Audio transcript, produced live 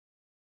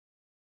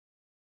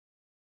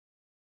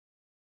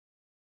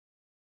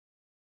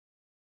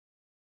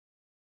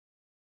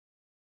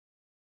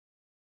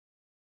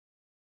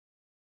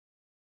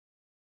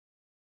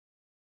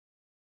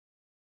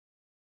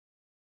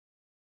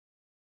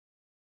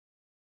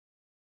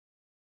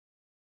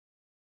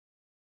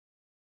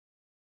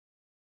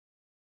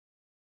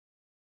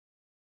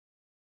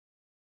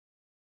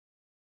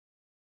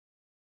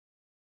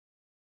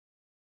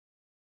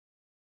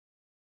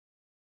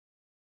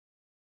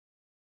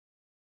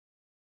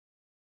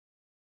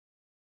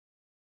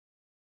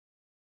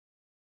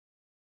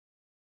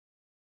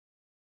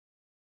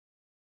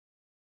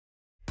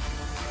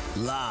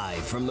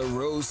Live from the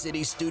Rose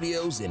City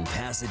Studios in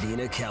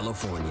Pasadena,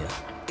 California,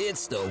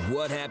 it's the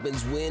What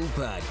Happens When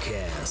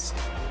podcast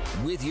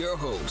with your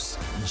hosts,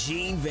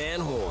 Gene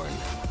Van Horn,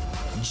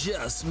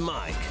 Just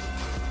Mike,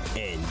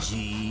 and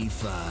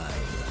G5.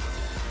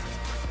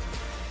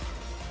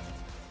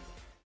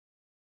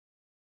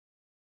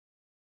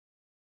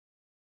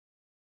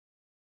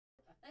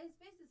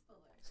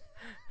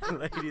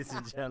 Ladies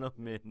and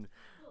gentlemen,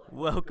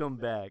 welcome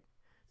back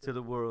to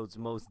the world's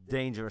most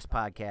dangerous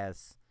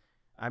podcast.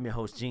 I'm your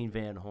host, Gene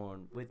Van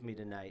Horn. With me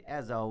tonight,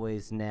 as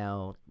always,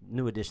 now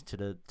new addition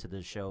to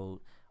the show,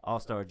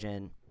 All-Star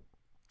Jen.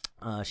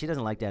 She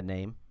doesn't like that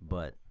name,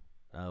 but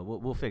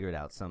we'll figure it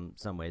out some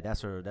way. That's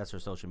her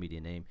social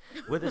media name.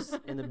 With us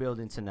in the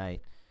building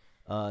tonight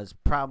is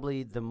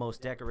probably the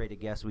most decorated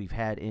guest we've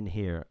had in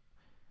here.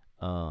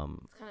 It's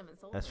kind of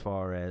insulting. As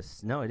far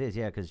as it is,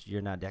 yeah, because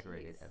you're not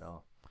decorated at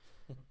all.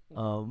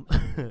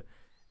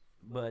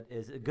 But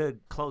is a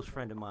good close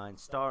friend of mine,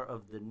 star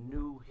of the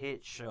new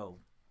hit show,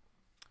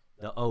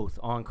 The Oath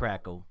on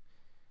Crackle.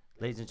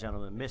 Ladies and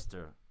gentlemen,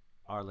 Mr.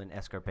 Arlen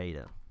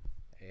Escarpeta.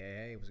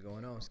 Hey, what's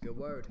going on? It's a good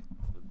word.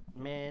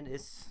 Man,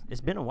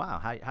 it's been a while.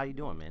 How you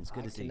doing, man? It's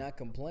good to see you. I cannot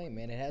complain,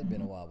 man. It has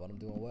been a while, but I'm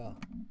doing well.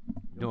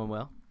 Doing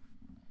well?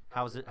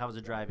 How was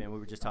the drive-in? We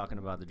were just talking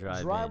about the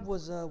drive-in. Drive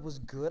was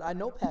good. I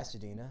know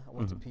Pasadena. I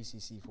went to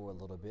PCC for a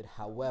little bit.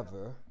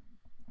 However,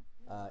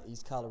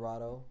 East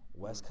Colorado,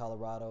 West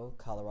Colorado,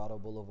 Colorado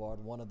Boulevard,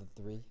 one of the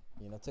three.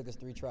 You know, it took us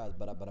 3 tries,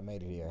 but I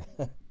made it here.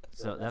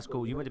 So that's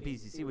cool. You went to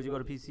PCC. What did you go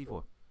to PCC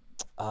for?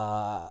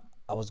 I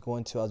was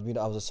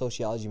a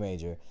sociology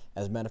major.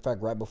 As a matter of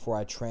fact, right before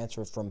I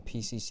transferred from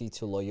PCC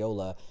to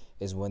Loyola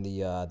is when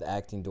the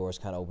acting doors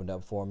kind of opened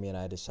up for me, and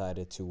I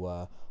decided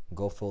to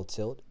go full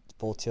tilt,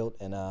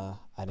 and I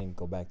didn't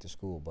go back to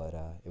school, but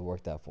it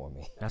worked out for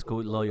me. That's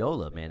cool.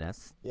 Loyola, man.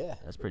 That's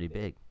pretty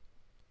big.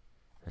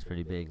 That's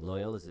pretty big.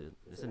 Loyola's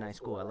it's a nice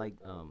school. I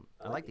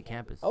like the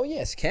campus. Oh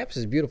yes, campus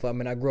is beautiful. I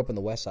mean, I grew up on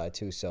the west side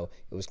too, so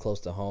it was close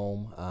to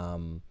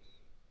home.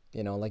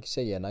 You know, like you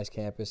said, yeah, nice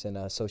campus,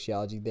 and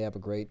sociology. They have a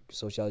great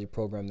sociology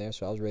program there,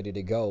 so I was ready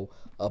to go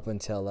up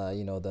until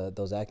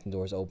those acting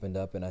doors opened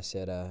up, and I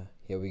said,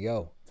 here we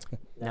go.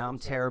 Now I'm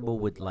terrible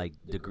with like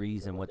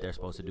degrees and what they're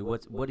supposed to do.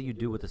 What do you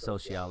do with a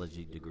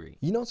sociology degree?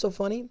 You know what's so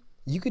funny?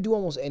 You could do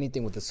almost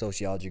anything with a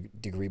sociology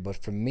degree,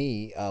 but for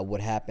me,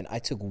 what happened, I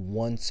took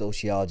one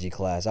sociology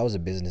class. I was a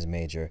business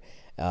major,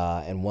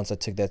 and once I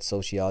took that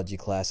sociology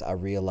class, I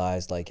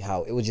realized like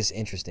how it was just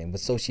interesting.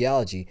 But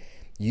sociology,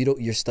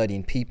 you're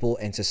studying people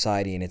and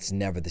society, and it's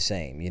never the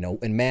same. You know,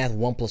 in math,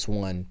 1 +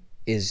 1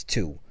 is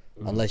 2.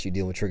 Unless you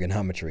deal with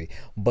trigonometry.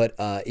 But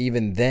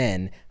even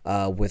then,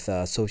 with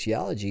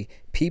sociology,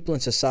 people in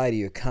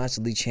society are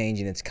constantly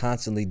changing. It's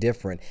constantly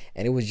different.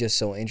 And it was just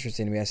so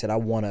interesting to me. I said, I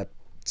want to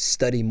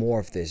study more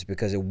of this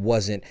because it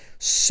wasn't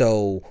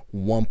so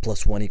 1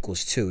 + 1 =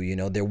 2. You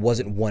know, there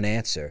wasn't one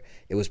answer.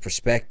 It was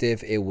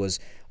perspective. It was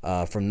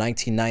from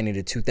 1990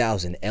 to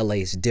 2000, LA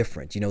is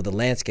different. You know, the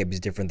landscape is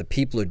different. The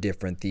people are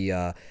different.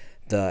 The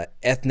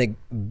ethnic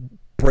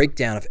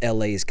breakdown of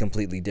LA is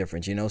completely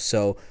different, you know.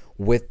 So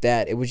with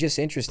that, it was just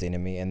interesting to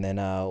me. And then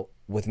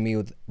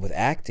with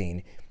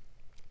acting,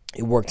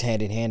 it worked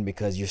hand in hand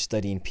because you're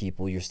studying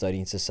people, you're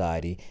studying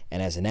society,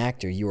 and as an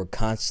actor, you are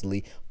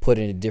constantly put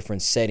into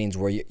different settings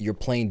where you're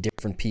playing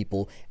different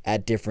people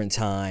at different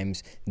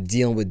times,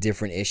 dealing with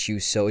different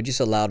issues. So it just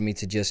allowed me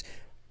to just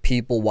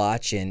people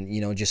watch and, you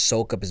know, just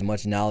soak up as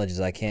much knowledge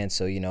as I can.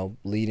 So, you know,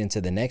 lead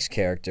into the next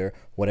character,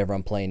 whatever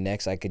I'm playing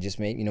next, I could just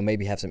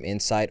maybe have some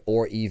insight,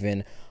 or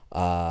even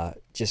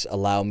just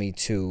allow me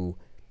to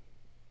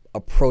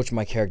approach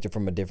my character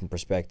from a different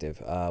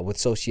perspective. With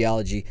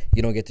sociology,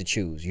 you don't get to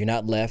choose. You're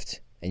not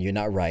left and you're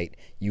not right.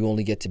 You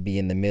only get to be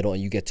in the middle,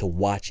 and you get to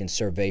watch and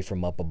survey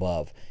from up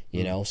above,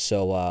 you know.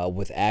 So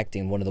with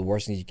acting, one of the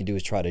worst things you can do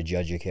is try to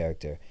judge your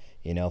character.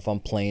 You know, if I'm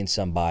playing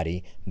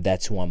somebody,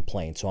 that's who I'm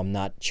playing. So I'm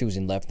not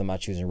choosing left, I'm not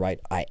choosing right,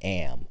 I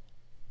am.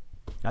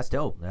 That's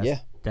dope. Yeah.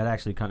 That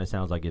actually kind of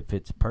sounds like it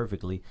fits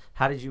perfectly.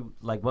 How did you,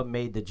 what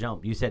made the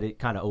jump? You said it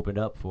kind of opened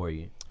up for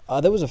you.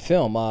 There was a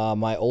film.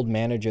 My old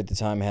manager at the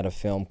time had a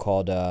film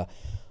called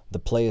The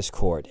Players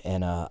Court,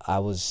 and I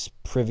was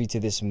privy to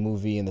this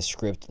movie and the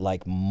script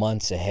like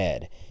months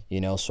ahead.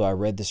 You know, so I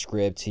read the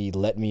script, he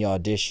let me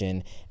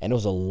audition, and it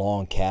was a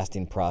long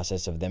casting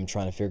process of them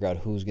trying to figure out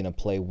who's going to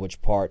play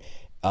which part,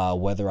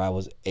 whether I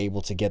was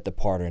able to get the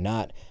part or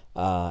not.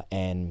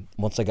 And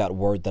once I got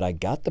word that I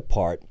got the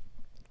part,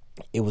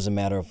 it was a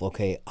matter of,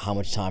 okay, how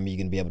much time are you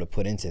going to be able to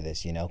put into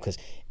this, you know, because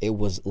it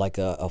was like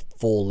a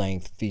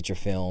full-length feature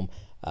film,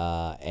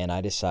 and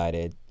I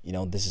decided, you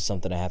know, this is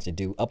something I have to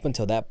do. Up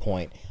until that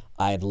point,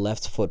 I had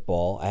left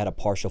football. I had a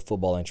partial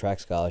football and track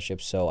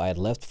scholarship, so I had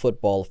left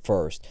football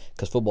first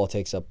because football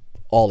takes up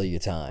all of your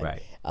time.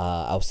 Right.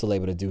 I was still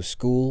able to do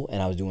school,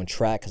 and I was doing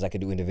track because I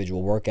could do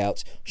individual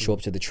workouts, show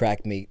up to the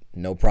track meet,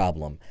 no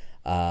problem.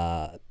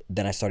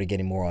 Then I started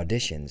getting more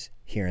auditions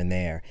here and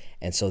there,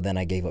 and so then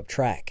I gave up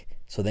track.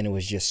 So then it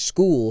was just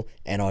school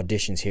and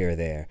auditions here or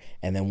there.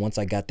 And then once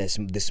I got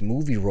this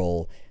movie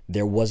role,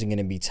 there wasn't going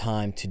to be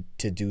time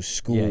to do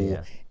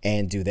school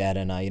and do that.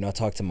 And I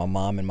talked to my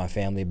mom and my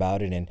family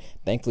about it, and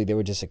thankfully they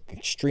were just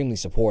extremely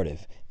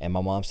supportive. And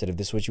my mom said, if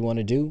this is what you want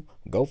to do,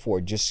 go for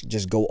it.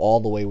 Just go all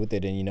the way with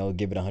it and,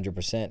 give it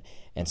 100%.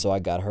 And so I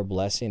got her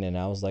blessing, and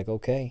I was like,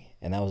 okay.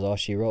 And that was all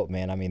she wrote,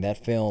 man. I mean,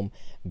 that film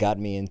got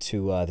me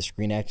into the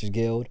Screen Actors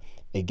Guild.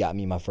 It got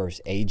me my first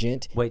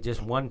agent. Wait,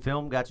 just one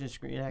film got you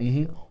Screen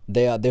Actors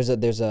Guild?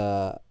 There's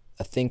a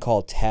thing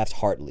called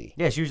Taft-Hartley.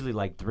 Yeah, it's usually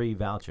like 3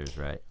 vouchers,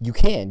 right? You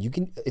can.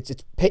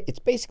 It's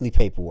basically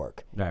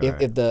paperwork. Right,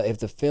 if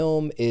the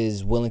film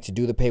is willing to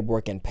do the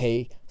paperwork and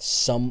pay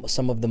some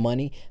of the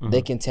money,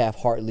 they can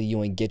Taft-Hartley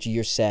you and get you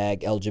your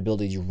SAG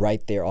eligibility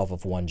right there off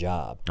of one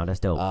job. Oh, that's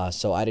dope.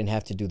 So I didn't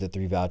have to do the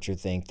 3 voucher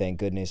thing. Thank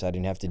goodness. I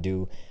didn't have to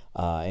do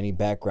any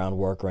background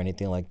work or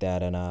anything like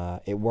that, and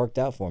it worked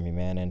out for me,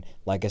 man. And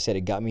like I said,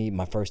 it got me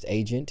my first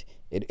agent.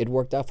 It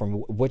worked out for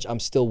me, which I'm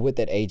still with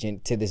that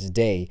agent to this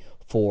day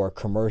for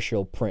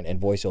commercial, print, and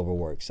voiceover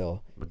work.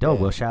 So dope.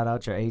 Well, shout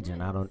out your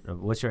agent.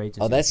 What's your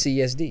agency? Oh, that's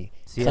CSD.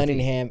 CSD.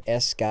 Cunningham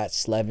S. Scott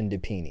Slevin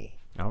DePini.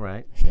 All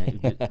right.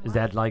 Yeah, is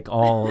that like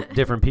all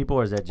different people,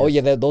 or is that just... Oh,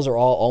 yeah, those are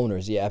all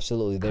owners. Yeah,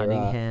 absolutely. They're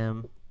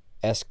Cunningham.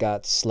 S.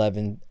 Scott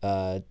Slevin,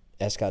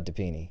 S. Scott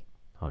DePini.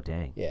 Oh,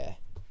 dang. Yeah.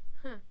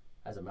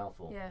 That's a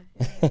mouthful. Yeah.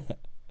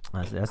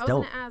 That's I was dope.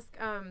 going to ask,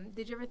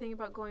 did you ever think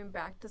about going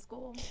back to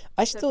school?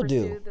 I still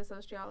do. The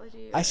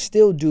sociology? I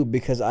still do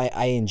because I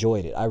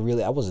enjoyed it. I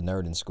was a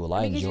nerd in school.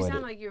 I enjoyed it. Because you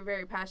sound like you're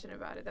very passionate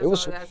about it. That's It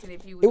was- why I was asking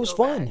if you would It was go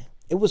fun. back.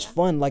 It was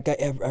fun. Like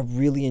I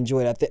really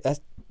enjoyed it. I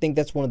think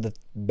that's one of the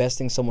best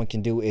things someone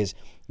can do is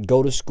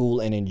go to school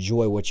and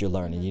enjoy what you're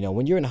learning.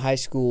 When you're in high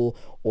school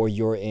or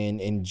you're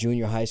in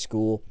junior high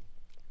school,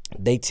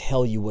 they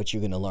tell you what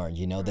you're going to learn.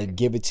 They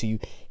give it to you.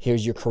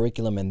 Here's your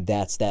curriculum, and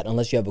that's that.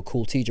 Unless you have a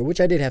cool teacher,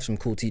 which I did have some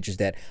cool teachers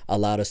that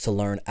allowed us to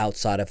learn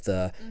outside of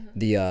the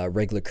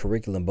regular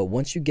curriculum. But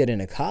once you get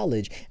into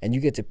college and you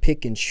get to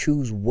pick and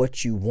choose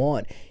what you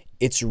want,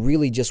 it's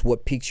really just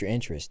what piques your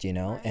interest,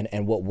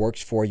 and what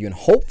works for you. And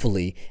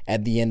hopefully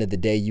at the end of the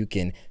day, you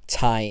can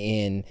tie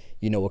in,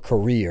 a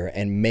career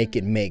and make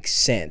it make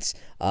sense.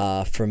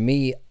 For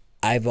me,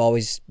 I've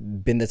always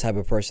been the type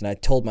of person, I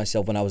told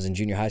myself when I was in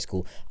junior high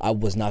school, I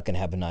was not going to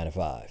have a 9 to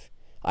 5.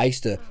 I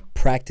used to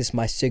practice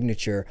my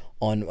signature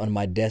on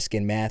my desk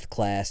in math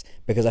class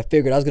because I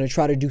figured I was going to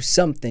try to do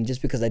something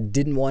just because I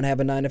didn't want to have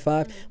a 9 to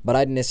 5, but I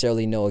didn't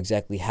necessarily know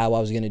exactly how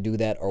I was going to do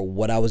that or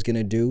what I was going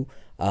to do.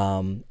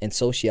 In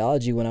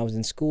sociology, when I was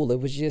in school, it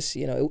was just,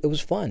 it was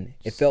fun.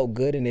 It felt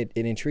good and it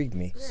intrigued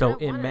me. So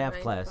in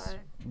math class,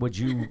 would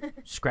you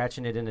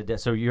scratching it in the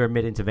desk? So you're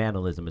admitting to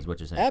vandalism, is what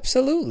you're saying?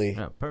 Absolutely.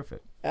 Yeah,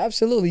 perfect.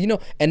 Absolutely.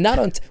 And not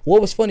on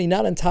what was funny,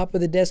 not on top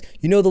of the desk.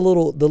 The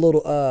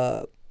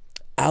little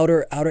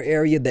outer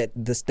area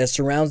that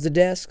surrounds the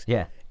desks.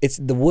 Yeah. It's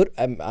the wood.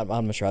 I'm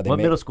not sure how they What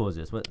made middle it. school is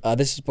this? What?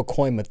 This is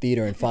Pacoima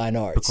Theater and Fine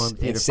Arts Pacoima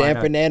Theater in Fine San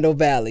Arts. Fernando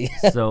Valley.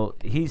 So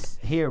he's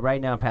here right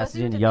now in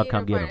Pasadena. Y'all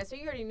come get him. So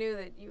you already knew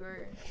that you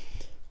were...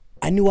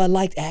 I knew I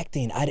liked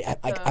acting.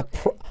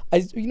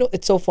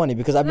 It's so funny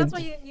because I've been.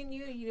 That's why you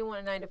knew you didn't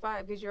want a 9 to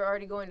 5 because you're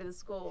already going to the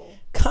school.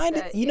 Kind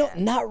of,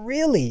 not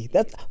really.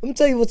 Let me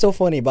tell you what's so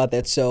funny about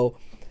that. So,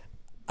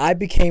 I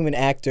became an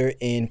actor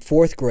in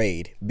 4th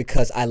grade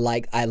because I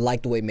liked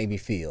the way it made me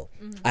feel.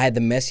 I had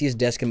the messiest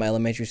desk in my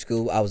elementary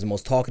school. I was the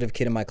most talkative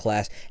kid in my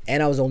class,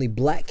 and I was the only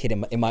black kid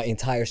in my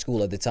entire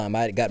school at the time.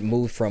 I got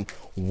moved from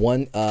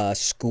one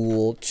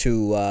school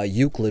to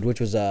Euclid, which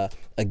was a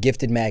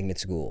gifted magnet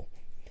school.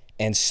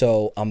 And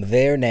so I'm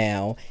there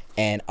now,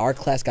 and our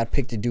class got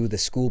picked to do the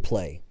school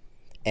play.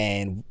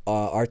 And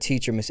our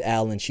teacher, Miss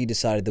Allen, she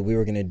decided that we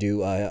were going to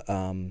do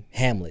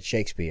Hamlet,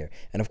 Shakespeare.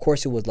 And of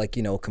course it was like,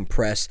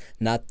 compressed,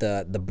 not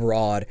the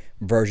broad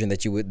version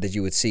that you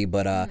would see,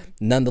 but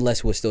nonetheless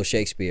it was still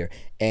Shakespeare.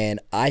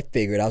 And I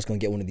figured I was going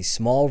to get one of these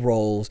small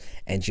roles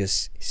and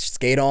just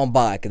skate on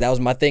by, because that was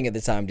my thing at the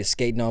time, just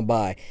skating on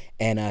by.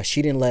 And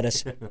she didn't let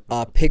us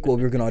pick what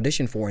we were going to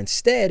audition for.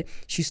 Instead,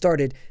 she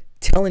started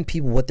telling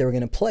people what they were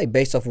going to play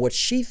based off what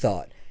she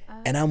thought.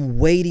 And I'm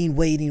waiting.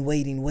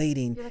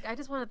 You're like, I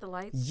just wanted the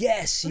lights.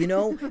 Yes,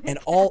 and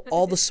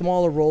all the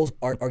smaller roles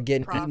are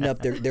getting eaten up.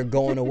 They're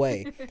going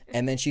away.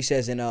 And then she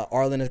says, and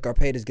Arlen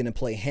Escarpeta is going to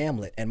play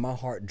Hamlet. And my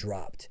heart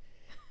dropped.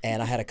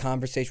 And I had a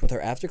conversation with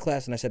her after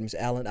class, and I said, Miss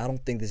Allen, I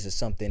don't think this is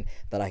something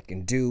that I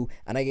can do.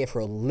 And I gave her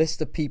a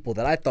list of people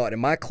that I thought in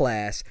my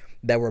class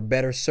that were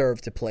better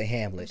served to play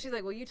Hamlet. She's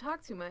like, well, you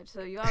talk too much,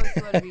 so you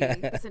obviously want to be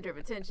the center of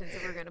attention, so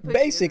we're going to put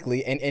Basically,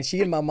 you and she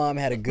and my mom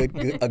had a good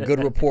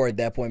rapport at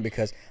that point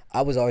because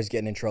I was always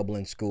getting in trouble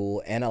in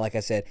school. And like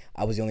I said,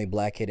 I was the only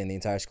black kid in the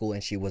entire school,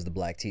 and she was the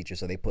black teacher,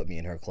 so they put me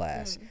in her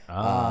class.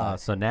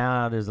 So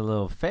now there's a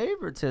little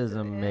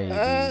favoritism, maybe.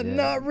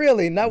 Not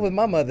really. Not with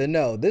my mother,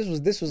 no. This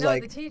was No,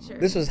 like... the teacher.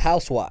 This was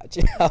house watch.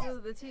 This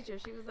was the teacher.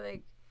 She was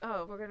like,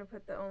 Oh, we're gonna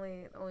put the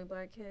only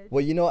black kid.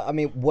 Well, you know, I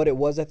mean, what it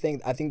was, I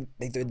think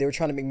they were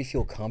trying to make me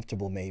feel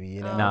comfortable, maybe,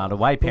 you know. Nah, the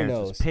white Who parents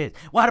was knows? pissed.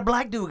 Why the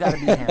black dude gotta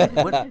be handsome?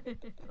 What,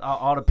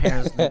 all the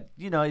parents,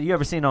 you know, you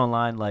ever seen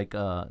online like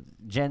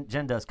Jen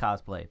does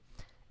cosplay,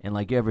 and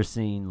like you ever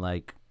seen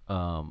like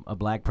a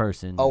black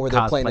person Oh, where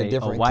they're playing a cosplay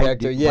different white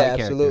character? white Yeah,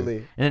 character, absolutely.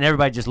 and then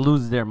everybody just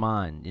loses their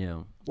mind, you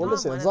know. Well,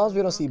 listen, as long as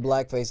we don't see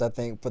blackface, I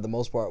think for the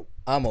most part,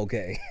 I'm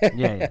okay.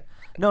 Yeah.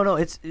 No,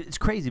 it's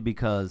crazy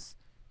because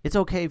it's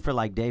okay for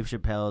like Dave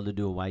Chappelle to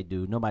do a white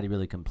dude. Nobody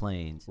really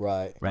complains.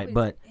 Right. Right. Nobody's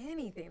But like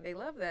anything. They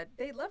love that.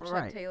 They love Chuck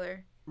Right.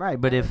 Taylor. right.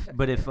 But I if love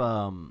but Chuck if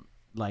Taylor.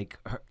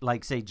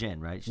 like say Jen,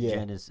 right? Yeah.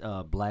 Jen is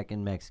black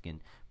and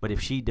Mexican. But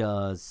if she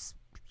does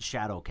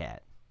Shadowcat,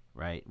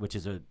 right, which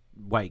is a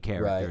white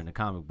character Right. in the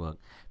comic book,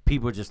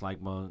 people are just like,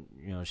 well,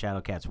 you know,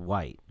 Shadowcat's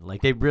white.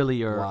 Like they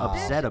really are Wow.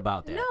 upset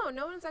about that.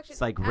 No one's actually.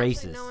 It's like actually,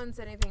 racist. No one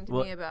said anything to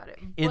Well, me about it.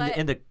 in But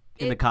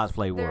the it's-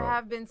 cosplay there world.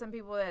 have been some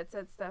people that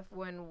said stuff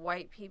when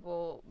white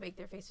people make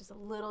their face just a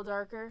little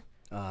darker.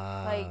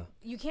 Like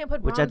you can't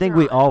put Which I bronzer think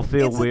we on. all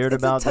feel it's weird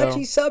it's about a touchy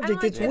though.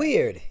 subject. like It's it.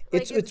 weird.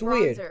 Like, It's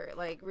weird. bronzer,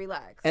 like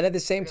relax. And at the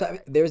same time,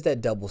 Relax. there's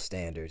that double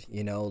standard,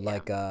 you know,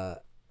 like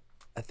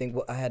I think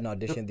I had an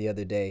audition the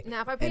other day.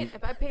 Now, if I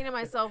painted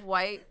myself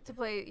white to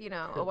play, you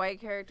know, a white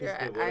character,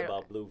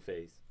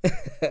 Blueface.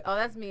 oh,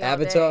 that's me. all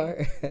day.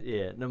 Avatar.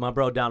 Yeah, no, my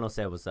bro Donald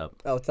said what's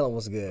up. Oh, tell him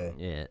what's good.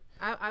 Yeah.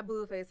 I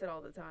blue face it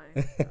all the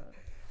time. So.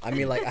 I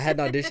mean, like I had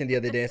an audition the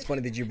other day. It's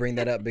funny that you bring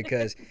that up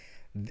because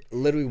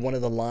literally one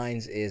of the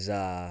lines is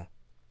the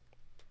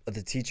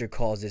teacher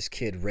calls this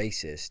kid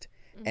racist,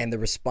 and the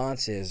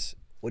response is,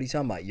 "What are you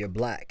talking about? You're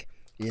black."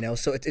 You know,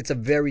 so it's a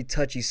very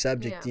touchy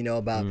subject. Yeah. You know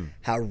about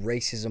how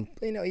racism.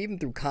 You know, even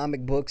through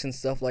comic books and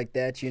stuff like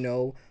that. You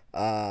know,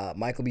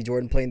 Michael B.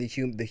 Jordan playing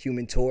the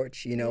Human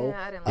Torch. You know, Yeah,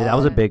 I didn't Yeah,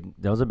 like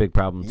that was a big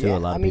problem too. Yeah, A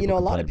lot I of mean, you people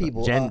know, a lot of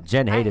complained people, about it.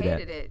 Jen I hated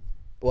hated that. it.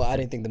 well, I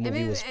didn't think the movie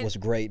mean, was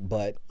great,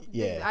 but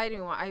yeah. I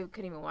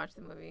couldn't even watch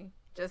the movie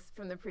just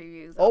from the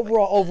previews. I was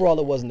Overall,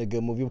 it wasn't a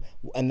good movie.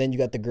 And then you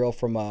got the girl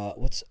from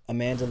what's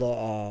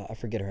Amandla? I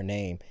forget her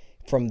name,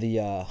 from the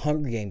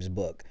Hunger Games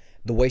book.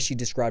 The way she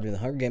described it in the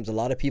Hunger Games, a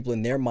lot of people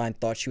in their mind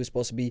thought she was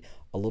supposed to be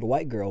a little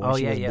white girl when Oh,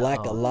 she yeah, was yeah.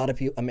 black. Oh. A lot of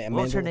people. I mean,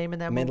 What was her name in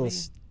that movie?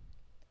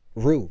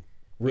 Rue.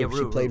 Yeah, She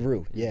Rue, played Rue.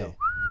 Rue. Yeah.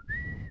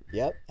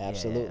 Yep.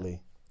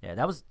 Absolutely. Yeah,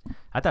 that was.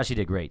 I thought she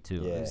did great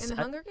too. Yeah. in the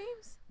Hunger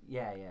Games.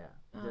 Yeah.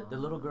 The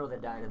little girl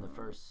that died in the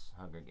first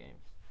Hunger Games.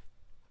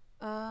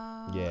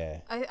 Yeah.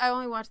 I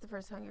only watched the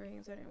first Hunger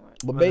Games. I didn't watch.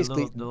 But Or the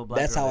basically, little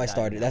black that's girl how that I died in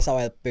started. that That's how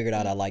I figured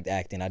out I liked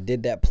acting. I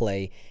did that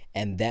play,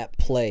 and that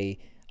play,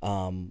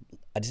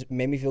 I just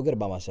made me feel good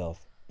about myself.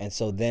 And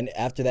so then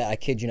after that, I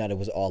kid you not, it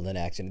was all an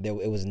accident.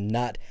 It was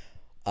not.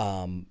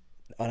 And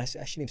I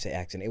shouldn't even say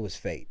accident. It was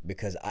fate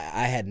because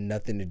I had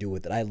nothing to do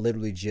with it. I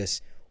literally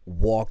just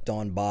walked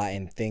on by,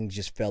 and things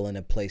just fell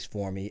into place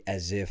for me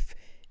as if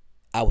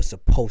I was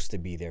supposed to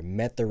be there.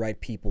 Met the right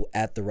people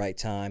at the right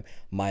time.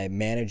 My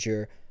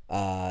manager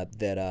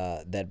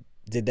that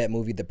did that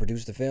movie, that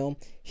produced the film,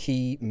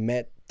 he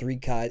met three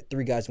guys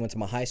who went to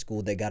my high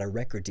school that got a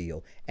record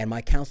deal, and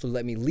my counselor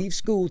let me leave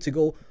school to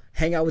go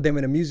hang out with them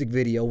in a music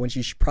video when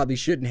she probably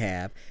shouldn't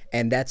have,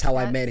 and that's how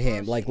I met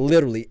him. Like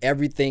literally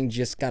everything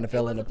just kind of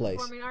fell into place.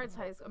 Performing arts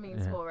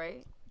school,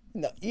 right?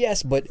 No,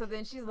 yes, but So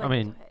then she's like, I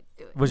mean, go ahead,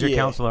 do it. Was your Yeah.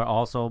 counselor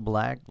also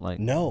black? Like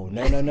no.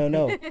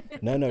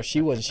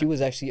 She wasn't. She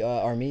was actually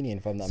Armenian,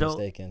 if I'm not So-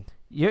 mistaken.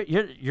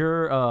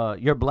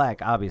 You're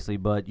black, obviously,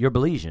 but you're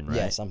Belizean, right?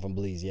 Yes, I'm from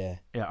Belize. Yeah.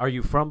 Yeah. Are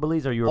you from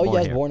Belize or you were Oh born yeah,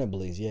 I was here? born in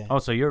Belize. Yeah. Oh,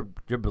 so you're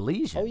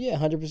Belizean. Oh yeah,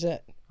 100%.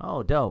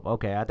 Oh, dope.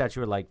 Okay, I thought you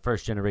were like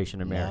first generation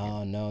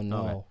American.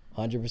 No.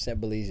 100%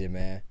 Belizean,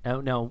 man.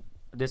 Oh, no,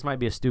 this might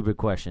be a stupid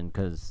question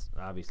because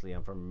obviously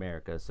I'm from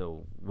America,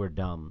 so we're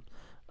dumb.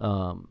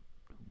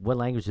 What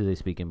language do they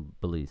speak in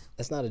Belize?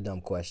 That's not a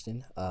dumb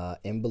question.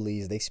 In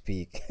Belize, they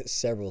speak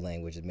several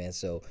languages, man.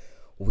 So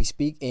we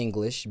speak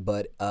English,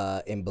 but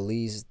in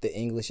Belize, the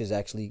English is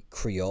actually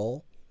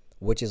Creole,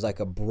 which is like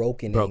a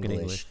broken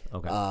English.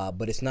 Okay.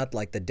 But it's not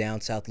like the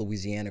down south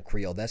Louisiana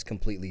Creole. That's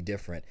completely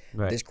different.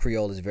 Right. This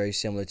Creole is very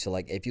similar to,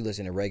 like, if you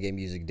listen to reggae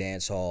music,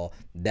 dance hall,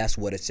 that's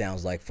what it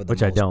sounds like for the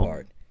Which I most don't.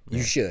 part.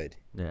 You should.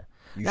 Yeah.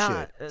 You Nah,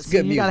 should. It's see,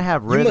 good you gotta music.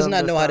 have You rhythm. must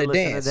not know how to start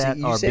listening dance. that See,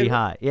 you or said be it.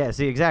 high. Yeah.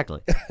 See,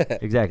 exactly.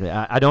 Exactly.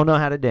 I don't know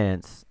how to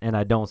dance and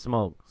I don't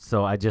smoke,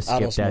 so I just I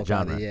don't skip that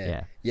smoke genre.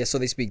 either, yeah. So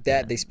they speak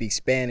that. They speak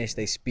Spanish.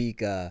 They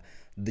speak.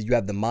 You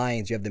have the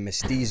Mayans. You have the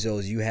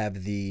Mestizos. You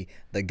have the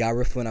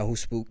Garifuna who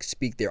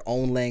speak their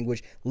own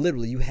language.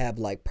 Literally, you have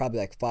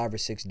probably 5 or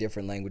 6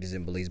 different languages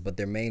in Belize, but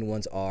their main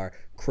ones are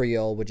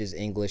Creole, which is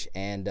English,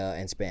 and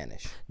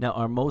Spanish. Now,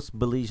 are most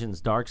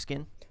Belizeans dark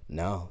skinned?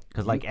 No,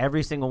 Because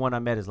every single one I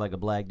met is like a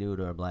black dude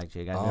or a black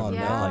chick. I never met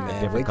Yeah, like a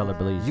different Wait, color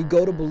Belizean. you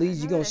go to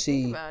Belize, Now you're that gonna I think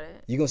see about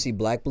it. you're gonna see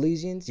black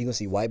Belizeans, you're gonna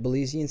see white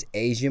Belizeans,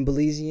 Asian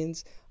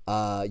Belizeans.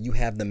 You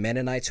have the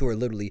Mennonites who are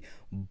literally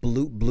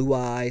blue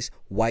eyes,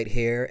 white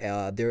hair.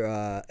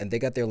 And they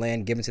got their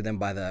land given to them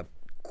by the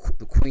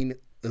Queen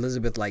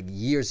Elizabeth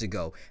years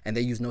ago, and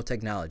they use no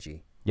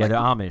technology. Yeah, they're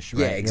Amish,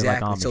 right? Yeah, They're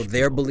exactly. like Amish So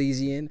they're people.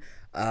 Belizean.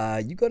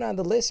 You go down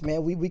the list,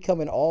 man. We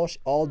come in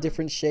all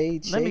different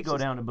shades. Let me shapes. go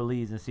down to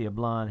Belize and see a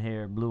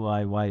blonde-haired,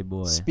 blue-eyed white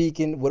boy.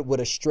 Speaking with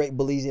a straight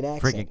Belizean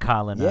accent. Freaking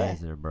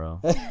colonizer,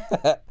 bro.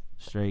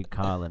 Straight No,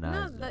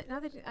 colonizer.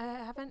 not that I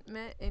haven't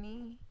met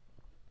any.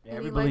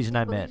 Every light-skinned Belizean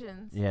I met.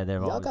 Belizeans. Yeah, they're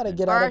Y'all all. gotta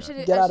get Or out I of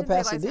should, get I out of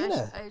shouldn't say light-skinned,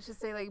 Pasadena. I should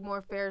say like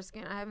more fair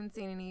skin. I haven't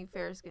seen any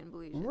fair skinned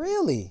Belizeans.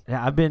 Really?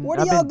 Yeah, I've been. Where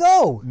do I've y'all been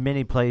go?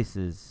 Many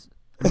places.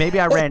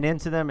 Maybe I ran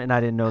into them and I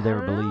didn't know they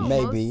were I don't know.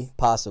 Belizean. Maybe,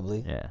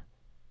 possibly. Yeah.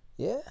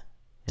 Yeah.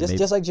 maybe-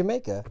 Just like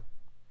Jamaica.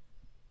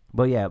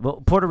 But yeah,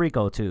 well, Puerto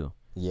Rico too.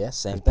 Yeah,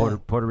 same 'Cause thing.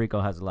 Puerto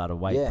Rico has a lot of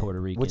white yeah, Puerto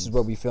Ricans. which is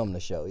where we filmed the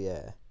show.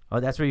 Yeah, Oh,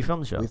 that's where you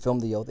filmed the show. we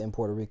filmed the Oath in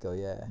Puerto Rico.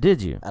 Yeah,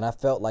 Did you? and I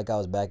felt like I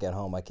was back at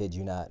home. I kid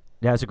you not.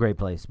 Yeah, it's a great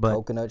place, but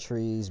Coconut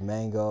trees,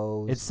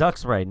 mangoes. it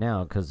sucks right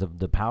now because of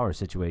the power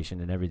situation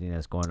and everything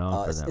that's going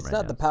on for it's them it's right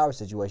not now. the power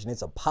situation.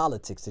 It's a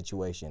politics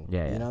situation.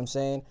 Yeah, you yeah. know what I'm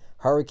saying?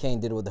 Hurricane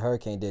did what the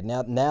hurricane did.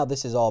 Now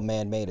this is all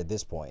man-made at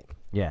this point.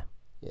 Yeah,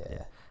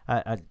 Yeah,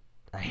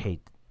 I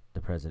hate the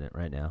president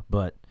right now,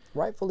 but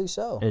rightfully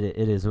so. it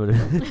is what it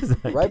is.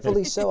 I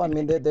Rightfully so. I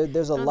mean,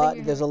 there's a don't lot.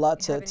 think There's a you're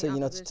lot having to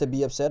opposition. to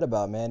be upset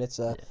about, man. It's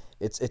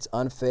it's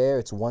unfair.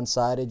 It's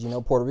one-sided. You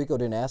know, Puerto Rico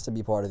didn't ask to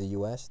be part of the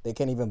U.S. They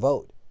can't even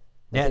vote.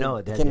 Yeah, can't,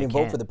 no, they they can't even vote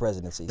can't. for the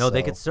presidency. No,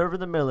 they so- could serve in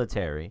the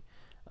military,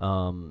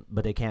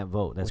 but they can't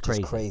vote. That's which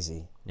crazy. is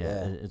crazy.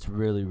 Yeah, it's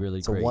really, really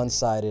It's a crazy.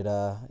 one-sided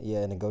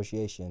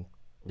negotiation.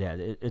 Yeah,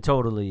 it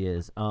totally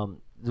is. Well,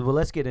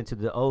 let's get into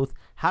the oath.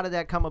 How did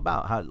that come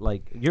about? How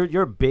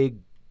you're a big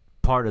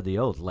part of the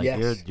oath. Like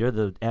Yes. you're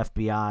the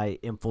FBI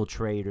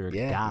infiltrator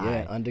Yeah, guy.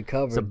 yeah,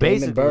 undercover. So Damon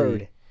basically,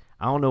 Bird.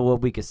 I don't know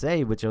what we could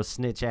say with your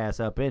snitch ass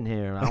up in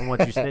here. I don't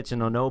want you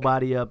snitching on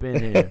nobody up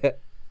in here.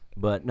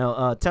 But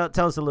no,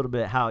 tell us a little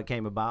bit how it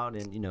came about,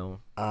 and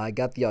I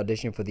got the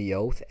audition for The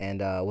Oath,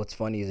 and what's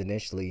funny is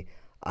initially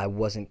I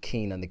wasn't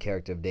keen on the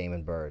character of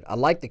Damon Bird. I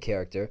liked the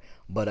character,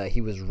 but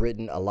he was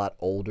written a lot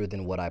older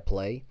than what I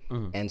play,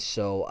 and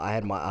so I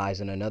had my eyes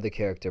on another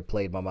character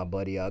played by my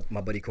buddy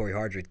Corey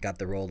Hardrick. Got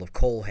the role of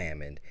Cole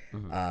Hammond,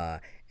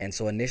 and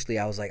so initially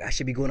I was like, I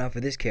should be going out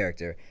for this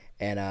character,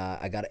 and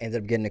I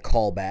ended up getting a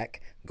call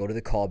back. Go to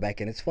the callback,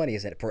 and it's funny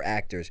is that for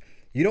actors,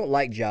 you don't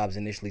like jobs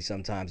initially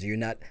sometimes. You're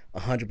not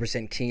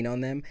 100% keen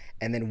on them,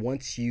 and then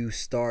once you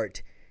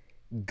start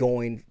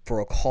going for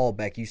a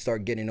callback, you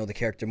start getting to know the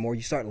character more.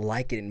 You start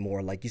liking it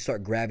more. Like you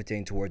start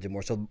gravitating towards it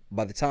more. So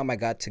by the time I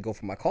got to go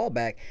for my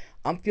callback,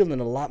 I'm feeling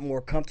a lot more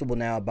comfortable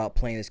now about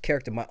playing this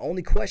character. My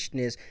only question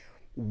is,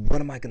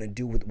 what am I going to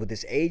do with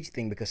this age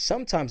thing? Because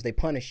sometimes they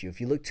punish you. If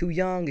you look too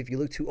young, if you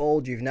look too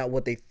old, you're not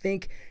what they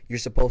think you're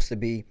supposed to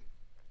be,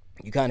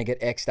 you kind of get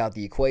X'd out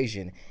the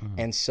equation.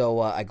 And so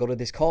I go to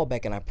this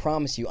callback, and I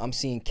promise you, I'm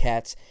seeing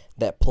cats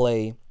that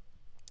play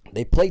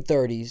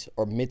 30s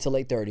or mid to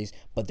late 30s,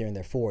 but they're in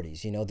their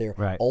 40s. You know, they're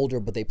Right. older,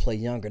 but they play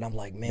younger. And I'm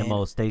like, man. the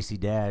most Stacey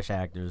Dash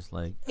actors,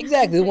 like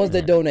Exactly, the ones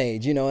that don't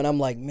age, you know. And I'm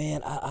like,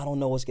 man, I don't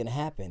know what's going to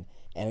happen.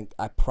 And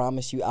I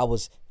promise you, I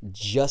was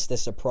just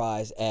as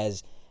surprised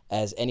as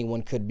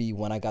anyone could be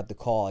when I got the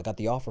call. I got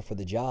the offer for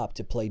the job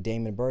to play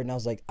Damon Bird. And I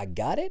was like, I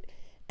got it?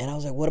 And I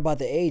was like, what about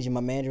the age? And my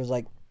manager was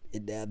like,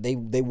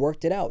 they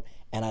worked it out.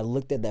 And I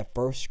looked at that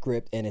first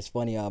script, and it's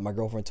funny, my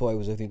girlfriend Toy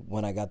was with me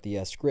when I got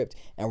the script,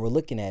 and we're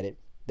looking at it.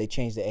 They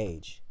changed the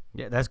age.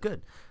 yeah, that's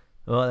good.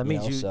 Well, that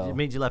means know, it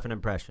means you left an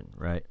impression,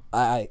 right?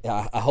 I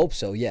hope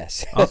so,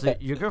 yes. Also,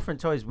 your girlfriend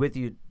Toy's with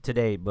you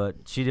today, but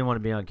she didn't want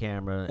to be on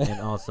camera,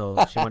 and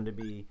also she wanted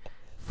to be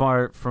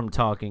far from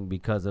talking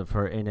because of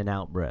her in and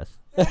out breath.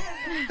 What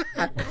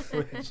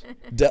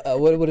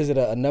is it,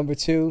 a number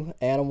 2,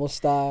 Animal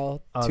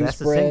Style, Oh, 2 that's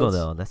spreads? the single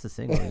though. That's the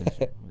single.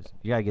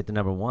 You gotta get the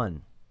number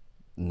 1.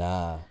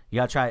 Nah. You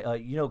gotta try.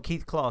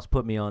 Keith Kloss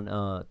put me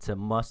on to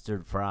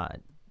mustard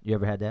fried. You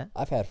ever had that?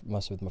 I've had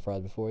mustard with my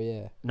fries before,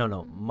 yeah.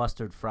 No,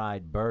 mustard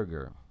fried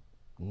burger.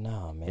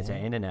 No, man. It's an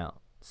in and out.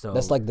 So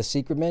That's like the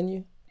secret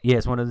menu? yeah,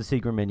 it's one of the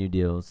secret menu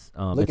deals.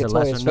 Look it's at a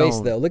lesser Toya's face,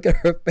 known. though. Look at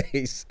her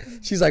face.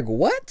 She's like,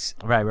 what?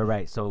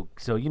 Right. So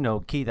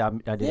Keith, I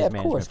did Yeah, his of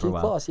management course. for a Keith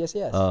while. Kloss, yes.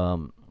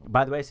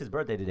 By the way, it's his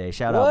birthday today.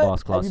 Shout What? out,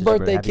 Boss Kloss. Happy It's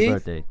birthday, Happy Keith.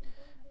 birthday.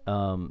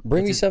 Bring it's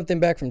me his- something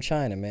back from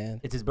China, man.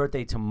 It's his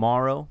birthday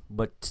tomorrow,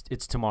 but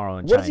it's tomorrow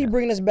in What China. is he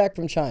bringing us back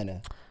from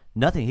China?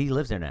 Nothing. He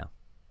lives there now.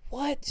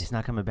 What? He's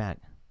not coming back.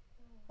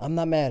 I'm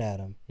not mad at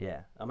him.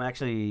 Yeah, I'm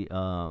actually.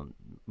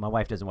 My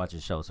wife doesn't watch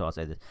the show, so I'll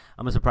say this: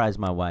 I'm gonna surprise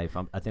my wife.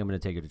 I think I'm gonna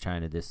take her to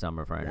China this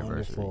summer for our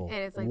anniversary. Wonderful. And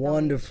it's like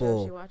Wonderful. the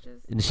only show she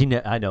watches.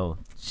 And I know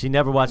she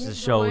never watches the The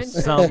show. one show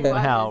she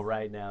Somehow, watches.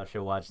 right now,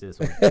 she'll watch this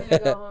one. And you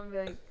go home and be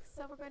like,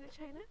 so we're going to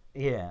China?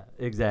 Yeah,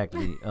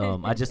 exactly.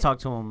 I just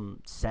talked to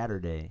him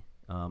Saturday.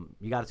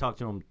 You got to talk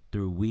to him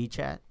through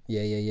WeChat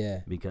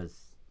Yeah. because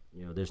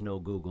there's no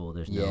Google,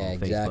 there's no Yeah,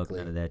 Facebook, exactly.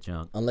 none of that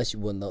junk. Unless you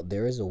will know,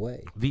 there is a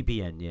way.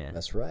 VPN, yeah.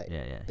 That's right.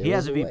 Yeah. There He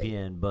has is a a way.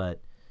 VPN,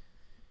 but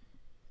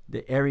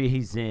the area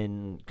he's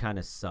in kind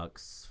of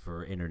sucks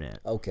for internet.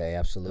 Okay,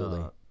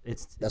 absolutely.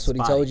 It's That's what he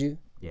spotty. told you?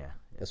 Yeah.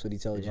 That's what he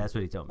told you? That's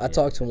what he told me. I yeah.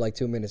 talked to him like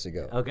 2 minutes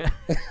ago. Okay.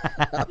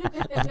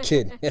 I'm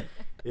kidding.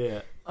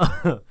 Yeah.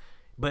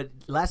 But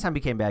last time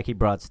he came back, he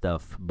brought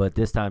stuff. But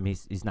this time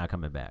he's not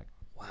coming back.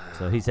 Wow.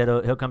 So he said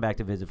he'll come back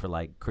to visit for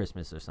like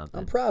Christmas or something.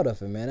 I'm proud of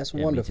him, man. That's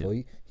wonderful.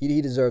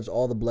 He deserves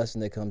all the blessing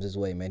that comes his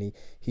way, man.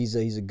 He's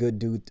a good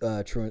dude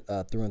through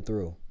and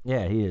through.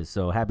 Yeah, he is.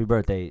 So happy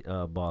birthday,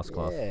 Boss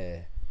Cloth.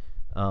 Yeah.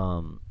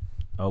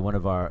 One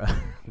of our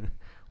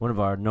one of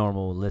our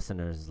normal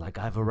listeners is like,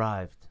 I've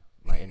arrived.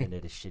 My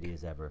internet is shitty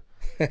as ever.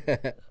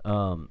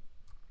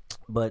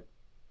 But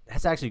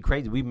that's actually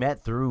crazy. We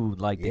met through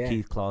like the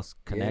Keith Kloss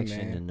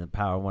connection and the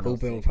Power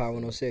 106. Hooping with Power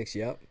 106,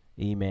 yep.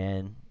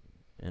 E-Man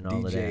and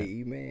all of that. DJ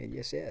E-Man,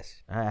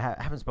 yes. I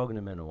haven't spoken to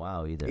him in a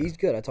while either. He's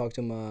good. I talked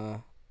to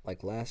him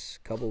like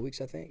last couple of weeks,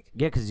 I think.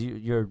 Yeah, because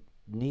your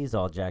knee's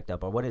all jacked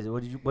up. Or what is it?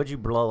 What'd you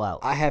blow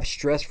out? I have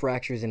stress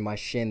fractures in my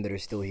shin that are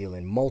still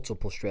healing.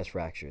 Multiple stress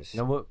fractures.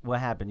 Now, what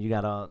happened? You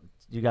got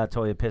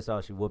Toya pissed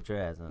off. She whooped your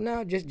ass. Huh?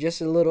 No,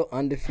 just a little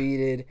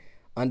undefeated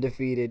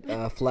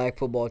flag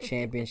football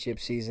championship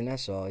season.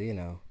 That's all, you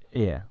know.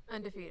 Yeah.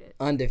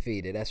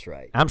 Undefeated. That's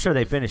right. I'm sure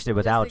they finished it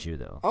without you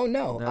though. Oh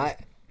no,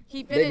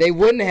 They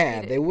wouldn't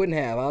have. They wouldn't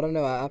have. I don't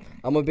know.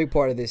 I'm a big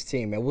part of this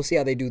team, man. We'll see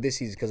how they do this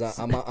season because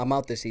I'm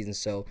out this season.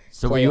 So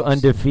were you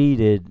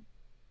undefeated,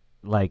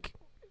 like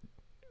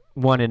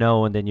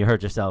 1-0, and then you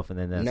hurt yourself, and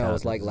then that's no,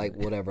 it's like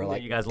whatever,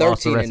 like you guys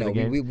lost the rest of the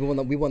game. We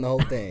won the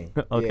whole thing.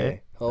 Okay,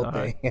 yeah, whole all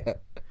thing. Right.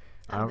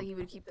 I don't think he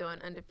would keep throwing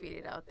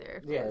undefeated out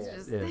there. Yeah.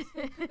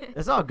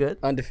 It's all good.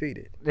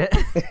 Undefeated.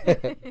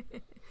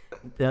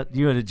 You're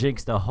gonna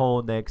jinx the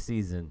whole next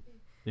season.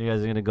 You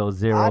guys are gonna go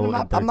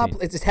 0-13. I'm not.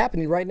 It's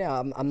happening right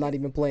now. I'm not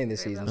even playing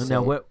this season. Now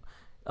So. what?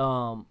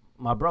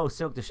 My bro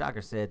Silk the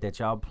Shocker said that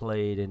y'all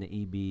played in the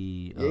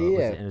EB,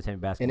 what's it,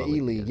 Entertainment Basketball in the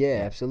E-League.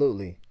 Yeah,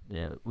 absolutely.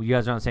 Yeah, well, you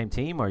guys are on the same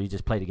team, or you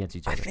just played against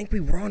each other? I think we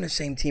were on the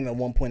same team at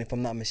one point, if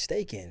I'm not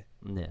mistaken.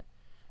 Yeah.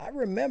 I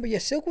remember. Yeah,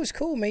 Silk was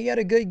cool, man. He had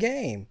a good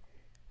game.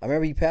 I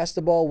remember he passed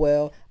the ball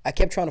well. I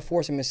kept trying to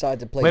force him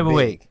inside to play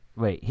big.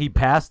 Wait. He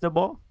passed the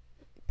ball?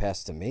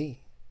 Passed to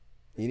me.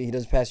 He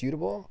doesn't pass you the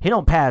ball? He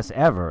don't pass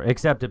ever,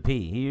 except to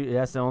P.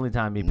 That's the only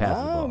time he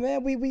passes the ball. No,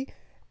 man.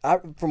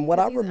 From what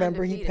I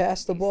remember, he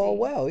passed the ball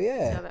well.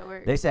 Yeah. How that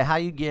works. They say how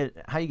you get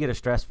a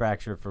stress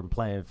fracture from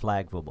playing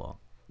flag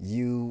football.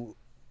 You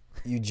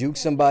juke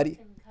somebody.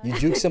 You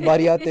juke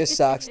somebody out their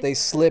socks. They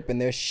slip and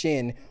their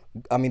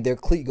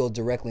cleat goes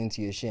directly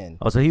into your shin.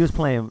 Oh, so he was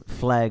playing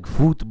flag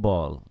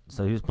football.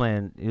 So he was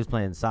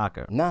playing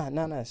soccer. Nah,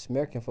 it's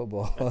American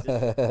football.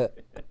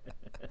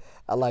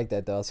 I like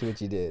that though. I see what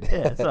you did.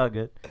 Yeah, it's all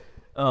good.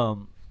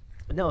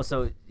 No,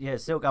 so yeah,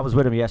 Silk. I was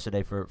with him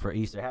yesterday for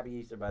Easter. Happy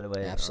Easter, by the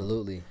way.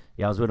 Absolutely.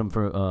 Yeah, I was with him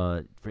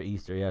for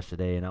Easter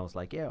yesterday, and I was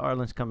like, yeah,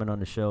 Arlen's coming on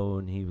the show,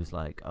 and he was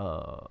like,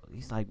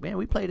 man,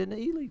 we played in the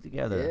E-League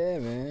together. Yeah,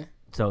 man.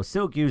 So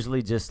Silk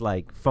usually just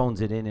like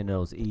phones it in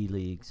those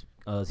E-Leagues.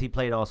 He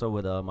played also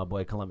with my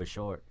boy Columbus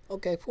Short.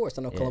 Okay, of course.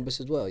 I know Columbus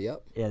as well.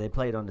 Yep. Yeah, they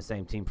played on the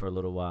same team for a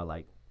little while,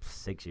 like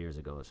 6 years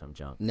ago or some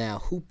junk. Now,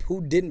 who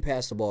didn't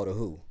pass the ball to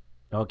who?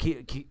 Oh,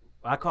 Keith,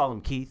 I call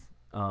him Keith.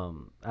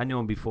 I knew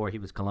him before he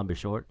was Columbus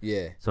Short.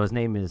 Yeah. So his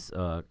name is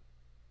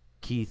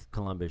Keith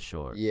Columbus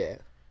Short. Yeah.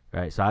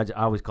 Right. So I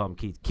always call him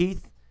Keith.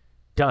 Keith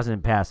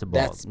doesn't pass the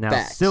ball. That's now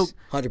facts. Silk.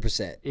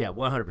 100%. Yeah,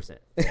 100%.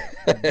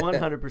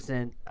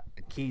 100%.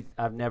 Keith,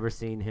 I've never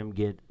seen him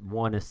get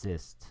one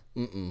assist.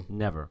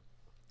 Never.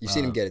 You've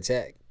seen him get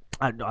attacked.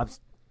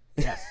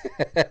 Yes.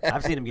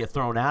 I've seen him get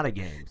thrown out of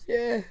games.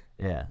 Yeah.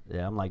 Yeah.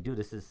 I'm like,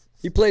 dude,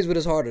 He plays with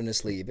his heart on his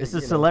sleeve. This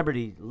is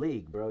celebrity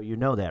league, bro. You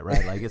know that,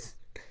 right? Like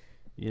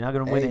you're not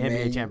gonna win an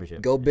NBA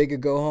championship. Go big or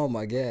go home,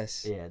 I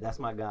guess. Yeah, that's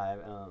my guy.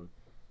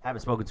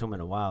 Haven't spoken to him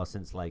in a while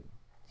since like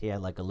he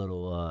had like a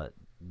little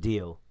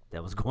deal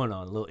that was going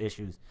on, little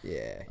issues.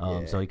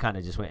 Yeah. So he kind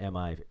of just went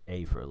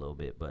MIA for a little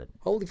bit, but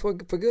hopefully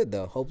for good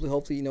though.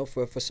 Hopefully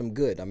for some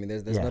good. I mean,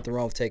 there's nothing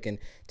wrong with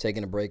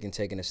taking a break and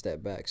taking a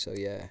step back. So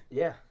yeah.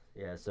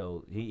 Yeah.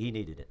 So he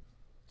needed it.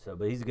 So,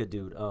 but he's a good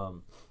dude.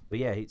 But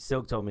yeah,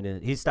 Silk told me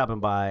that he's stopping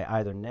by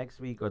either next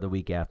week or the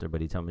week after.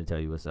 But he told me to tell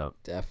you what's up.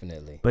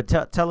 Definitely. But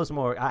tell us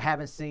more. I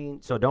haven't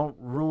seen, so don't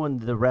ruin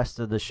the rest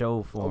of the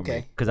show for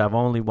me because I've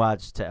only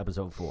watched to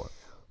episode 4.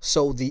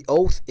 So the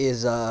Oath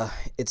is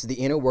it's the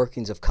inner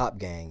workings of cop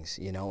gangs,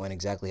 and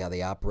exactly how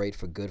they operate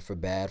for good, for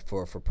bad,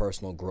 for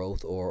personal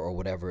growth or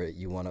whatever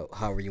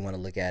however you want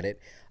to look at it.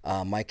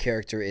 My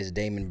character is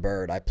Damon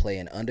Bird. I play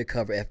an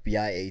undercover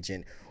FBI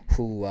agent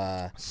who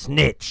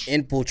snitch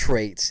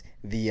infiltrates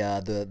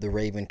the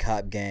Raven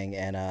cop gang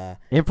and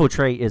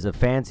infiltrate is a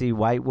fancy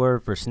white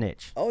word for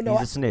snitch. Oh no,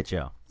 he's a snitch,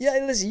 yo. Yeah,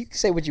 listen, you can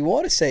say what you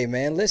want to say,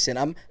 man.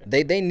 Listen,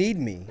 they need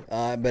me,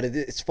 but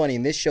it's funny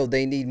in this show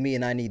they need me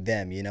and I need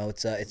them.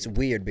 It's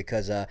weird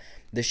because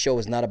this show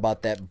is not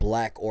about that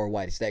black or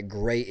white. It's that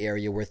gray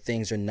area where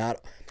things are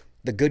not.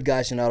 The good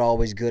guys are not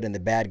always good and the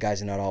bad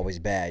guys are not always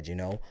bad.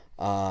 And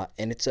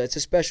it's a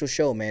special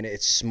show, man.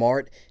 It's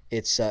smart.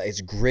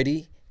 It's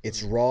gritty.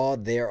 It's raw.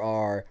 There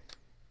are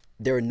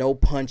no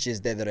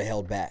punches that are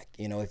held back.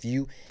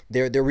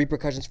 There are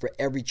repercussions for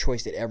every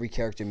choice that every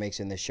character makes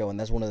in this show, and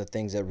that's one of the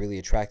things that really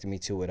attracted me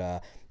to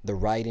it. The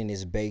writing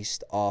is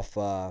based off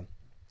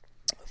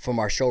from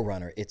our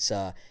showrunner. It's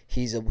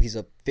he's a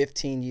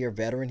 15-year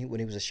veteran when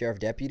he was a sheriff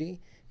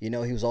deputy. You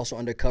know, he was also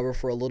undercover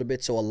for a little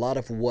bit. So a lot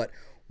of what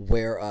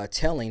we're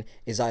telling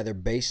is either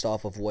based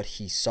off of what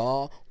he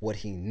saw, what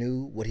he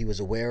knew, what he was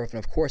aware of, and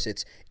of course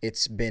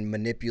it's been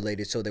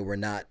manipulated so that we're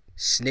not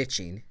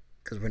snitching,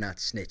 because we're not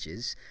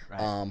snitches.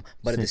 Right.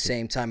 But at the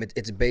same time,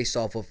 it's based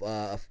off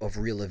of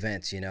real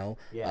events, you know.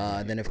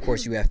 Yeah. Then of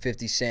course you have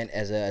 50 Cent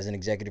as an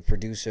executive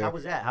producer. How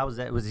was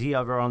that? Was he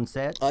ever on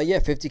set? Yeah,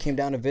 50 came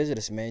down to visit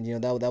us, man. You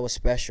know, that was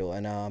special,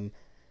 and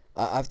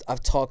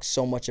I've talked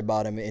so much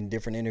about him in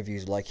different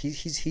interviews. Like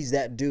he's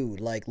that dude.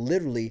 Like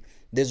literally,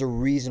 there's a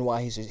reason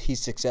why he's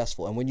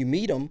successful, and when you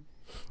meet him,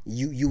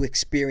 you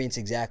experience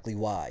exactly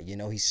why. You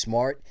know, he's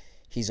smart.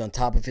 He's on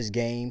top of his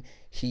game.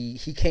 He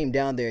came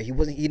down there. He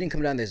didn't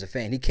come down there as a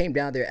fan. He came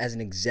down there as an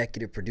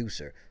executive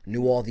producer.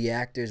 Knew all the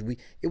actors.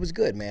 It was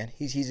good, man.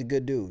 He's a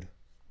good dude.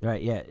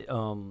 Right, yeah.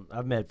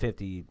 I've met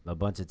 50 a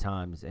bunch of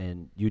times,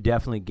 and you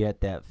definitely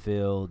get that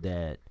feel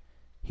that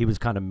he was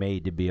kind of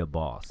made to be a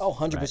boss. Oh,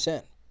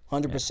 100%.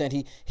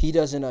 100%. He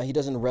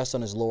doesn't rest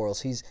on his laurels.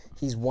 He's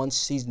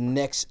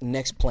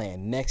next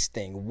plan, next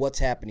thing. What's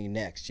happening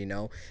next? You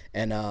know.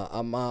 And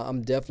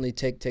I'm definitely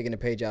taking a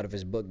page out of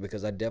his book,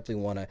 because I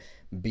definitely want to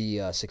be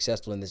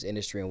successful in this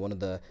industry. And one of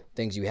the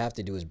things you have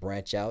to do is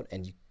branch out,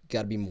 and you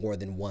got to be more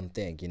than one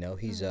thing. You know.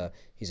 He's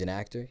an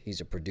actor.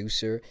 He's a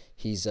producer.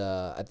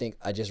 I think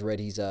I just read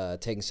he's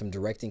taking some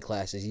directing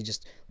classes. He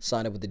just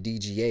signed up with the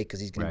DGA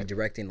because he's going to be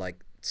directing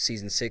like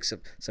season 6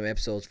 of some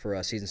episodes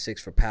for season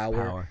 6 for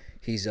Power.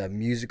 He's a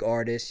music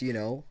artist, you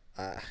know.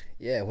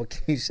 Yeah, what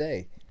can you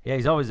say? Yeah,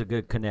 he's always a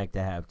good connect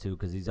to have too,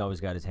 because he's always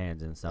got his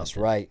hands in something. That's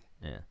right.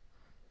 Yeah,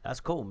 that's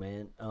cool,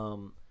 man.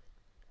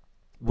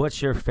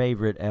 What's your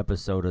favorite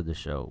episode of the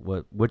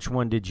show? Which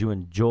one did you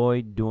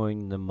enjoy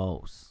doing the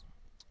most?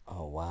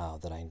 Oh wow,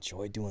 that I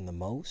enjoyed doing the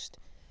most?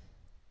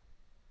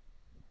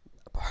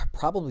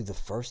 Probably the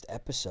first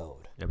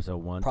episode.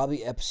 Episode 1.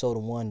 Probably episode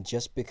 1,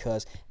 just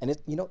because, and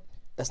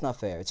that's not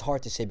fair. It's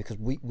hard to say because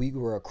we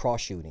were cross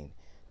shooting.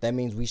 That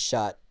means we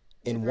shot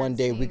in Different one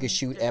day. We could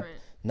scenes, shoot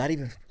not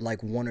even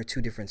like 1 or 2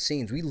 different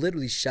scenes. We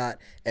literally shot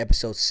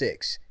episode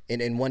 6.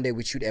 In one day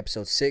we shoot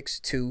episode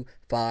 6, 2,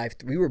 5.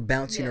 We were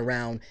bouncing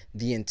around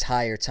the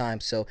entire time,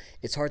 so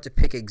it's hard to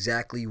pick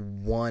exactly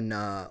one.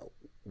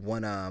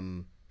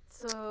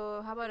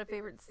 So how about a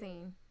favorite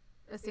scene?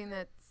 A scene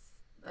that's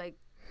like.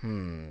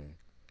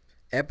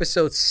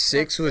 Episode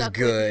 6 was stuck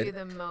good. with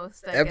you the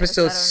most, I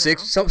episode guess. I don't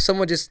 6.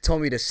 Someone just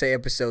told me to say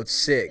episode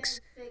 6.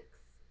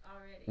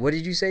 What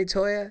did you say,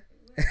 Toya?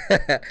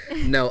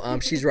 No,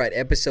 she's right.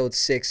 Episode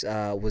 6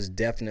 was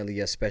definitely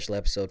a special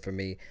episode for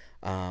me.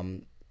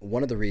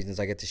 One of the reasons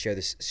I get to share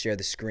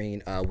the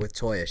screen with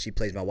Toya. She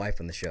plays my wife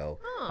on the show.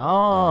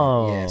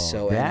 Oh, yeah.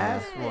 So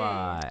that's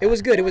why. It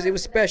was good. It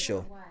was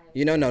special.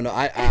 You know, no.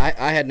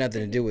 I had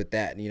nothing to do with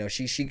that. You know,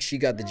 she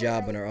got the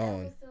job on her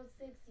own. Episode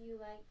 6, you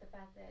like the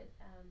fact that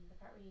the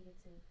part where you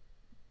get to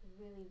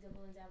really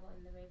double and dabble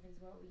in the Ravens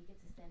world, where you get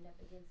to stand up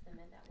against them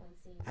in that one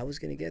scene. I was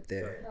gonna get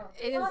there.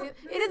 It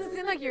doesn't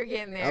seem like you're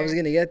getting there. I was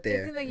gonna get It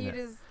there. seems like you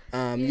just.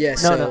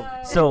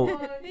 Yeah.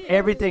 So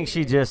everything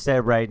she just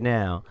said right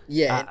now.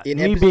 Yeah.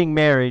 Me being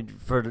married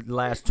for the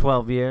last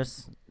 12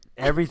 years,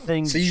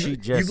 everything So she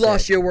just you've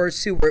lost said. your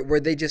words too, where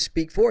they just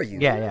speak for you.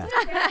 Yeah.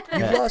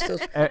 You've lost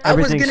those. I was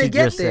Everything gonna she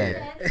get just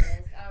there.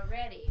 said.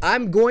 Already.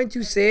 I'm going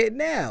to say it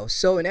now.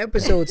 So in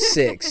episode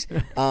 6,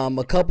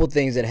 a couple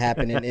things that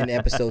happened in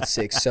episode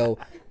 6. So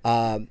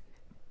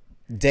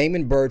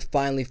Damon Bird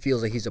finally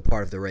feels like he's a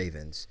part of the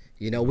Ravens,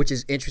 you know, which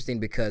is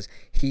interesting because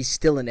he's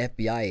still an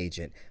FBI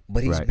agent,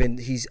 but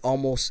he's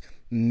almost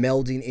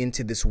melding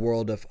into this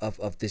world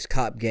of this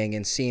cop gang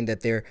and seeing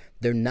that they're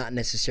not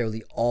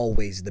necessarily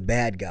always the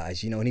bad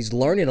guys, you know, and he's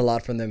learning a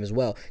lot from them as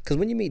well. Because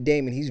when you meet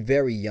Damon, he's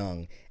very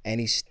young and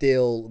he's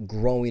still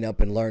growing up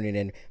and learning,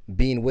 and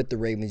being with the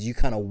Ravens, you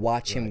kind of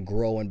watch him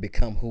grow and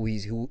become who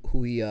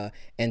he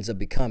ends up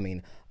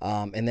becoming.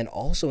 And then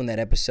also in that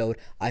episode,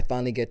 I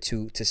finally get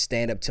to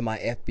stand up to my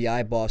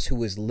FBI boss,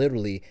 who is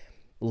literally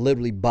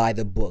by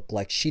the book.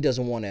 Like, she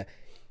doesn't want to.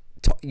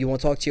 You want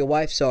to talk to your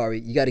wife?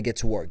 Sorry, you got to get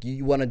to work.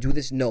 You want to do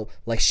this? No.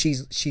 Like, she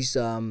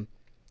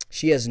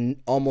has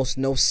almost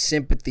no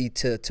sympathy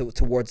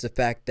towards the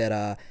fact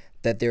that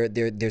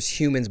there's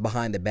humans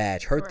behind the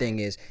badge. Her thing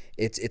is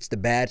it's the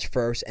badge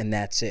first, and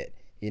that's it.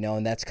 You know,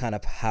 and that's kind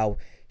of how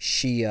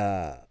she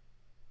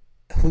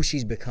who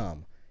she's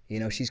become. You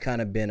know, she's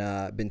kind of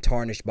been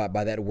tarnished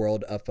by that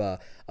world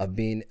of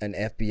being an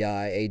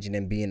FBI agent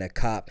and being a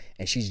cop,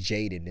 and she's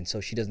jaded, and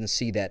so she doesn't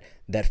see that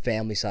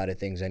family side of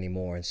things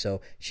anymore, and so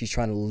she's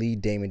trying to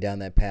lead Damon down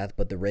that path,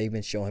 but the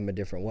Ravens show him a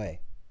different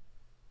way.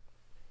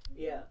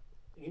 Yeah,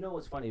 you know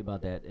what's funny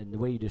about that, and the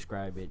way you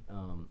describe it,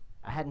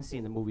 I hadn't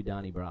seen the movie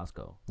Donnie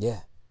Brasco.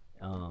 Yeah.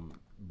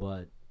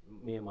 But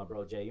me and my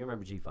bro Jay, you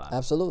remember G5?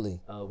 Absolutely.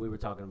 We were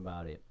talking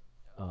about it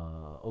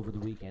over the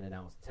weekend, and I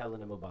was telling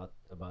him about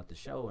the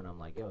show, and I'm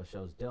like, yo, the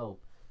show's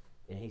dope.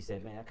 And he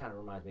said, man, that kind of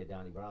reminds me of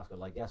Donnie Brasco.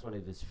 Like, that's one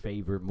of his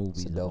favorite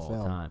movies of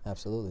all time.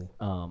 Absolutely.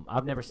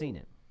 I've never seen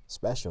it.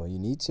 Special. You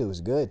need to.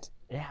 It's good.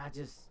 Yeah,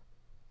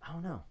 I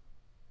don't know.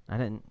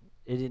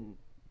 It didn't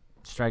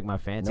strike my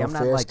fancy. No I'm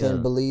not like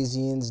fair-skinned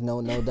Belizeans,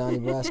 no Donnie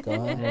Brasco,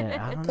 huh?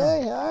 Yeah, I don't know.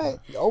 Okay, all right.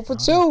 0 for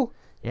 2.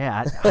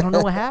 Yeah, I don't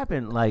know what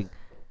happened. Like,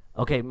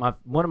 okay,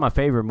 one of my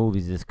favorite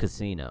movies is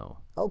Casino.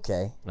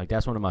 Okay. Like,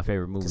 that's one of my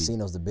favorite movies.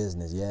 Casino's the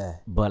business, yeah.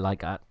 But,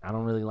 like, I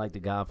don't really like the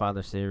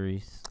Godfather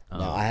series.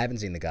 No, I haven't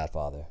seen The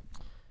Godfather.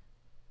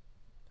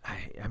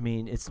 I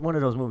mean, it's one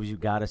of those movies you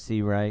got to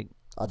see, right?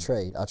 I'll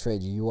trade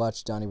you. You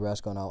watch Donnie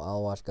Brasco, and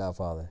I'll watch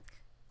Godfather.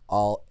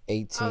 All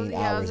 18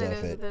 hours of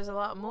it. There's a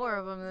lot more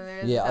of them than there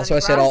is. Yeah, that's why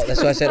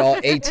I said all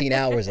 18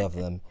 hours of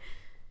them.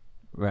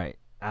 Right.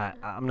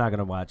 I'm not going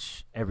to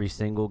watch every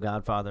single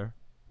Godfather,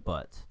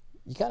 but...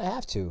 You kind of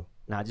have to.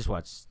 Nah, I just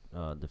watched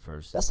the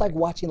first. That's like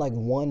watching like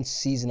one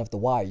season of The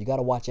Wire. You got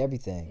to watch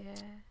everything.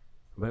 Yeah.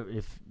 But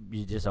if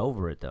you're just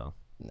over it, though.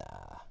 Nah.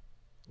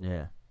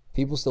 Yeah.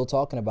 People still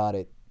talking about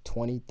it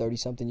 20,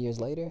 30-something years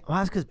later. Well,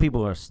 that's because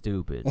people are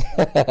stupid.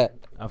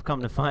 I've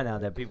come to find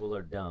out that people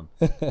are dumb.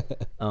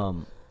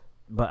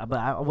 But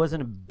I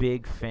wasn't a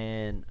big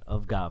fan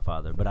of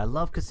Godfather, but I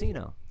love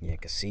Casino. Yeah,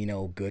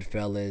 Casino,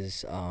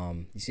 Goodfellas.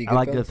 You see Goodfellas? I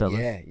like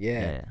Goodfellas.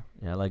 Yeah,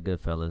 I like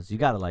Goodfellas. You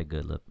gotta like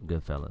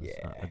Goodfellas.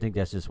 Yeah. I think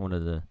that's just one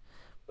of the.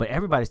 But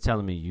everybody's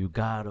telling me you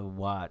gotta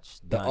watch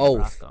The Donnie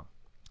Oath. Brasco.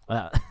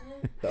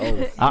 The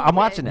Oath. I'm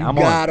watching it. You I'm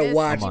gotta on it.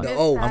 watch I'm The on it.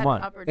 Oath. I'm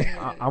on. Opportunity.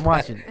 I'm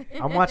watching.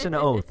 I'm watching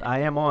The Oath. I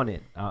am on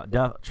it.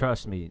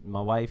 Trust me,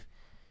 my wife.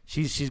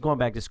 She's going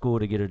back to school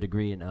to get her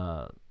degree in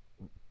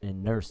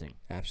nursing.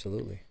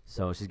 Absolutely.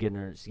 So she's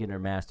getting her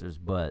master's,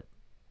 but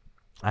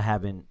I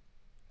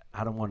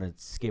don't want to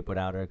skip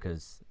without her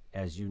because,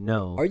 as you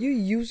know. Are you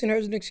using her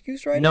as an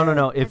excuse right now?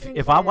 No. think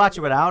If she I watch is.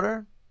 it without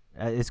her,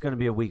 it's gonna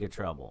be a week of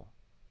trouble,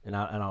 and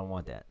I don't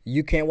want that.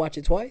 You can't watch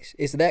it twice?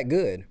 It's that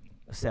good.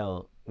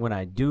 So when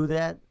I do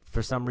that,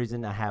 for some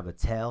reason I have a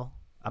tell.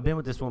 I've been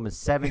with this woman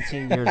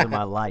 17 years of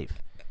my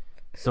life.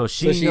 So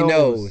she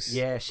knows.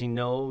 Yeah, she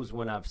knows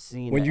when I've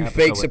seen When the you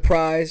episode fake with-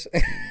 surprise.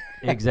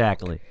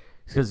 Exactly.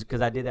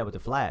 Because I did that with The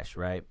Flash,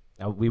 right?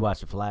 We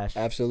watched The Flash.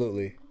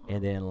 Absolutely.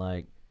 And then,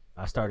 like,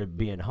 I started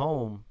being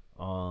home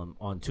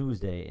on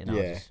Tuesday, and I'll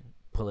Yeah. just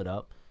pull it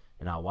up,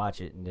 and I'll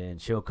watch it, and then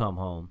she'll come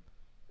home,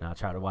 and I'll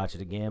try to watch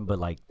it again. But,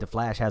 like, The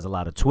Flash has a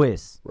lot of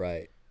twists.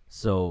 Right.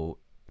 So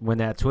when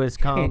that twist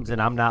comes, and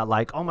I'm not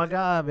like, oh, my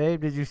God, babe,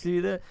 did you see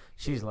that?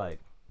 She's like,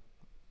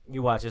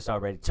 you watch this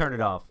already. Turn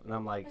it off. And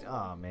I'm like,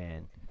 oh,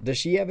 man. Does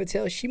she ever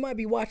tell? She might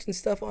be watching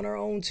stuff on her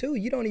own, too.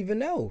 You don't even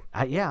know.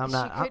 I'm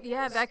not.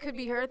 That could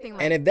be her thing.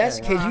 Like, And if that's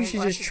the case, you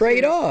should just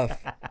trade off.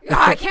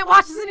 I can't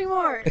watch this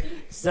anymore.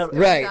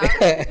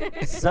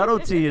 Right.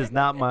 Subtlety is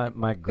not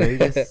my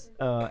greatest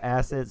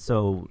asset,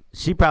 so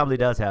she probably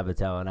does have a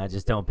talent. I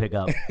just don't pick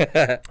up.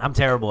 I'm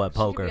terrible at She could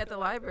poker. be at the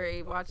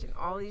library watching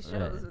all these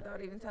shows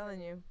without even telling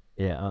you.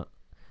 Yeah.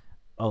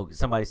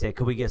 Somebody said,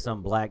 could we get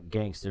some black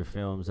gangster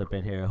films up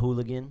in here?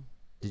 Hooligan?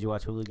 Did you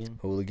watch Hooligan?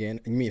 Hooligan?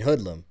 You mean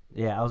Hoodlum?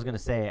 Yeah, I was gonna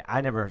say I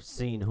never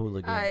seen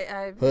Hooligan.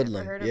 I've Hoodlum,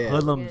 never heard of yeah.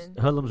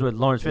 Hoodlum's with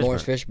Lawrence Fishburne.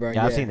 Lawrence Fishburne,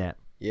 Yeah, I've yeah. seen that.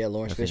 Yeah,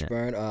 Lawrence I've seen it.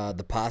 Fishburne.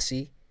 The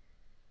Posse.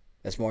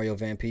 That's Mario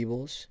Van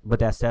Peebles. But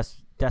that's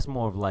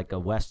more of like a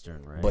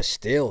western, right? But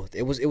still,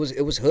 it was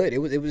hood. It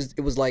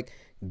was like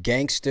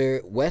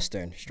gangster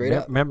western, straight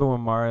up. Remember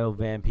when Mario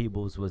Van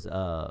Peebles was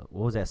what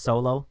was that,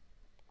 Solo?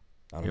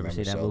 I don't You ever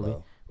remember see that Solo.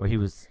 movie? Where he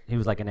was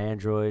like an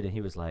android, and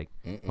he was like,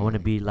 I want to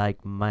be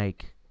like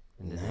Mike.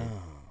 And then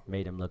they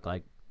made him look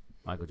like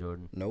Michael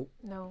Jordan. Nope.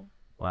 No.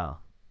 Wow.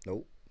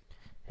 Nope.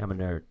 I'm a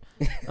nerd.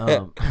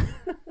 I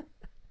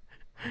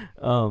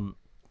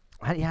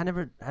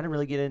didn't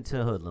really get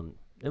into Hoodlum.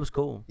 It was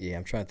cool. Yeah,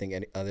 I'm trying to think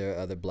any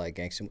other black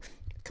gangster.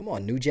 Come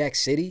on, New Jack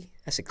City.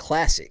 That's a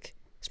classic.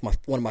 It's one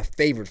of my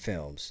favorite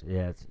films.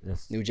 Yeah,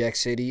 that's New Jack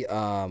City.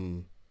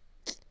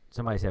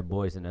 somebody said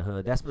Boys in the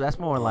Hood. That's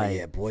more like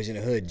Yeah, Boys in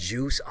the Hood.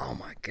 Juice. Oh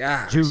my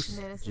gosh. Juice.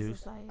 Menace to Juice.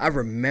 Society. I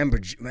remember.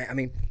 Man, I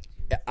mean,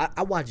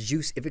 I watch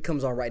Juice. If it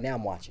comes on right now,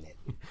 I'm watching it.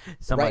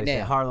 Somebody right said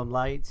now. Harlem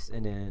Lights,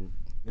 and then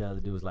the other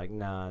dude was like,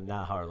 nah,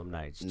 not Harlem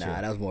Nights. Nah, chill.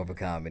 that was more of a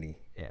comedy.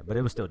 Yeah, but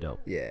it was still dope.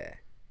 Yeah,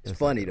 it's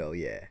funny though.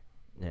 Yeah.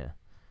 Yeah.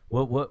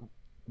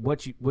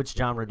 Which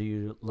genre do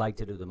you like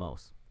to do the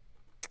most?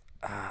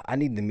 I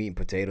need the meat and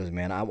potatoes,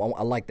 man. I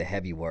like the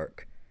heavy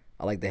work.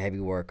 I like the heavy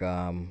work.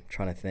 Trying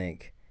to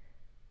think.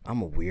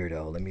 I'm a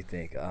weirdo. Let me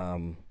think.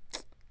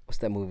 What's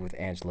that movie with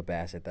Angela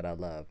Bassett that I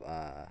love?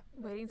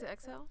 Waiting to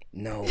Exhale?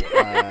 No.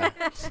 Yeah,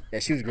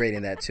 she was great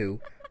in that too.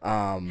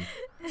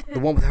 The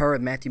one with her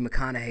and Matthew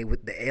McConaughey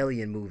with the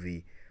Alien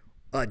movie.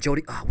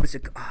 Jodie. What is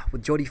it?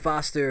 With Jodie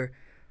Foster.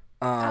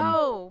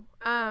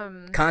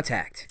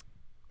 Contact.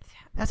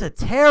 That's a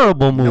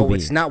terrible movie. No,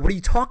 it's not. What are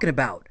you talking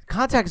about?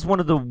 Contact is one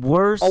of the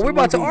worst. Oh, we're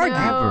about to movies argue.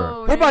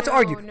 ever. We're about to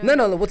argue.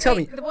 No. Well, tell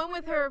me. The one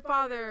with her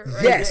father.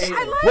 Right? Yes.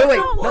 I love Wait.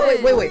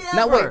 that No, wait. one.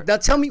 Now wait. Now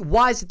tell me,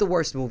 why is it the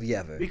worst movie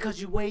ever?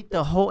 Because you wait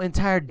the whole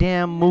entire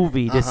damn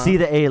movie to see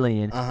the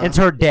alien. It's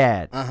her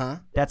dad.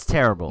 That's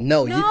terrible.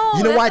 No, No,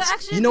 you know why that's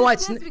it's actually you know why a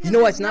it's good chance you know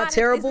why because it's not it's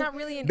terrible not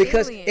really an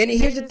because alien. and They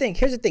here's the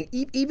just- thing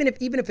even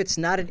if it's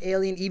not an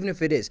alien, even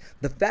if it is,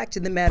 the fact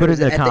of the matter Put is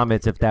in the that at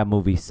comments if that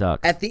movie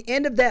sucks. at the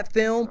end of that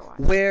film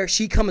where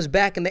she comes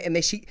back and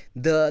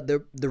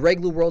the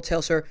regular world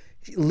tells her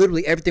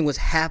literally everything was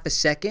half a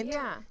second,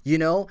 Yeah. you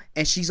know,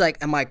 and she's like,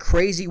 am I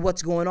crazy,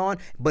 what's going on?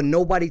 But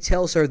nobody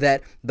tells her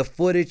that the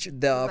footage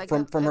like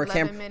from her 11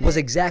 camera minutes was or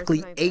exactly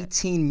something like that.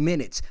 18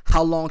 minutes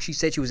how long she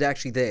said she was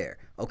actually there.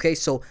 Okay,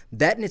 so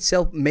that in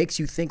itself makes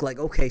you think like,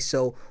 okay,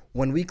 so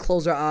when we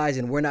close our eyes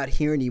and we're not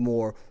here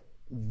anymore,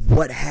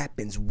 what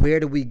happens? Where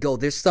do we go?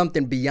 There's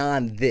something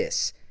beyond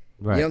this.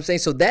 Right. You know what I'm saying?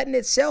 So that in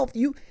itself,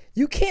 you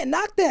can't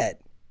knock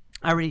that.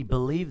 I already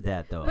believe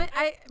that though. But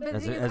As the a-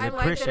 thing is, as a I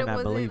like Christian, that I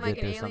it believe wasn't like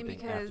that an there's alien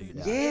something after because you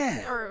die.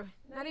 Yeah. or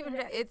not even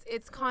that,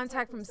 it's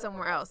contact from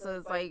somewhere else. So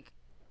it's like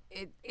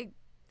it's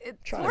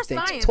Trying more to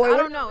think. science. Toy, I what-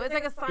 don't know. It's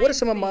like a science. What are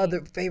some of my thing.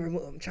 other favorite?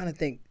 I'm trying to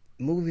think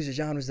movies or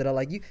genres that I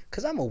like.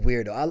 Because I'm a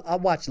weirdo. I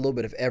watch a little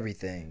bit of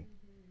everything.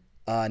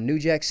 New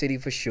Jack City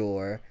for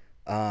sure.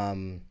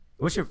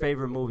 What's your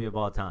favorite movie of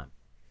all time?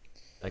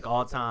 Like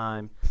all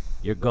time,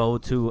 your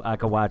go-to. I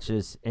could watch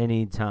this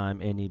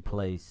anytime, any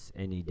place,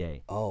 any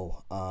day.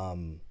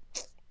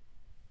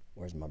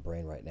 Where's my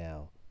brain right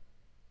now?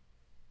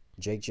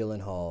 Jake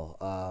Gyllenhaal.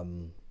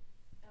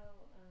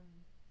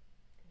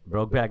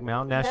 Brokeback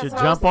Mountain. That should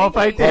what I was jump off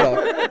right thinking. there.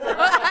 Hold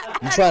on.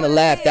 You trying to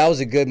laugh? That was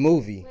a good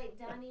movie. Wait,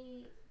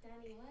 Donnie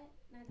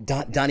what?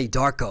 Not Donnie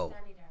Darko.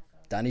 Donnie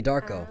Darko. Donnie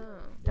Darko.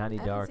 Donnie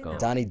I haven't seen Darko. that.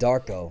 Donnie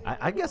Darko.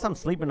 I guess I'm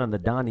sleeping on the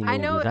Donnie movies. I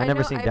know. I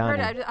never seen I've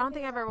Donnie. heard it. I don't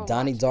think I've ever.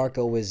 Donnie watched it.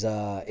 Darko is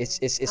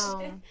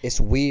it's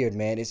weird,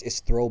 man. It's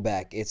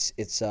throwback. It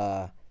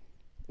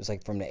was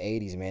like from the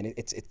 80s, man.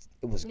 It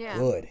was Yeah.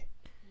 good.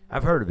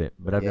 I've heard of it,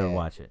 but I've never Yeah.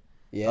 watched it.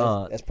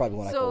 Yeah, that's probably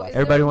one I so could watch. is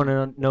Everybody there-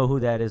 want to know who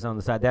that is on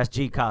the side? That's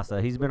G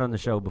Casa. He's been on the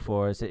show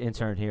before. It's an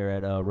intern here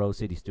at Rose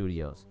City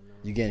Studios.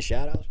 You getting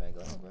shout outs, man?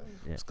 Go ahead, man.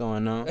 What's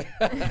going on?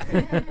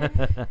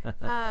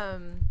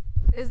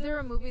 Is there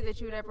a movie that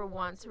you would ever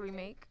want to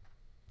remake,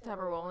 to have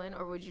a role in,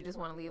 or would you just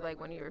want to leave like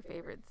one of your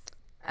favorites?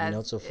 You know,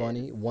 it's so as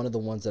funny. is? One of the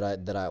ones that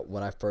I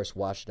when I first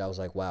watched it, I was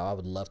like, wow, I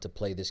would love to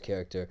play this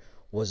character.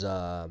 Was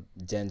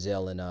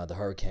Denzel in The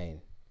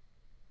Hurricane.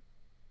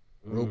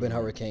 Ruben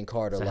Hurricane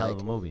Carter. It's a like, hell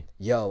of a movie.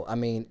 yo, I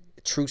mean,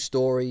 true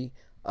story.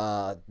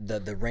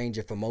 The range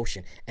of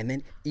emotion, and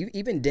then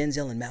even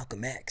Denzel and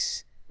Malcolm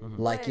X.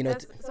 Like, you know,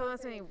 so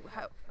that's me.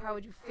 How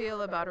would you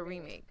feel about a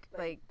remake?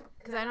 Like,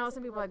 because I know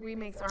some people like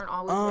remakes aren't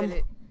always with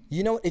it.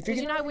 you know, if you're Because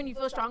you gonna, know when you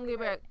feel strongly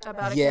about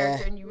a Yeah.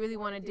 character and you really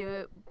want to do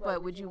it,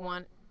 but would you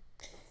want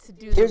to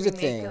do Here's the the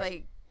remake? thing.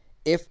 Like,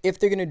 if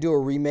they're gonna do a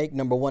remake,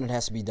 number one, it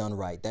has to be done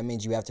right. That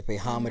means you have to pay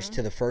homage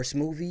to the first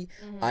movie.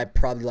 I'd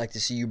probably like to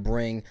see you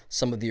bring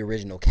some of the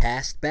original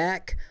cast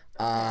back.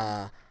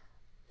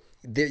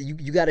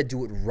 You got to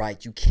do it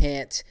right. You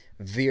can't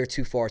veer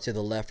too far to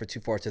the left or too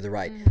far to the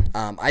right.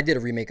 I did a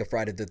remake of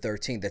Friday the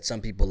 13th that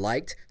some people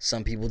liked,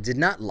 some people did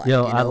not like.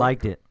 Yo, you I know?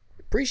 liked it.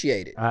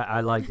 Appreciate it. I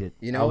liked it.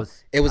 You know,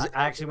 I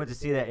actually went to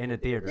see that in the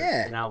theater.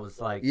 Yeah. And I was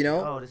like, You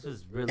know? oh, this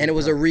is really And it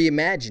was a dope.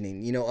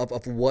 reimagining, you know,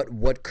 of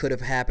what could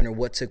have happened or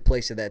what took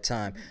place at that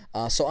time.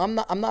 So I'm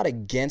not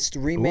against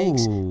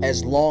remakes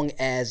as Ooh. long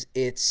as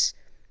it's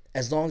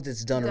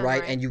done Done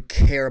right right. and you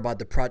care about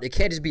the project. It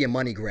can't just be a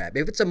money grab.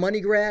 If it's a money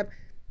grab,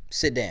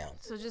 sit down.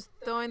 so just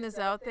throwing this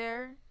out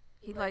there,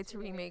 he'd like to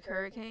remake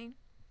Hurricane.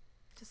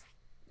 Just,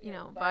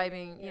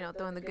 vibing,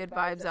 throwing the good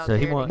vibes out So there.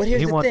 he want- But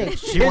here's He the wants- thing.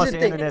 she Here's wants the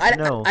the thing. internet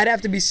to know. I'd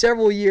have to be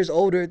several years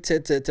older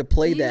to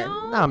play You that.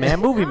 know? Nah, man,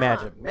 movie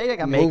magic. Maybe I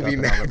got makeup Movie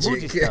and all that.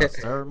 Movie magic. stuff,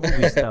 sir.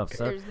 Movie stuff,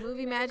 sir. There's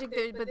movie magic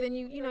there, but then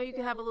you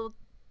can have a little,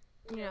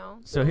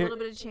 So a here- little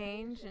bit of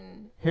change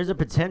and. Here's a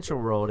potential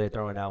role they're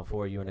throwing out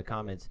for you in the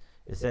comments.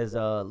 It says,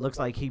 looks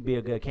like he'd be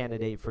a good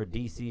candidate for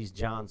DC's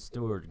Jon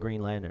Stewart,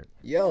 Green Lantern.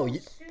 Yo,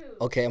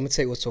 okay, I'm gonna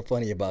tell you what's so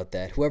funny about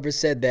that. Whoever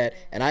said that,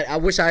 and I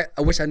wish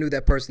I knew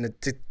that person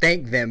to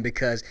thank them,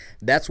 because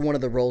that's one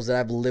of the roles that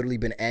I've literally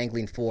been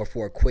angling for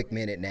a quick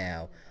minute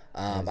now.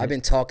 I've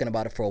been talking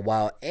about it for a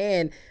while,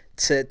 and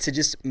to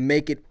just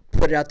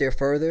put it out there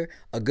further,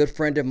 a good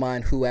friend of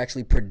mine who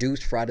actually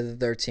produced Friday the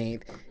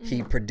 13th,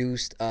 he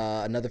produced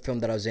another film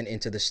that I was in,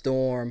 Into the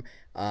Storm,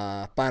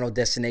 Final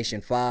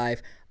Destination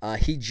 5.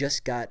 He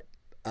just got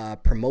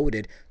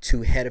promoted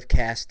to head of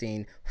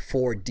casting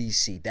for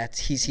DC.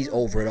 He's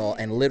over it all,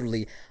 and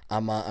literally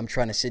I'm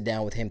trying to sit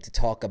down with him to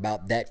talk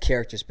about that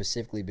character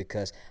specifically,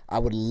 because I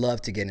would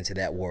love to get into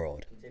that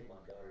world.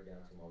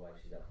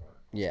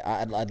 Yeah,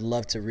 I'd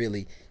love to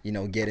really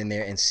get in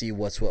there and see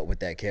what's what with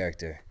that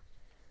character.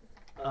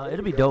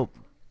 It'll be dope.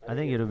 I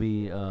think it'll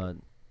be a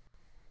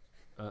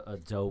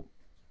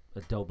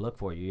dope look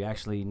for you. You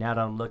actually, now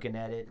that I'm looking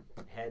at it,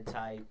 head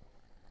type,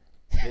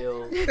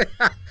 build.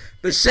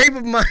 The shape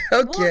of my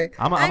okay.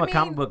 I'm I a mean,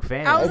 comic book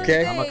fan. I was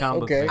Okay. gonna I'm a say,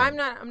 comic okay. book fan.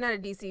 I'm not a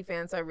DC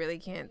fan, so I really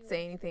can't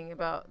say anything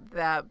about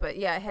that. But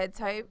yeah, head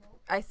type.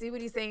 I see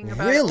what he's saying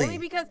about Really? it. Only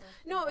because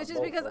it's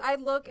just because I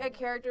look at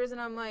characters and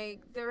I'm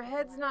like, their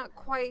head's not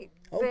quite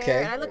there. Okay.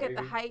 And I look at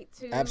the height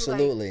too.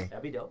 Absolutely.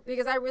 That'd be dope.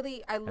 Because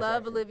I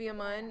love Olivia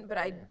Munn, but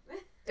I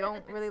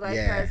don't really like her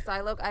Yeah. as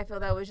Psylocke. I feel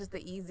that was just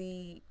the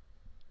easy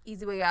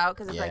way out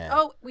because it's like, Yeah.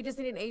 oh, we just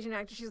need an Asian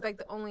actor. She's like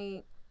the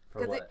only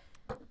For what?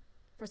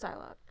 for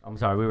Psylocke. I'm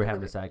sorry, we were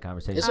having a side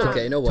conversation. It's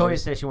okay, no Toya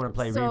worries. said she want to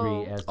play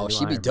Riri as the Oh, new she'd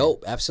be Iron Man.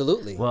 dope.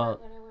 Absolutely. Well,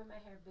 When I wear my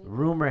hair big.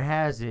 rumor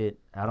has it,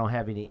 I don't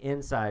have any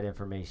inside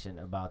information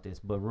about this,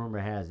 but rumor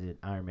has it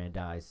Iron Man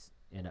dies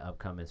in the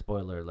upcoming,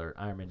 spoiler alert,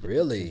 Iron Man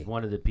Really? is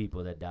one of the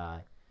people that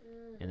die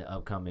in the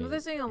upcoming. Well, they're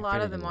saying a lot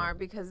of Infinity them War. are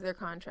because their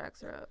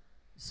contracts are up.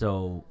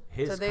 So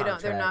his So they're not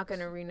contracts- going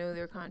to renew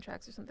their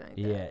contracts or something like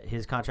that. Yeah,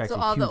 his contract's So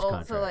a all huge the old,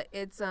 contract. so like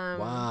it's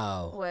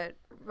Wow. what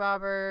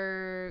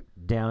Robert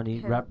Downey,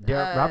 him,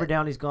 Robert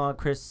Downey's gone.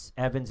 Chris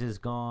Evans is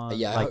gone.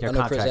 Yeah, like I their know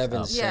Chris contract's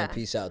Evans up. Yeah. saying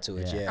peace out to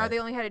it. Yeah. Yeah. they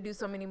only had to do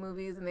so many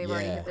movies and they've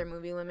already Yeah. hit their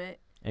movie limit.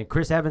 And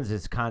Chris Evans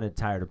is kind of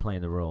tired of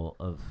playing the role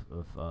of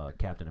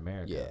Captain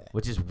America, Yeah.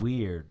 which is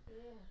weird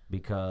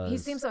because He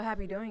seems so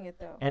happy doing it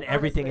though. and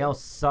everything honestly.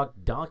 else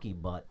sucked donkey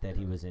butt that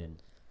he was in.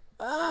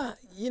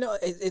 You know,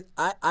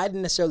 I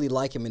didn't necessarily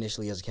like him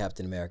initially as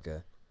Captain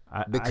America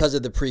I, because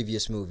of the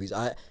previous movies.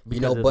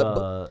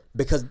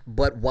 Because of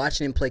But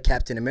watching him play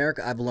Captain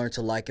America, I've learned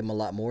to like him a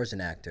lot more as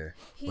an actor.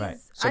 He's, Right.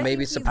 So I maybe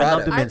think it's the he's- I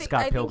loved product. him I in think- Scott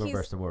I think Pilgrim he's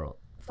vs. the World.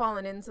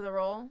 fallen into the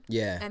role.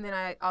 Yeah. And then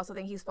I also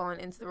think he's fallen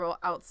into the role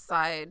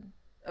outside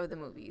of the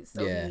movies.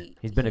 So Yeah.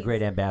 He's been a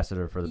great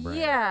ambassador for the brand.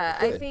 Yeah,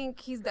 I Good.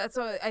 think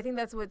I think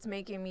that's what's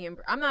making me.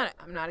 I'm not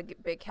a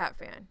big Cap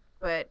fan,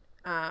 but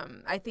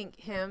I think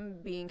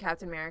him being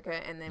Captain America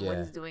and then what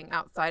Yeah. he's doing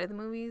outside of the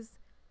movies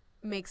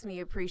makes me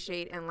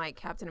appreciate and like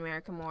Captain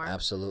America more.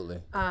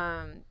 Absolutely.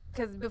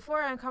 Because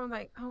before I'm kind of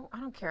like, oh, I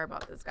don't care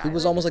about this guy. He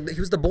was Like, almost like he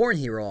was the Bourne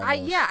hero. Almost.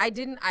 I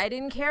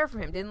didn't care for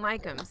him, didn't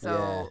like him.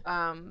 So,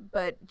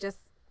 but just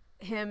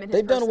him and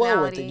his They've done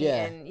well with it,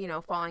 personality yeah.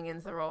 and falling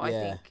into the role.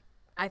 Yeah.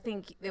 I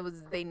think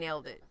they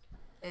nailed it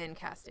in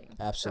casting.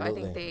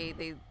 Absolutely. So I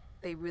think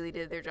they really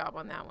did their job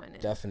on that one.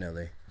 And,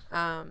 Definitely.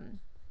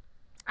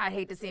 I'd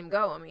hate to see him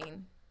go. I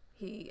mean,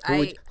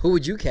 Who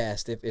would you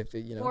cast if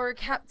you know? for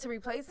Cap to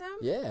replace him.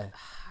 Yeah.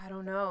 I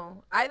don't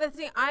know. The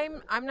thing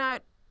I'm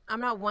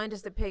not one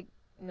just to pick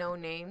no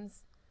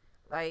names.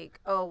 Like,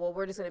 oh well,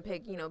 we're just gonna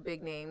pick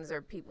big names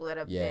or people that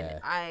have Yeah.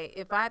 been.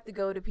 If I have to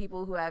go to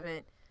people who are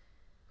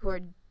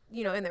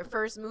in their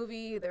first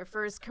movie, their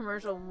first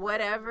commercial,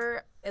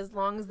 whatever, as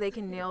long as they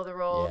can nail the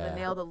role, Yeah.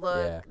 nail the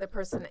look, Yeah. the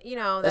person,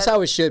 That's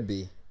how it should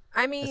be.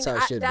 I mean, that's how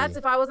it should be.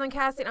 if I was on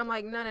casting, I'm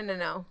like,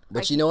 no.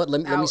 But you know what?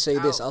 Let me say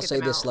this. I'll say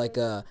this. Like,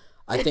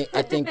 I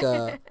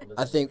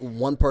think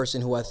one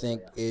person who I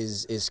think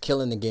is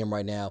killing the game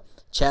right now.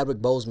 Chadwick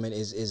Boseman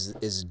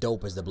is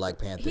dope as the Black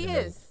Panther. He to me.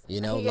 is. You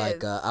know, He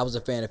is. I was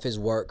a fan of his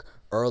work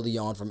early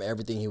on from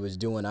everything he was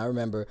doing. I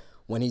remember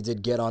when he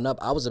did Get On Up,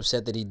 I was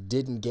upset that he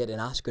didn't get an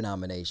Oscar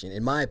nomination,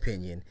 in my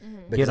opinion.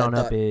 because Get I On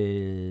Up thought-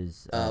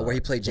 is where he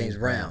played James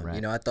Brown. right?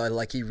 You know, I thought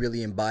like he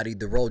really embodied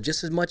the role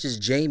just as much as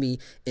Jamie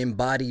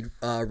embodied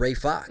Ray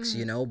Fox.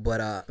 You know, but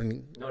I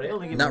mean, No, they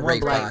only give not one Ray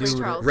black Fox, dude.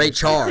 Charles. Ray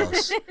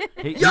Charles.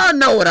 He- Y'all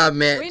know what I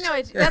meant. We know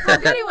it. That's how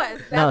good he was.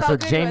 That's No, how so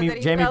good he was that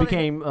he Jamie fell in-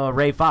 became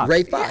Ray Fox.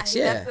 Ray Fox,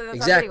 Yeah, yeah, that's how good he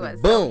exactly. was.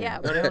 So, Boom. yeah.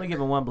 No, they're only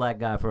giving one black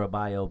guy for a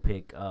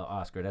biopic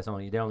Oscar.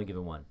 They're only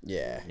giving one.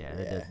 Yeah,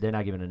 Yeah, they're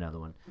not giving another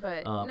one.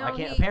 But I no, can't.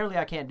 he- Apparently,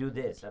 I can't do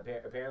this.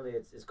 Apparently,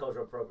 it's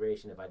cultural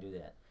appropriation if I do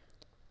that.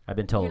 I've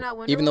been told. You're not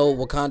Wonder Even though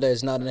Woman? Wakanda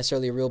is not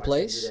necessarily a real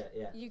place.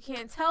 Yeah, You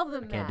can't tell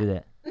them can't do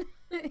that.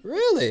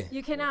 Really?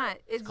 You cannot.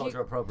 It's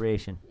Cultural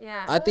appropriation.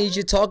 yeah. I think you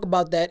should talk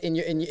about that in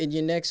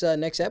your next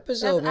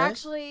episode, That's man.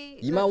 actually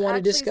You might that's wanna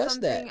actually discuss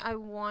that. something I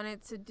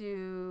wanted to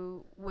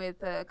do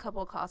with a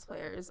couple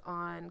cosplayers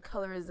on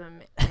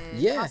colorism and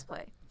Yeah.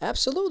 cosplay.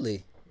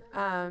 Absolutely.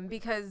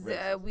 Because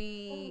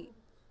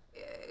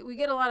we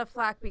get a lot of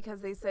flack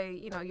because they say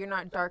you're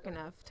not dark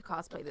enough to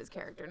cosplay this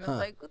character, and it's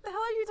like, what the hell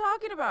are you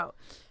talking about?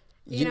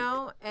 You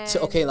know. And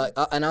So okay,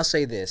 and I'll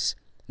say this,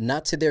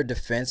 not to their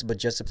defense, but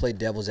just to play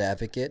devil's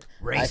advocate.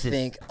 I Racist.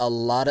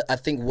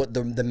 think what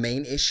the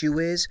main issue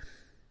is,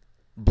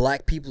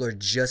 black people are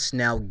just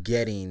now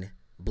getting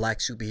black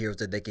superheroes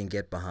that they can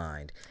get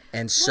behind,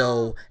 and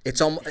so it's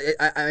almost.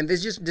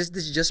 This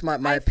is just my I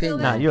feel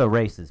opinion. Nah, you're a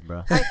racist,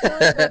 bro. I feel it,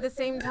 but at the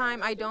same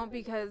time, I don't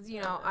because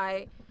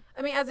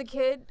I mean, as a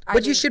kid,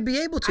 But you should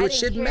be able to. I It didn't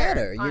shouldn't care,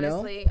 matter, you know.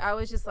 honestly. I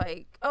was just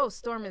like, oh,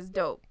 Storm is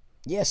dope.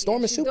 Yeah,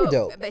 Storm is She's super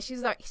dope. But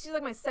she's like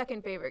my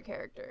second favorite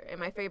character, and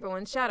my favorite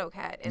one's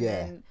Shadowcat, and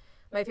Yeah. then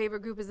my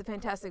favorite group is the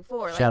Fantastic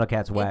Four. Like,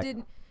 Shadowcat's whack.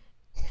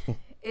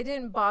 It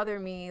didn't bother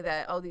me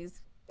that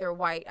they're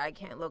white, I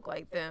can't look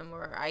like them,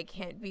 or I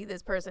can't be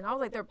this person. I was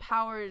like, their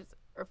powers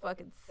are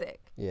fucking sick.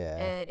 Yeah.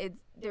 And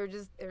they're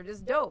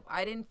just dope.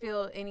 I didn't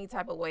feel any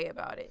type of way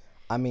about it.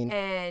 I mean,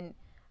 And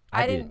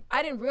I I did.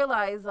 didn't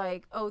realize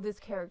like, oh, this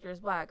character is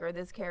black, or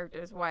this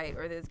character is white,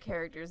 or this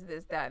character is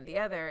this, that, and the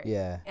other.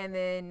 Yeah. And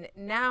then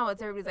now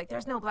everybody's like,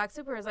 there's no black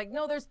superheroes. Like,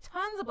 no, there's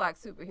tons of black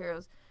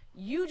superheroes.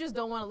 You just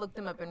don't want to look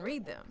them up and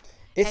read them.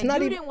 It's and not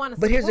you even. didn't want to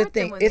But here's the support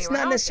them thing: when it's they were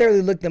not out necessarily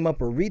there. look them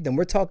up or read them.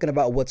 We're talking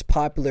about what's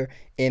popular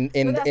in But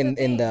that's the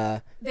thing.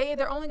 the.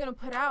 They're only going to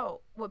put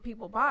out what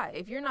people buy.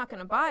 If you're not going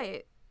to buy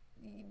it,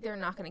 they're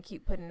not going to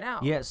keep putting it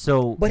out. Yeah.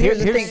 So, But here's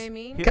the You know thing. what I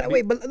mean? Can I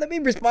wait? But let me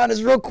respond to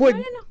this real quick.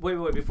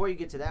 Wait. Before you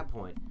get to that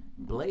point,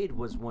 Blade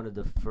was one of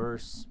the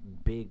first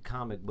big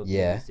comic book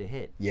Yeah. movies to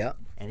hit. Yeah.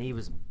 And he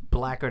was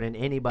blacker than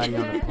anybody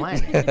on the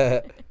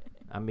planet.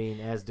 I mean,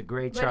 as the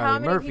great But how Charlie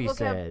many Murphy people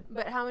said.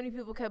 But how many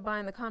people kept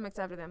buying the comics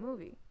after that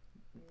movie?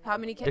 How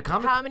many? The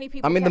comic- How many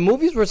people? I mean, the kept,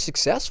 movies were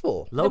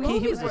successful. the Low key, he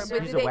movies was were, a,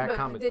 but he's did a whack but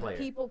comic did player.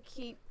 people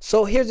keep?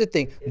 So here's the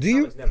thing. His Do you?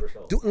 comics never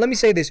sold. Let me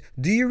say this.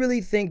 Do you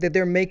really think that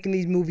they're making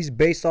these movies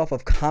based off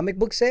of comic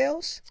book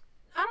sales?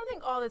 I don't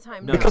think all the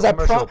time. No, no. Because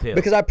commercial appeal.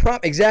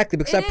 exactly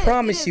because It I is,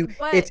 promise it you is,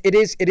 but-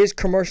 it is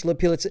commercial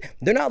appeal.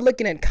 They're not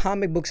looking at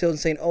comic book sales and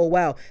saying, oh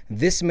wow,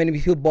 this many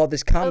people bought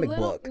this comic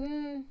book.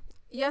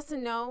 Yes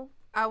and no.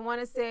 I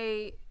want to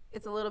say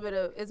it's a little bit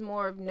of it's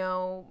more of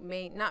no,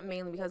 not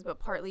mainly because, but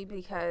partly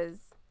because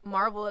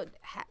Marvel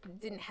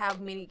didn't have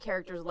many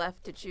characters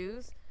left to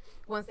choose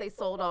once they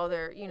sold all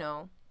their,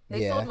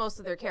 they Yeah. sold most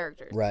of their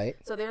characters. Right.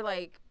 So they're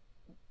like,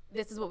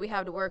 this is what we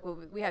have to work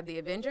with. We have the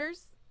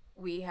Avengers.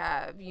 We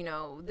have,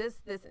 this.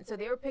 So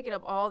they were picking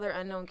up all their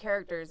unknown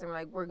characters and we're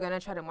like, we're going to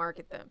try to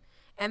market them.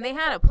 And they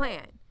had a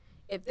plan.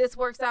 If this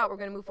works out, we're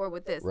going to move forward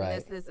with this. Right.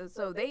 And this. And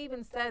so they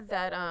even said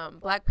that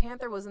Black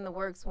Panther was in the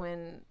works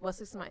when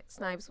Wesley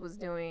Snipes was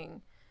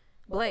doing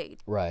Blade.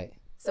 Right.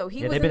 So he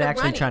Yeah, was they've in been the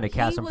actually running. trying to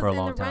cast he him for a was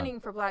long in the time. running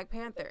for Black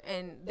Panther.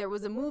 And there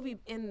was a movie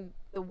in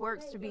the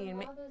works to be All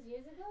those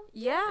years ago?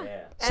 Yeah. Yeah.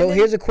 And So then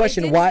here's a it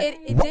question: didn't- why?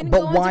 it didn't but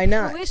go why into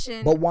not?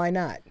 fruition. But why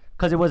not?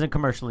 Because it wasn't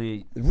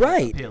commercially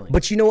Right. appealing.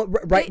 But you know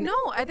what? Right. No,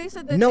 I think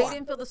said that No, they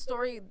didn't feel the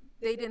story.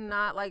 They did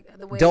not like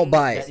the way. Don't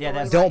buy the it. story Yeah,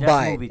 that's- was. Don't that's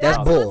buy movie it. That's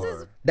talk. bull. What's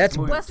his- That's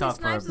Movie Wesley talk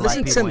for Snipes black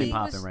Listen was, to people me. ain't he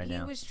popping was, right he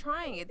now. was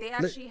trying it. They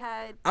actually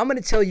had. I'm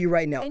gonna tell you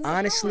right now. And you know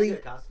Honestly,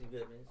 it.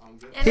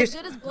 And Here's- as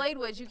good as Blade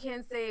was, you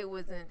can't say it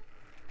wasn't.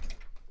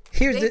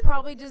 here's They the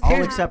probably just All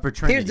didn't except for have-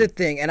 Trinity. here's the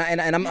thing, and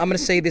I'm gonna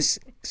say this.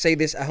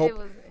 I hope It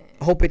was,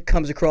 hope it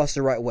comes across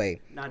the right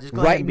way. Nah, just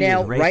go ahead and be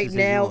as racist as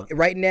you want.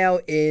 Right now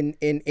in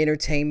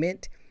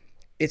entertainment,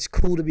 it's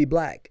cool to be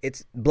black.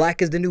 It's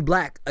black is the new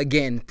black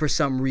again for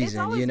some it's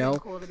reason, always you know. been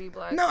cool to be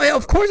black. No,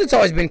 of course it's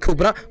always been cool,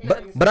 but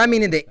I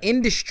mean in the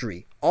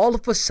industry, all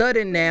of a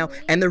sudden now,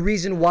 and the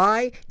reason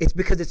why it's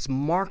because it's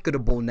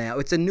marketable now.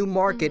 It's a new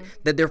market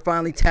that they're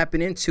finally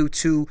tapping into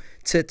to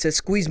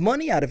squeeze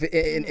money out of it.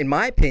 In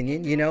my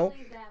opinion, you know,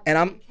 Only that and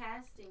when I'm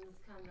castings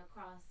come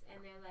across and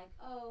they're like,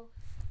 oh,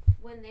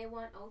 when they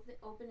want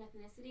open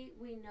ethnicity,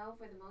 we know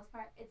for the most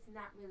part it's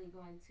not really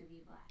going to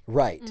be black.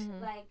 right.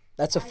 Like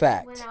That's a I just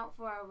fact. went out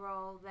for a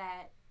role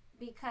that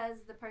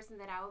because the person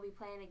that I will be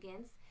playing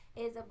against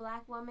is a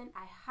black woman,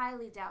 I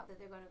highly doubt that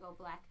they're going to go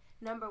black.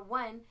 Number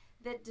one,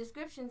 the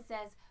description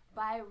says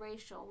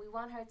biracial. We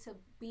want her to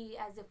be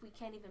as if we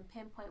can't even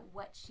pinpoint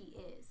what she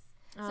is.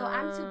 So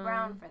I'm too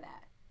brown for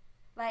that.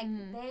 Like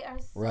they are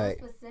so Right.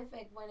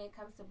 specific when it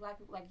comes to black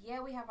people. Like, yeah,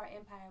 we have our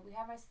Empire, we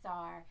have our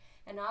Star,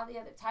 and all the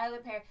other Tyler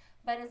Perry.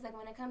 But it's like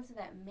when it comes to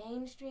that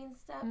mainstream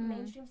stuff,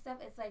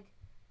 it's like,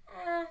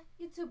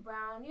 you're too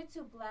brown, you're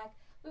too black.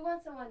 We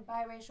want someone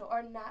biracial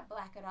or not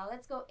black at all.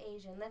 Let's go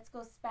Asian, let's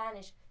go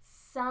Spanish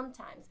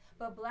sometimes.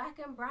 But black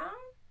and brown,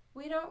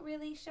 we don't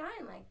really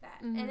shine like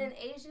that. And then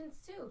Asians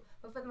too.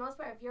 But for the most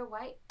part, if you're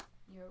white,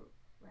 you're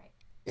right.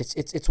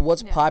 It's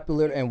what's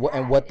popular and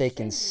what they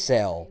can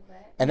sell.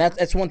 And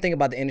that's one thing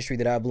about the industry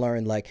that I've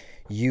learned. Like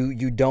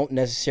you don't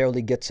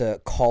necessarily get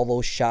to call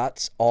those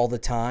shots all the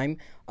time.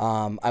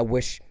 I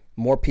wish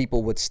more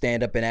people would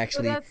stand up and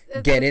actually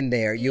get in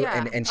there and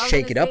I was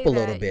shake it gonna up say a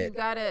little that bit. You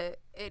gotta.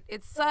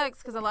 It sucks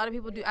because a lot of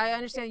people do. I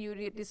understand you would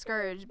get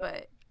discouraged,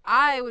 but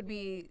I would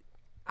be.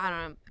 I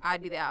don't know.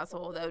 I'd be the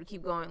asshole that would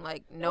keep going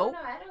like, nope, No,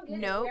 I don't get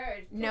nope,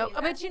 discouraged, nope. please.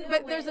 I But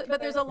still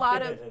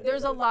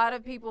there's wait. a lot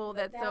of people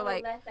that That they're would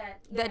like let that,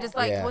 that just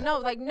like Yeah. well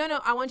no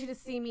I want you to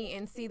see me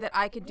and see that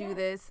I could do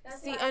this.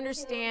 that's See why I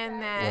understand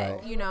feel that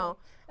Right. you know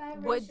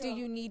what do biracial.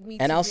 you need me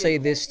And to I'll do? say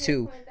this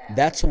too. Pinpoint that.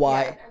 That's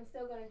why. I'm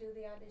still gonna do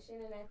the audition,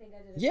 and I think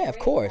I did. Yeah, of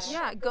course.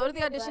 Yeah, go to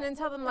the audition But- and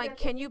tell them but like,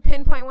 that's- can you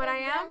pinpoint what I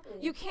am? Exactly.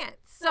 You can't.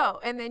 So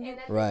and then you And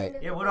at the Right. end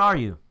of Yeah, the what day- are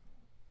you?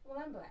 Well,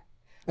 I'm black.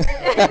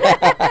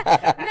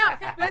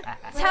 no, but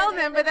tell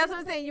them. But that's what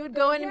I'm saying. You would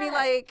go in and be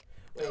like,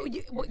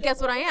 guess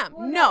what I am?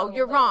 No,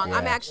 you're wrong.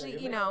 I'm Yeah. actually,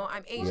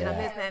 I'm Asian. I'm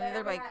Yeah. this, that, and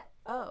they're like,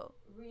 oh,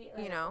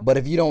 But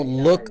if you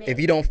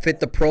don't fit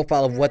the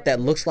profile of what that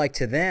looks like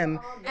to them,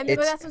 And but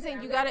it's that's what I'm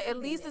saying. You gotta at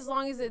least as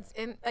long as it's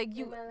in like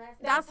you.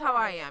 That's how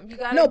I am. You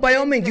gotta. no. By get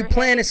all into means, you their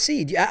plant head. a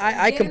seed.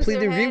 I Get into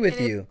completely their agree head, with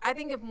and you. I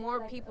think if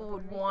more people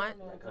would want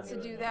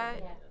to do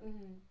that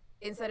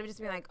instead of just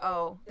being like,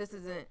 oh, this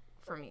isn't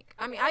for me.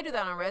 I mean, I do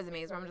that on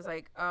resumes where I'm just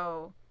like,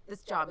 oh,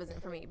 this job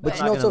isn't for me. But I'm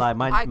you not know, gonna so lie,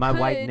 I my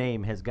white could-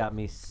 name has got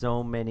me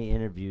so many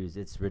interviews.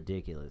 It's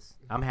ridiculous.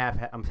 I'm half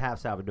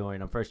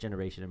Salvadorian. I'm first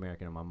generation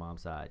American on my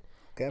mom's side.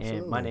 Okay, And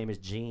absolutely. my name is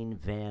Gene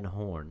Van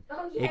Horn.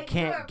 Oh, yeah, It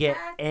can't you're get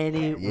fast.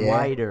 any Yeah.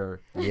 whiter.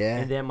 Yeah.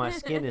 And then my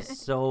skin is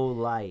so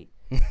light.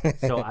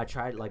 So I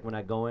tried, like, when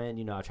I go in,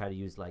 you know, I try to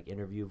use, like,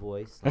 interview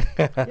voice. Like,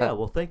 yeah,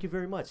 well, thank you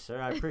very much, sir.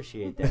 I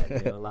appreciate that.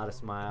 You know, a lot of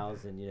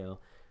smiles and, you know.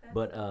 That's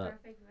But, a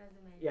perfect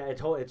resume. yeah, it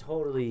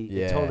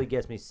totally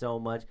gets me so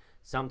much.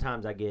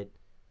 Sometimes I get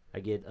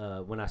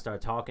when I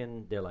start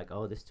talking, they're like,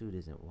 oh, this dude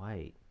isn't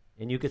white.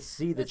 And you could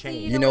see the But see,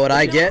 change. You know what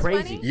I get?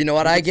 Crazy. You know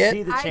what I could get?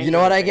 see the change You know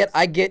what in I the get? face.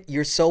 I get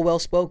you're so well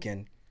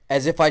spoken,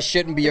 as if I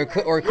shouldn't be or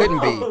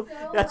couldn't be. Oh,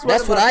 that's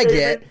That's what I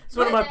get. It's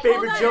one of my But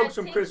favorite hold on, jokes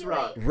from Chris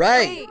Rock.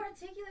 Right. You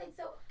articulate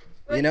so.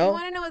 But You know? you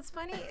want to know what's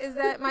funny is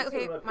that my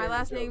favorite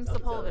last name's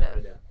jokes.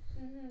 Sepulveda,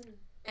 Mhm.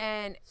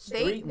 and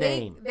Street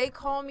name. they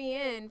call me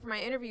in for my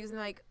interviews and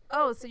they're like,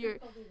 oh, so they're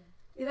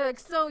like,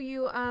 so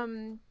you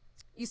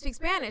speak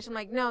Spanish? I'm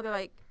like, no. They're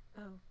like,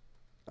 oh.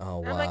 Oh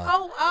And wow. I'm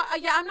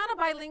like, yeah, I'm not a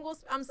bilingual.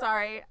 I'm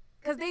sorry,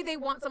 because they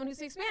want someone who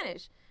speaks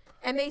Spanish,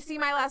 and they see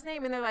my last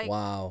name and they're like,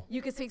 Wow.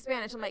 you can speak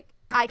Spanish. I'm like,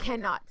 I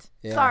cannot.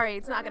 Yeah. Sorry,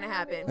 it's not gonna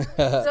happen.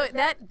 So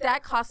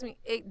that cost me.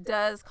 It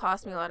does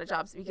cost me a lot of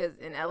jobs because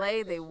in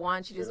LA they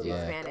want you to speak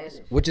Yeah. Spanish.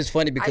 Which is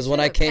funny because when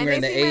I should've. came And here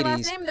in they the see my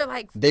last 80s, name, they're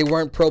like, they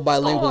weren't pro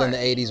bilingual in the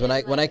Sure.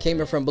 80s. When I came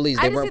here from Belize,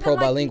 I they just weren't see pro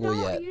them like, bilingual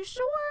you know, yet. Are you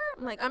sure?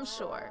 I'm like, I'm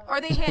sure.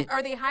 Or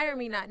they hire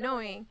me not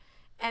knowing,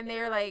 and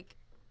they're like,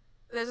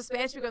 there's a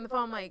Spanish speaker on the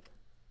phone. I'm like,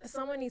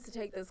 someone needs to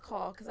take this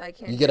call because I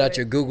can't. You get do out it.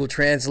 your Google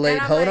Translate.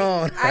 And I'm Hold like,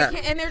 on. I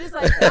can't, and they're just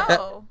like,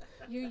 no.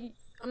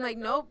 I'm like,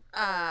 nope.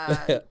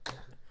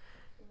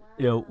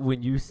 You know,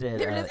 when you said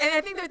They're just, and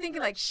I think they're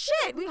thinking like,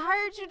 shit, we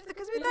hired you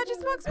because we thought you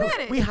spoke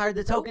Spanish. we hired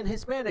the token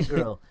Hispanic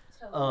girl.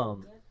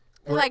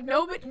 They're like,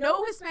 no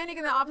Hispanic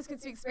in the office can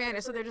speak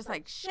Spanish, so they're just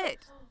like,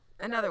 shit,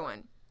 another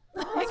one.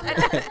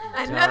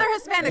 Another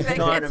Hispanic that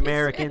Darn can't speak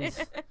Americans.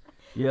 Spanish.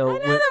 Yo,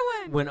 Another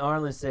one. when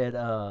Arlen said,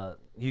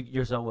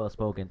 you're so well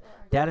spoken,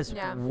 that is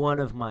Yeah. one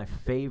of my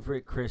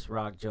favorite Chris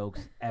Rock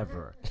jokes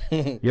ever.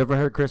 You ever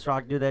heard Chris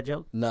Rock do that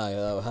joke?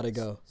 No, how'd it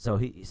go? So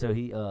he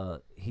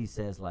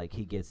says, like,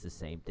 he gets the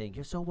same thing.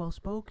 You're so well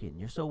spoken.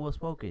 You're so well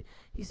spoken.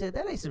 He said,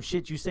 that ain't some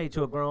shit you say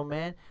to a grown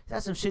man.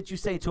 That's some shit you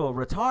say to a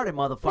retarded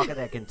motherfucker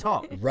that can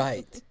talk.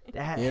 Right.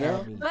 That You know?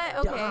 had me But,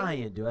 okay.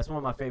 dying, dude. That's one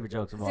of my favorite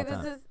jokes of all See,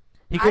 time. this is.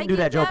 He couldn't do I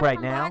that get joke right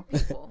from now.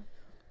 black people.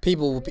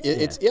 People,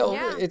 it's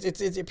Yeah.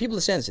 it's people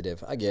are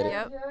sensitive. I get it.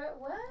 Yep. You're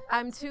what?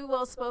 I'm too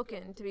well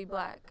spoken to be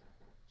black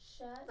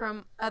Shut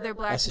from other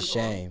black That's a people.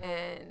 shame.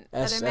 And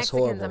That's other Mexicans.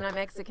 horrible. I'm not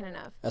Mexican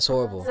enough. That's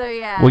horrible. So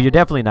yeah. Well, you're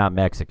definitely not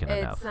Mexican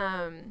enough.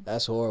 It's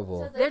That's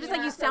horrible. So They're just you're like,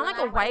 you not sound like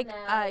a black white.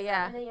 enough,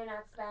 Yeah. And then you're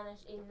not Spanish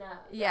enough.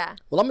 Yeah.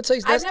 Well, I'm gonna tell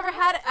you that's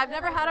I've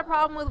never had a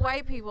problem with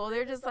white people.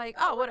 They're just like,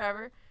 oh,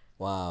 whatever.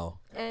 wow.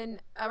 And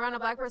around a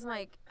black person,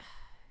 like,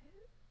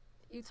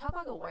 you talk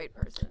like a white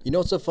person. You know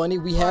what's so funny?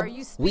 We Or have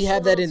you speak we a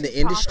have that little in the too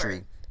industry.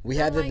 proper. We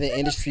have that I'm in the like,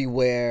 industry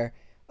where,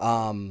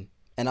 and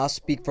I'll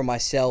speak for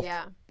myself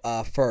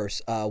Yeah.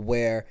 first,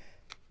 where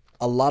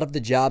a lot of the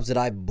jobs that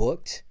I've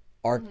booked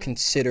are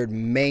considered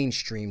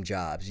mainstream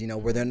jobs. You know,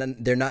 where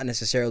they're not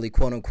necessarily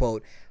quote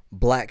unquote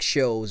black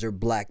shows or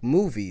black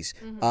movies,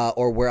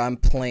 or where I'm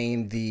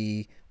playing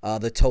the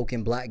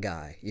token black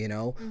guy. You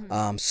know,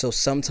 so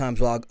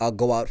sometimes I'll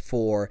go out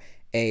for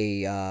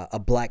a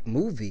black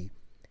movie,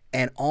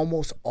 and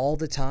almost all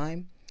the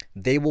time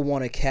they will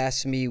want to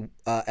cast me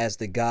as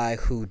the guy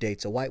who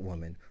dates a white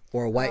woman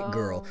or a white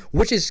girl,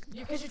 which is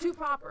Because you're too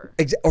proper.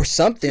 or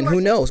something. Too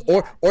Who knows?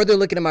 articulate, Or they're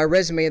looking at my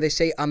resume and they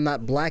say I'm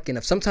not black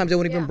enough. Sometimes they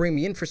won't even Yeah. bring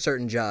me in for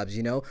certain jobs.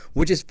 You know,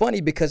 which is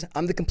funny because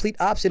I'm the complete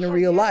opposite in Have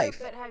real you ever- life.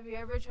 But have you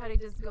ever tried to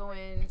just go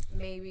in,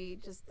 maybe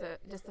just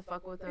to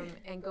fuck with them,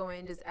 and go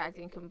in just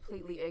acting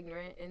completely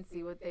ignorant and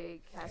see what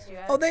they cast you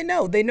as? Oh, they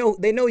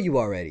know you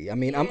already. I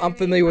mean, You know what I I'm mean?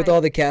 familiar with Like- all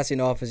the casting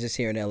offices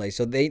here in LA,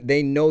 so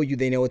they know you.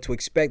 They know what to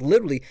expect.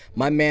 Literally,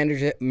 my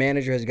manager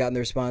has gotten the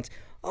response.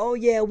 Oh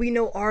yeah, we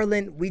know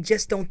Arlen. We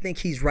just don't think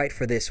he's right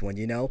for this one,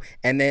 you know.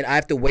 And then I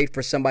have to wait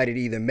for somebody to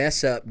either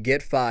mess up,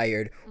 get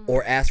fired,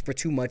 or ask for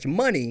too much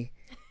money,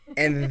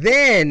 and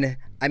then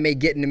I may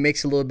get in the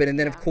mix a little bit. And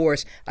then of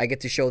course I get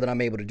to show that I'm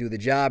able to do the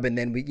job. And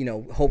then we, you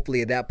know,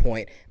 hopefully at that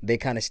point they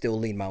kind of still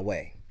lean my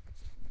way.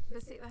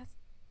 But see,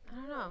 I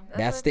don't know.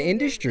 That's what the I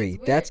think is- industry.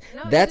 it's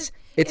weird. No, That's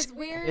it's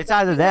weird. It's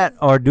either that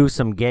or do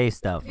some gay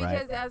stuff,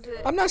 right? Because as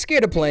a I'm not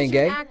scared of playing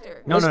you're gay. an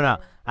actor. No.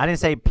 I didn't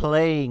say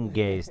playing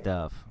gay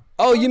stuff.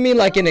 Oh, you mean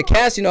like in the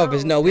casting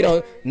office? No, we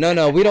don't.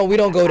 No, we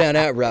don't go down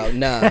that route.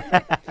 Nah.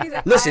 He's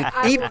like, Listen,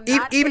 I will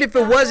not even take if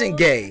it wasn't photos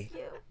gay,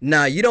 with you.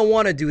 nah, you don't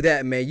want to do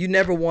that, man. You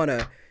never want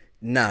to.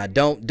 Nah,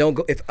 don't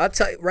go. If I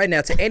tell you right now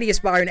to any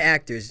aspiring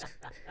actors,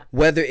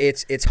 whether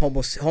it's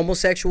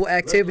homosexual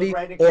activity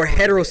right in the or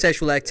camera.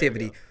 heterosexual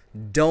activity,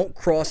 don't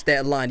cross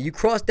that line. You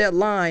cross that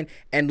line,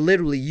 and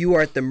literally you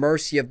are at the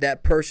mercy of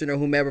that person or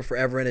whomever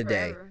forever and a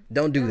day. Forever.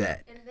 Don't do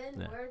that. And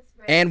then word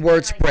spreads. And word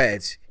Like,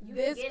 spreads. you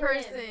This get him,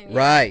 person, yeah.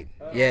 Right.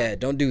 Yeah.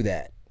 Don't do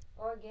that.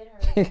 Or get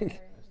her.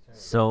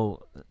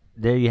 So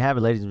there you have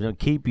it, ladies and gentlemen.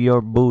 Keep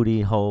your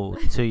booty hole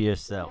to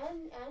yourself,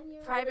 and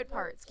your Private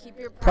parts. Keep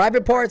your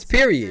Private parts, to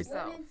period.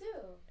 yourself. women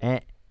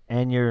too.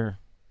 and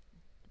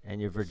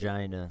your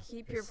vagina.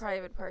 Keep your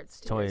private parts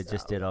to Toya yourself.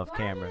 just did off Why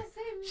camera. did I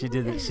say She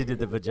did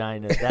the women?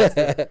 vagina.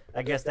 That's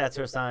I guess that's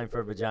her sign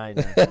for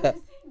vagina.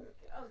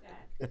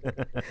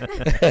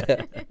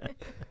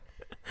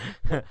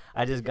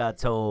 I just got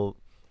told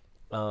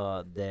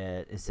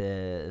that it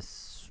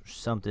says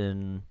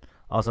something.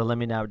 Also, let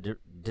me not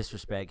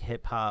disrespect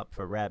hip hop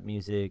for rap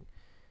music.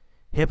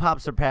 Hip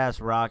hop surpassed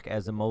rock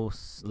as the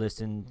most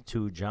listened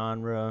to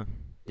genre.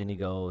 Then he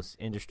goes,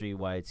 industry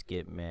whites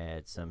get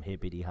mad, some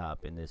hippity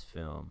hop in this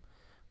film,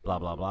 blah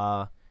blah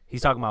blah.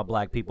 He's talking about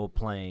black people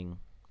playing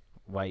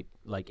white,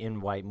 like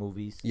in white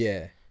movies.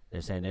 Yeah.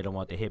 They're saying they don't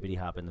want the hippity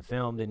hop in the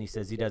film. Then he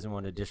says he doesn't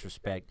want to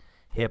disrespect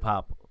hip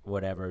hop,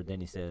 whatever. Then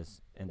he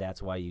says, and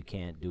that's why you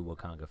can't do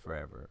Wakanda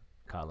Forever,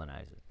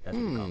 Colonizer. That's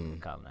what we call him,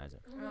 Colonizer.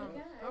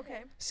 Oh,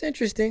 okay. It's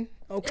interesting.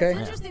 Okay. It's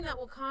interesting that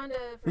Wakanda.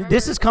 Forever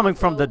This is coming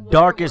from the also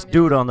darkest Wonder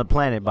Woman. dude on the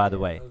planet, by the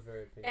way.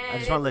 And I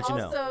just wanna it's let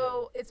you know.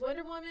 Also, it's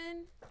Wonder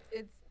Woman.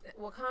 It's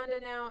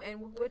Wakanda now, and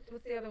what's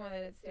the other one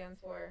that it stands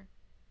for?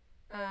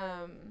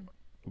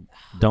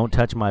 Don't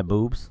touch my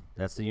boobs.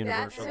 That's the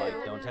universal, too.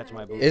 like, don't touch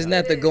my boobs. Isn't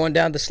that the It is. going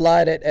down the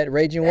slide at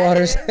Raging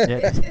Waters?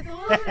 It's a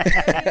little bit. It's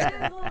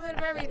a little bit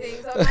of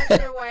everything. So I'm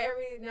not sure why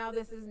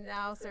this is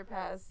now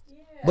surpassed.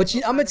 But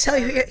I'm gonna tell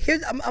you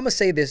here's I'm gonna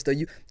say this though.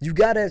 You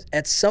gotta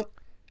at some.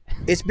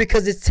 It's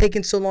because it's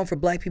taken so long for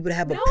black people to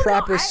have a No,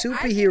 proper I think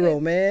superhero,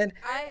 it's- man.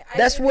 I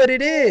That's think what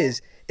it's it cool.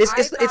 is. It's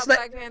I thought like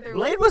Black Panther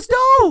Blade was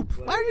dope.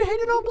 Why are you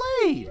hating on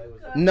Blade?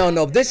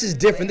 no. This is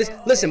different.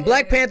 Listen,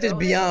 Black Panther's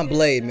beyond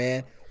Blade,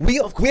 man. We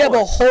have a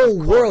course,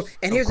 whole of world, course,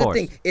 and of here's the course,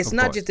 thing: it's of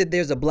not course. just that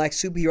there's a black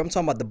superhero. I'm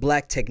talking about the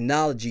black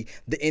technology,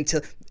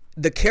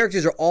 the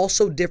characters are all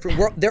so different.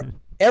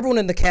 Everyone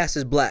in the cast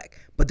is black,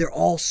 but they're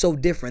all so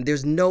different.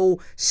 There's no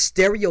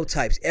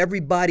stereotypes.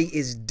 Everybody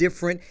is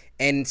different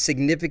and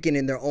significant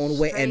in their own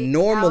way. Straight And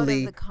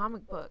normally, out of the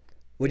comic book.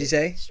 what'd you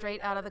say?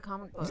 Straight out of the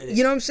comic book.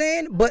 You know what I'm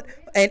saying? But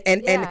and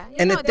Yeah. You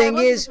the know, that thing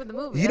wasn't is, for the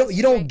movie. you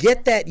That's don't straight-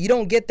 get that. You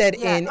don't get that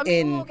Yeah, in I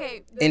mean, well,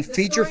 okay, in the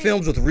feature story-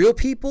 films with real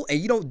people, and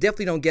you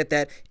definitely don't get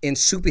that in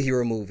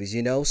superhero movies.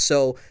 You know,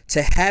 so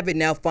to have it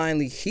now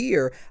finally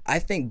here, I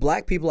think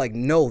black people are like,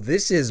 no,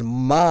 this is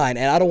mine,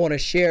 and I don't want to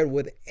share it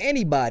with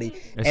anybody.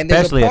 And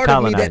there's Especially a a part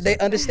of me that colonizer. they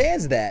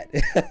understands that.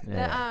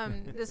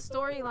 The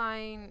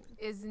storyline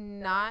is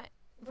not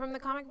from the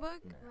comic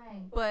book,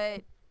 Right.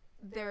 but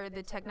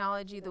the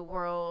technology, the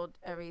world,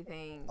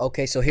 everything.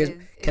 Okay, so here's.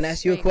 Can I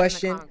ask you a straight from the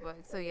question? comic book.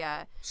 So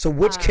yeah, So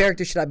which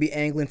character should I be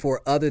angling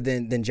for other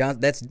than John?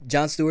 That's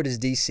John Stewart is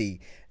DC.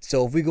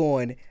 So if we're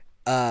going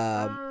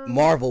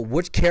Marvel,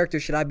 which character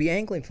should I be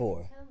angling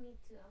for? Tell me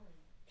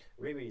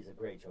to. Riri is a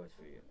great choice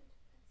for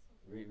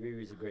you.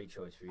 Riri's a great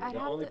choice for you. I'd The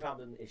have only to-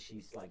 problem is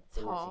she's like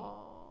 14.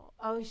 tall.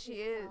 Oh, she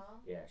is.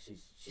 Yeah,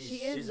 she's She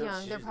is she's young.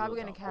 she's They're a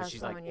probably little gonna tall, but cast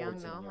she's like someone young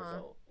 14 though, years huh?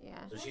 old. Yeah.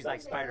 So she's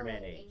like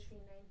Spider-Man age. 18, 19.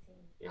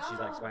 Yeah, she's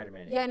like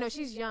Spider-Man age. Yeah, no,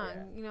 she's young.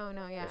 Yeah. You know,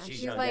 no, yeah. She's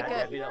She's young. like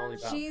That'd be the only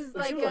problem. she's You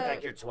like look a,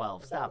 like you're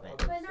 12. Stop it.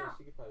 But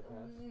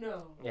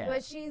no. Yeah.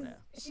 but she's Yeah.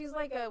 she's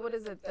like a, what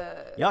is it,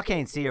 the Y'all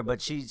can't see her,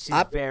 but she's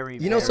very.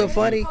 You know what's so very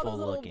funny? beautiful All those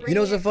little looking. You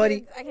know what's so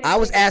funny? kids, I can't I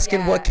was think of-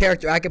 asking what yeah.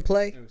 character I could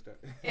play.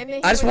 And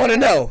then I he just was wanna like-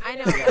 know. I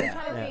know. I'm trying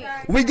to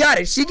think. We got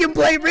it. She can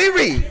play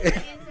Riri.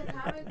 Into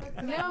comic books,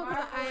 like No,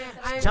 Marvel,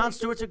 I'm John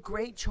Stewart's a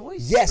great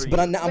choice. Yes, for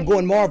but you. I'm But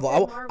going he Marvel. said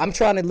Marvel. I'm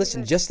trying to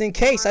listen just in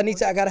case. I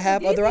gotta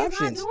have other DC's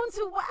options. not doing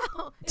too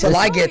well. Till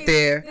I The get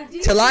there. the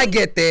Till I DC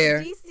get there.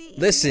 the DCEU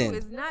Listen.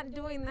 is not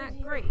doing that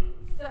great.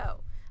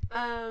 So,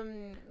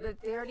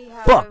 they already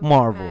have Fuck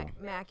Marvel.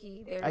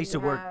 Mackie. They I used to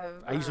work. have,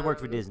 I used to work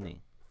for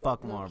Disney.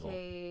 Fuck Luke Marvel.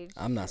 Cage,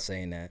 I'm not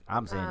saying that.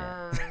 I'm saying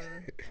that.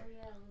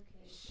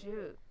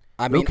 Shoot.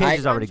 I mean, Luke Cage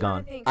is I already I'm trying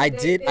gone. to think. I They-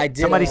 did- they- I did,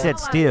 Somebody uh, said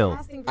Steel.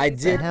 I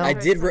did. hell? I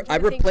did. I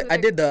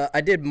replay.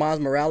 I did Miles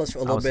Morales for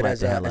a little would bit slap as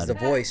the hell as out the of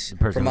voice the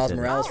person for who Miles said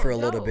that. Morales for a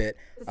little bit.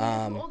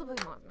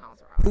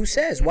 Who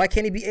says? Why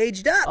can't he be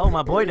aged up? Oh,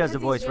 my boy does the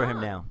Because voice he's for him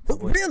young. now. Who-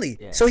 My boy- really?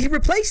 Yeah. So he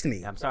replaced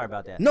me. I'm sorry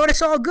about that. No, that's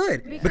all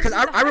good because he's a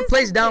I high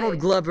replaced school Donald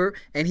kid. Glover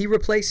and he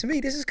replaced me.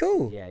 This is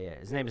cool. Yeah, yeah.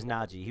 His name is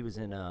Najee. He was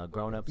in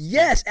Grown Ups.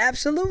 Yes,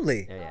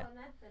 absolutely. Yeah, yeah.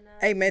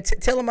 Hey man,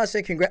 tell him I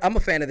said I'm a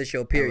fan of the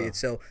show. Period.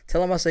 So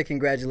tell him I say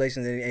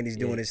congratulations and he's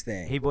doing his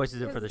thing. He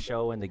voices it for the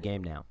show and the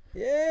game now.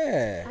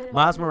 Yeah.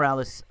 Miles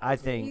Morales, I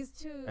think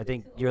He's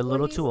you're a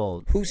little too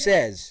old. Who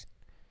says?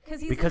 Because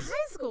he's Because- in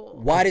high school.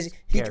 Why does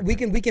he? Character.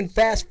 We can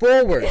fast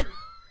forward.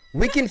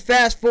 We can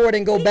fast forward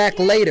and go back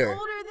He's later.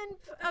 older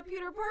than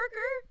Peter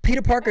Parker.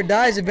 Peter Parker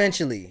dies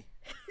eventually.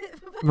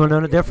 No,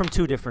 they're from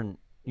two different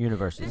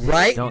universes.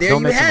 Right? Don't- There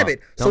don't you mix 'em have up. it.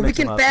 Don't So we mix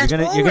 'em can up. fast You're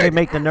gonna forward.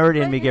 make the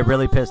nerd in me get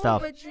really pissed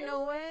off. But you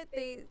know what?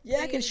 Yeah,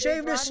 I they can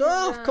shave brought this him,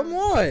 off. Come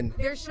on.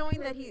 They're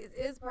showing that he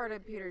is part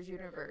of Peter's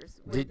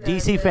universe. The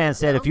DC fans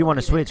said if you want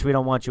to switch, we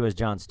don't want you as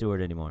John Stewart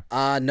anymore.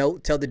 No,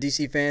 tell the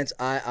DC fans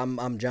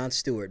I'm John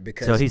Stewart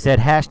because So he said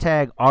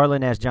hashtag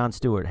Arlen as John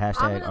Stewart. Hashtag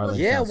gonna Arlen. look- as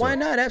yeah, John why Stewart.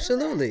 not?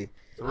 Absolutely.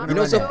 we're You know,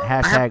 gonna so run I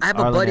that. have Hashtag a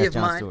Arlen buddy as of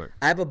John mine. Stewart.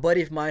 I have a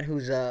buddy of mine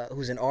who's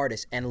an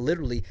artist, and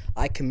literally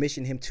I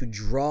commissioned him to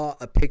draw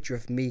a picture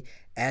of me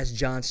as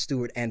John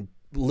Stewart. And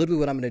literally,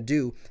 what I'm gonna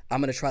do,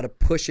 I'm gonna try to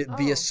push it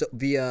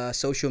via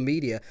social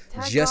media,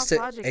 Tag just Boss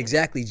to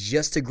Logic.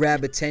 just to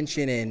grab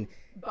attention and.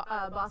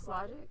 Boss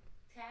Logic.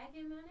 Tag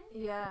him on it?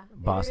 Yeah.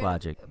 Boss You're gonna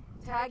Logic.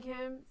 Tag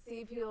him.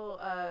 See if he'll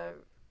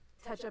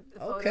touch up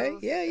the Okay,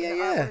 photos. yeah, and yeah, the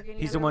yeah. artwork and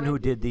He's the one who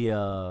everyone. did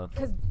the.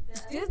 Because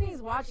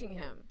Disney's watching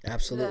him.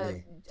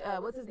 Absolutely.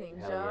 What's his name?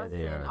 Hell yeah, Just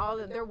they and are. all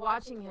of they're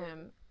watching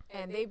him,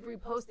 and they've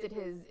reposted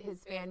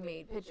his fan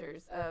made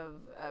pictures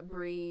of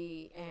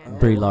Brie and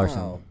Brie Larson.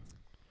 Wow.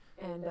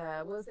 and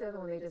what was the other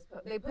one they just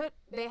put?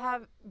 They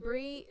have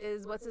Brie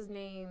is what's his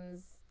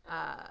name's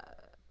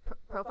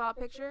profile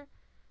picture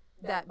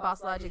that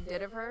Boss Logic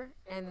did of her,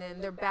 and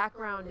then their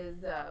background is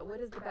what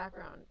is the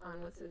background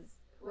on what's his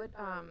what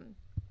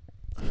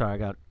Sorry, I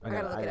got gotta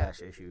an look it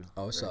eyelash issue.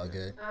 Oh, it's all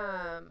good.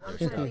 I'm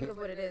trying to think of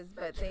what it is,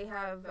 but they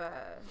have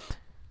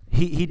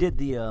He did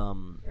the here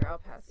I'll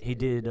pass. he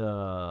did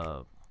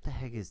what the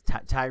heck is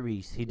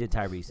Tyrese? He did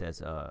Tyrese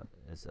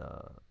as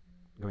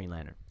Green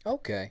Lantern.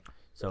 Okay.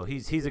 So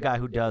he's a guy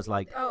who does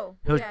like Oh,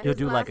 he'll yeah, do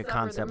his like a Last Supper,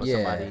 concept the of Yeah.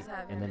 somebody, movies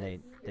have and then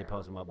him. they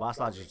post him up. Boss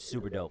Logic is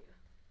super dope.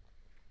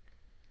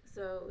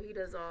 So he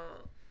does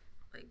all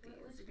like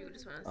these. If you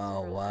just want to.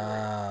 Oh,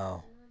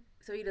 wow.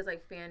 So he does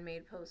like fan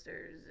made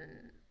posters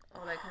and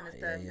all that kind of Yeah,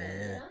 stuff. yeah,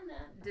 and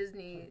yeah.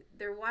 Disney,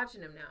 they're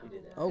watching him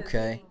now.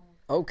 Okay.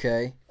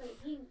 Okay. Wait,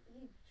 he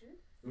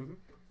drew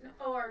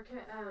Or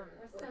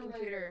something,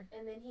 computer.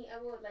 and then he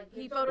I would like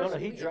He get- photos.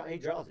 he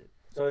draws it.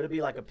 So it'll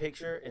be like a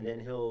picture, and then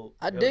he'll.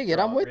 I dig it.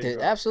 I'm with it.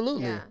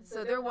 Absolutely. Yeah.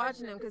 So they're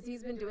watching him because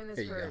he's been doing this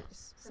There you for go.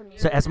 some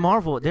years. So as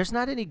Marvel, there's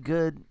not any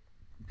good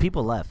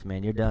people left,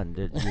 man. You're done.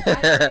 I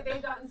think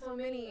they've gotten so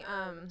many.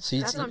 So,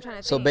 you That's what I'm trying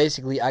to so think.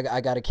 basically,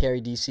 I got to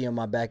carry DC on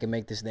my back and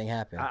make this thing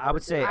happen. I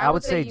would say I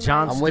would say you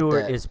John might- I'm with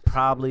Stewart that. is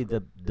probably the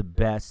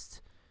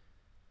best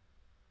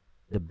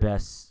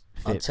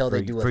fit Until they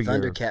for- do a for your-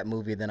 Thundercat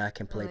movie, then I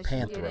can play Unless you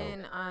get Panthro.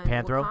 in on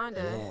Panthro? Wakanda.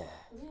 Yeah.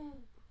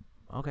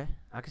 Okay,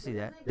 I can see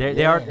that.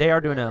 They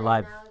are doing a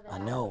live, I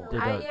know. They're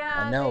done.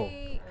 I know.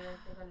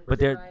 but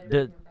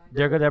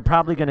they're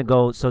probably gonna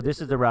go. So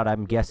this is the route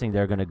I'm guessing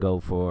they're gonna go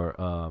for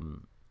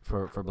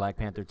Black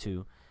Panther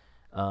 2.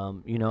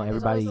 You know,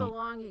 everybody so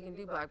long he can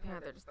do Black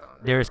Panther. Just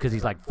don't. there is because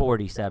he's like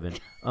 47. It's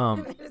But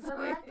weird. that's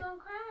don't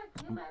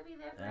crack. You might be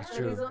there That's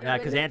forever. true. He's only Yeah,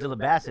 because been- Angela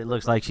Bassett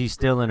looks like she's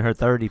still in her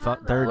 30s.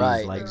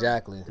 Right. Like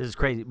Exactly. this is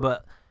crazy.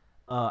 But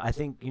I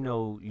think you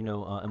know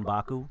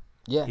M'Baku.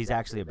 Yeah. He's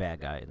actually a bad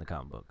guy in the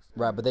comic books.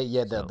 Right. But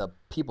the So-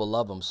 people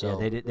love him. So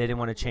Yeah, they didn't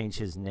want to change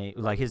his name.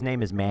 Like his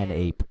name is Man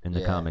Ape in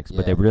the Yeah, comics, yeah.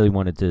 but they really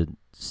wanted to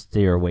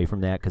steer away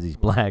from that because he's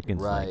black and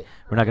it's like, Right.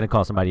 we're not gonna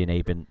call somebody an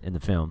ape in the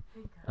film.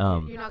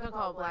 You're not gonna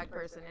call a black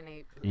person an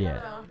ape.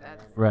 Yeah. So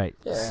that's, Right.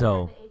 Yeah.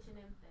 So The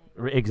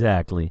H&M thing.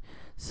 exactly.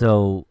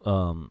 So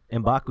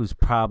M'Baku's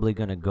probably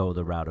gonna go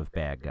the route of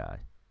bad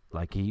guy.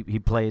 Like he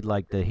played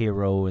like the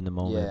hero in the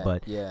moment, Yeah,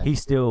 but yeah. he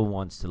still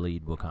wants to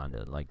lead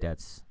Wakanda. Like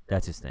that's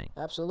his thing.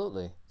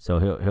 Absolutely. So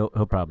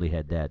he'll probably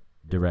head that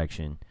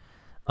direction.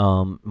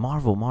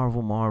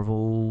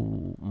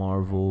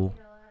 Marvel.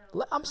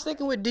 I'm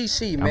sticking with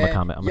DC, I'm a man.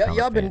 comic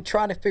Y'all been fan.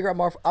 trying to figure out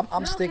Marvel. I'm No,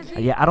 'cause sticking.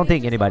 they- Yeah, I don't they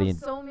think just anybody have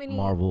in so many,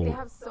 Marvel- They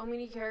have so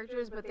many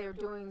characters, but they're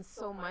doing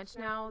so much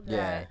now that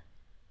Yeah.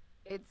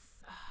 it's.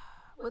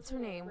 What's her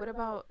name? What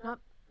about not?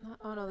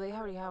 Oh no, they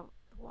already have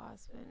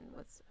Wasp and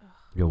what's.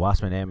 Your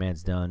Wasp and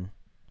Ant-Man's done.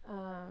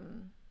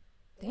 Damn.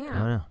 I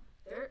don't know.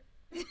 They're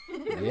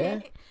Yeah.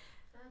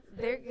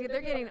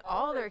 they're getting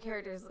all their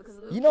characters. 'Cause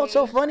Luke You know what's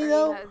so Cage funny, already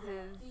though? has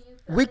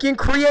his- We can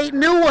create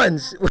new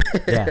ones.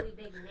 Yeah. Really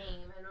big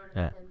name in order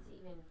Yeah. for them to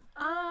even.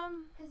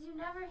 Um, Because you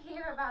never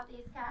hear about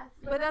these cats.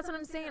 but that's what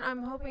I'm saying.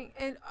 I'm hoping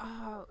and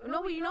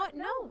no, but you know what?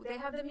 No, they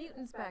have the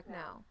mutants back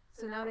now.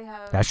 So now they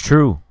have. That's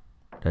true.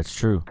 That's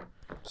true.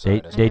 Sorry,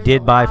 They that's they there's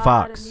did a buy lot of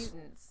Fox,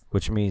 mutants.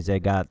 which means they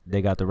got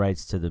the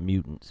rights to the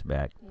mutants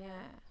back.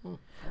 Yeah.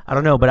 I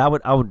don't know, but I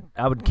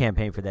would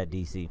campaign for that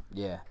DC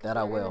Yeah, that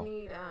I They're gonna will.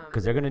 need,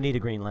 because they're gonna need a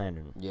Green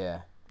Lantern.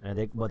 Yeah. And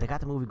they got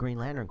the movie Green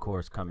Lantern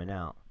course coming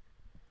out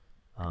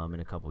in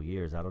a couple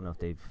years. I don't know if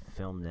they've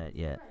filmed that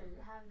yet.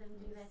 Have them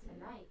do that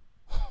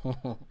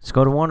tonight. Just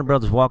go to Warner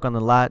Brothers, walk on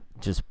the lot,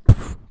 just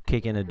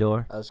kick in the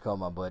door. I'll just call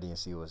my buddy and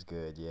see what's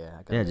good. Yeah.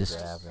 I can Yeah, make just-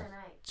 that happen.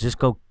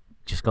 Tonight.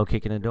 Just go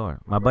kick in the door.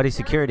 My buddy's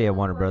security at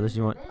Warner Brothers.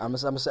 You want? I'm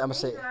gonna say.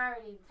 Things are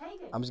already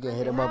taken. I'm just gonna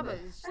hit they him up. have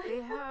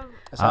they have.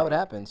 That's how it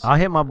happens. I'll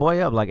hit my boy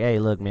up like, hey,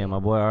 look, man, my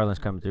boy Arlen's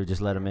coming through.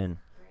 Just let him in.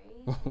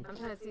 I'm trying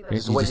to see.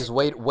 Just Those.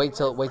 Wait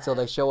till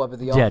they show up at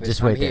the office. Yeah,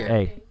 just wait I'm there. here.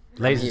 Hey,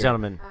 ladies and here.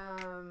 gentlemen,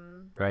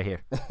 Um, right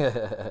here.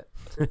 let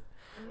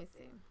me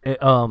see.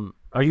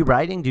 Are you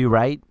writing? Do you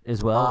write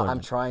as well? or-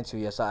 I'm trying to.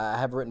 Yes, I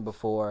have written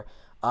before.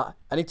 I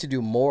need to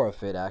do more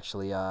of it.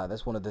 Actually,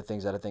 that's one of the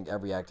things that I think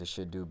every actor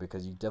should do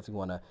because you definitely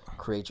want to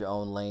create your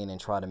own lane and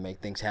try to make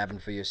things happen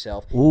for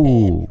yourself.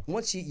 Ooh. And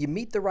once you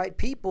meet the right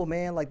people,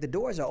 man, like the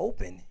doors are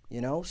open.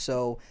 You know,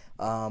 so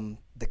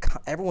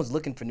everyone's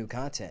looking for new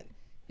content.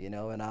 You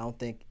know, and I don't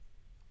think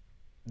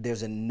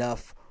there's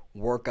enough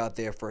work out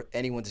there for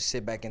anyone to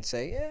sit back and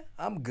say, yeah,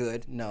 I'm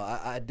good. No,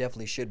 I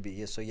definitely should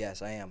be. So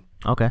yes, I am.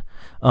 Okay.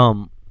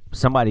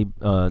 Somebody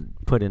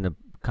put in the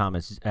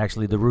comments.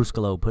 Actually, the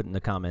Ruskalo put in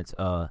the comments.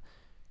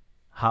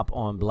 Hop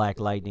on Black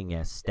Lightning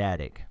as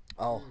Static.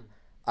 Oh,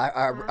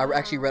 I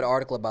actually read an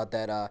article about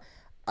that.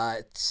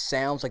 It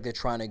sounds like they're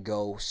trying to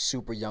go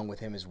super young with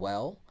him as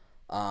well.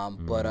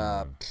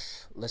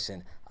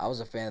 Listen, I was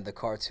a fan of the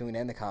cartoon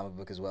and the comic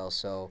book as well,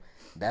 so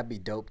that'd be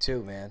dope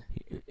too, man.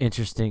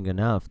 Interesting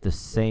enough, the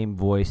same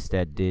voice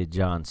that did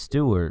Jon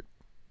Stewart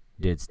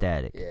did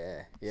Static.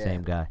 Yeah.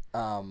 Same guy.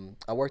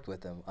 I worked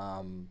with him.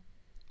 I'm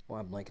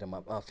blanking him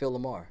up. Phil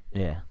Lamar.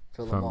 Yeah.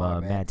 Phil From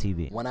Lamar, man. Mad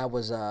TV. When I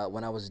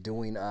was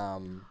doing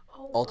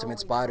Ultimate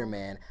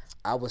Spider-Man,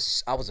 I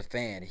was a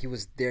fan. He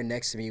was there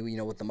next to me,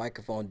 with the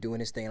microphone doing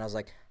his thing, and I was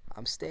like,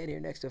 I'm standing here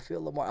next to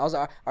Phil Lamar.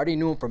 I already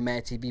knew him from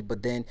Mad TV,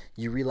 but then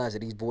you realize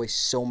that he's voiced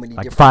so many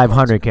Like different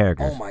 500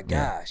 characters. Oh my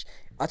gosh!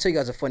 I'll tell you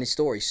guys a funny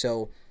story.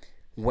 So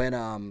when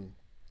I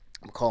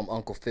call him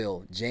Uncle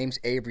Phil, James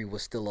Avery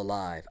was still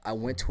alive. I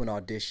went to an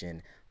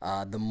audition.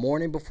 The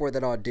morning before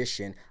that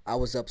audition, I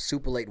was up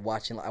super late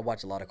watching. I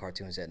watch a lot of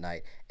cartoons at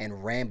night,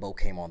 and Rambo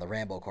came on, the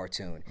Rambo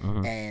cartoon,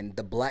 and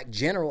the Black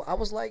General. I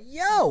was like,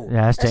 "Yo,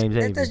 that's James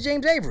Avery." That's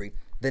James Avery."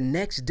 The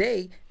next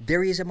day,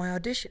 there he is at my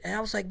audition, and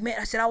I was like, "Man,"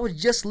 I said, "I was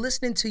just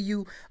listening to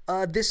you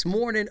this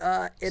morning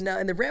in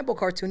the Rambo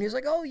cartoon." He was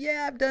like, "Oh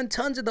yeah, I've done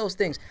tons of those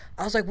things."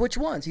 I was like, "Which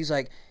ones?" He's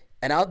like,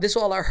 this is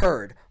all I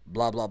heard: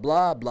 blah blah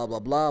blah blah blah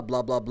blah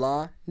blah blah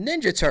blah.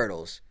 Ninja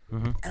Turtles.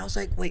 And I was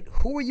like, wait,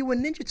 who are you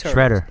in Ninja Turtles?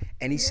 Shredder.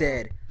 And he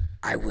said,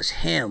 I was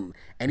him.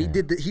 And he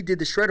did the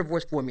Shredder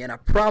voice for me. And I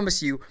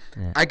promise you,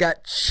 I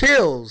got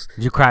chills.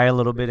 Did you cry a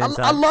little bit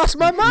inside? I lost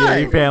my mind. Yeah,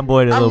 you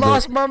fanboyed a little bit. I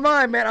lost my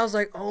mind, man. I was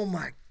like, oh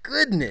my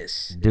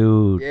goodness.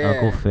 Dude, Yeah.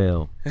 Uncle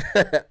Phil.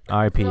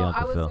 R.I.P. So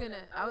Uncle Phil.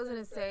 I was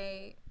gonna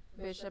say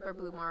Bishop or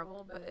Blue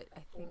Marvel, but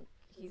I think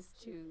he's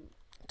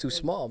Too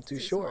small. I'm too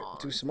short. small.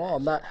 Too small.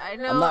 I'm not. I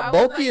know, I'm not I was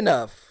bulky like-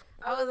 enough.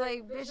 I was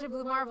like Bishop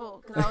Blue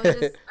Marvel because I was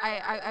just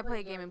I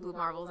play a game in Blue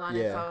Marvels on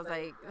it, so I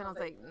was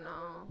like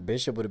no.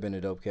 Bishop would have been a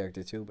dope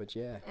character too, but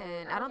yeah,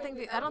 And I don't think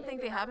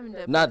they have him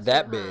in not Deadpool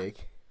that too, huh? big.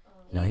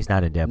 No, he's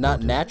not a Deadpool. Not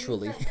dude.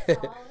 naturally.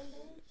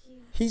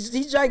 He's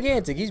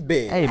gigantic. He's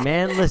big. Hey,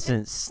 man,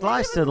 listen.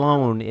 Sly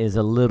Stallone is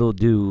a little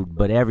dude,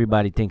 but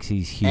everybody thinks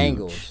he's huge.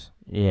 Angles.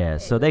 Yeah,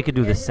 so they could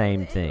do the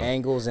same thing.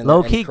 Angles and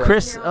Low and key, cra-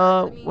 Chris,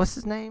 what's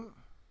his name?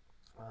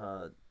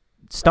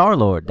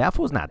 Star-Lord. That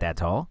fool's not that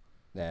tall.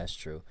 That's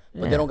true.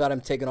 But Yeah. they don't got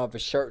him taking off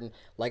his shirt and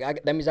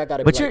that means I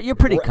gotta. But be you're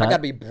pretty I cut.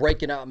 gotta be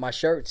breaking out my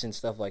shirts and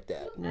stuff like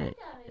that. Yeah.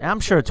 I'm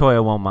sure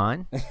Toya won't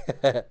mind.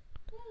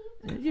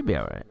 You'll be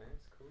all right.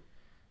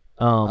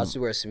 I'll just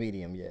wear a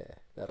medium. Yeah,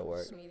 that'll work.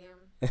 Just medium.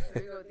 Here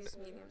we go with these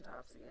medium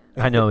tops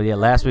again. I know. Yeah,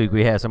 last week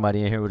we had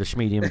somebody in here with a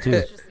schmedium too.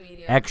 Just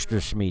medium. Extra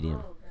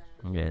schmedium.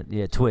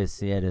 Yeah,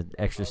 twist. He had an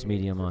extra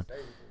schmedium on.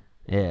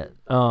 Yeah.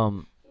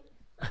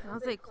 I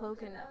was like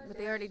Cloak and, but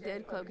they already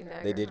did Cloak and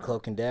Dagger. They did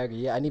Cloak and Dagger.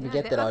 Yeah, I didn't even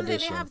Yeah, get that I was gonna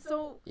say, audition. They have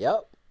so. Yep.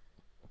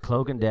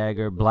 Cloak and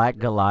Dagger, Black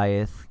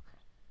Goliath,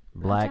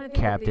 trying to Black think of the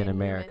Captain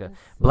America.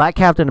 Inhumans. Black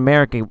Captain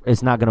America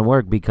is not going to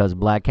work because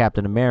Black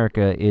Captain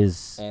America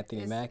is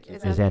Anthony Mackie.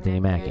 Is Anthony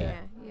Mackie.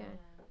 Yeah.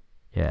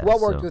 yeah. Who I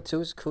worked so- with too.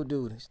 He's a cool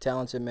dude. He's a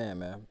talented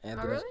man.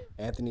 really?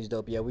 Anthony's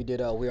dope. Yeah, we did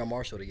We Are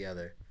Marshall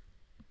together.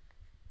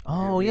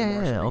 Oh We Are yeah,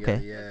 Marshall okay.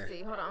 together, Yeah. Let's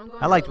see, hold on, I'm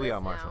going I liked to the We Are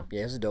list Marshall. now.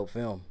 Yeah, it's a dope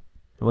film.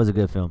 It was a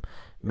good film,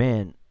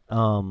 man.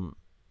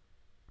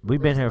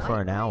 We've been here for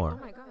an Oh hour,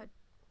 my god.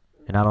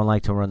 and I don't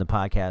like to run the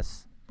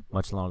podcast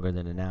much longer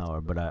than an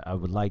hour, but I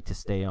would like to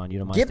stay on. You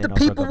don't mind Give the staying on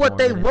for a people couple what more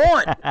they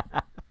minutes? want.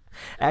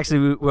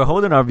 Actually, we're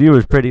holding our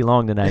viewers pretty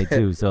long tonight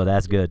too, so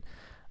that's good.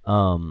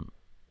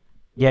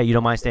 Yeah, you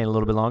don't mind staying a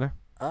little bit longer?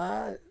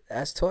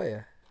 Ask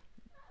Toya.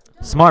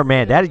 Smart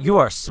man. That you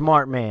are a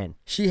smart man.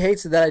 She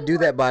hates that I do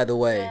that, by the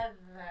way.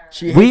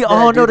 She hates We that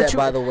all I do know the that, truth.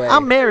 by the way.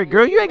 I'm married,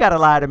 girl. You ain't gotta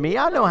lie to me.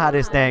 I know how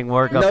this thing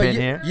work up in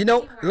here. You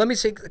know, let me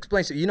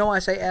explain to you. You know why I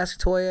say ask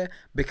Toya?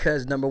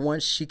 Because number one,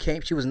 she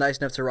was nice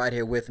enough to ride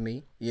here with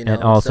me. You know,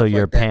 And also stuff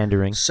you're like that.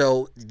 pandering.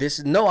 So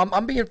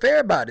I'm being fair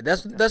about it.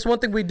 That's one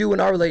thing we do in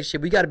our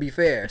relationship. We got to be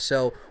fair.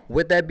 So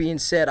with that being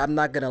said, I'm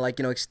not gonna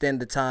extend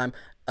the time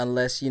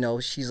unless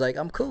she's like,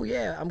 I'm cool.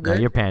 Yeah, I'm No, good.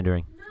 you're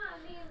pandering.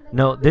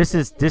 No, this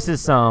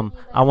is some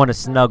I want to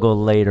snuggle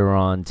later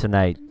on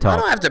tonight I talk.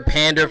 don't have to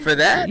pander for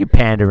that. You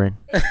pandering.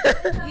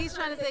 He's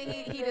trying to say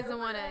he doesn't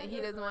want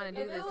to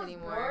do this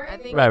anymore. I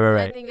think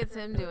Right. I think it's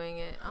him doing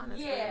it,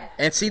 honestly. Yeah.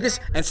 And see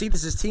this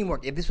is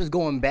teamwork. If this was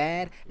going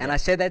bad and I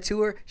said that to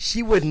her,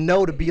 she would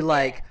know to be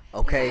like,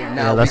 okay,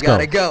 now we let's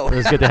gotta go.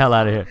 Let's get the hell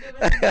out of here.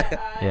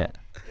 Yeah. Yeah,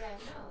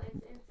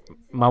 no,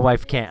 My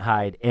wife can't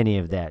hide any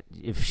of that.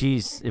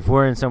 If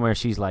we're in somewhere,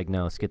 she's like,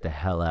 no, let's get the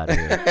hell out of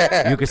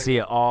here. You can see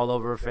it all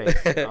over her face.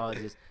 All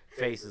just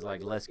face is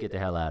like, let's get the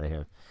hell out of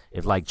here.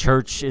 If like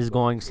church is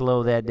going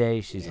slow that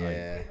day, she's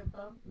like,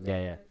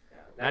 yeah.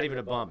 Not even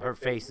a bump. Her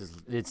face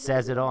it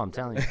says it all. I'm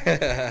telling you.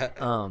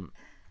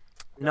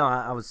 No,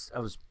 I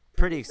was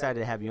pretty excited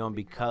to have you on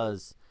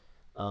because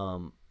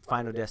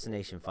Final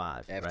Destination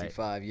 5. FT5,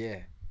 right? yeah.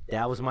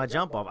 That was my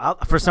jump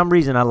off. For some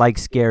reason, I like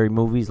scary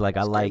movies. Like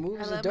I like.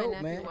 movies I are let dope,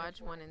 my nephew man.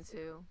 watch 1 and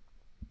 2.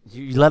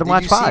 You let him Did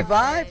watch you 5. see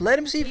 5? Let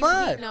him see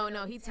 5.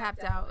 No, he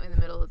tapped out in the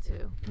middle of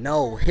 2.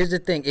 No, here's the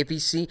thing. If he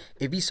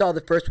saw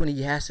the first one,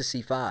 he has to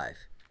see 5.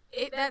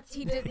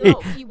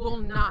 He will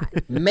not.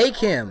 Make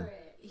him.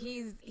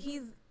 He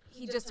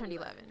just turned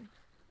 11.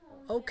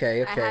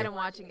 Okay, I had okay. him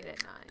watching it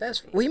at 9.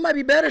 He might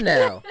be better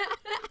now.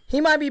 He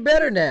might be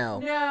better now.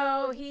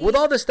 No, With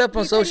all the stuff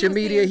on he said he social was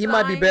media, seeing he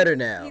might be signs. better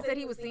now. He said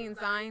he was seeing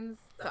signs,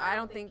 so I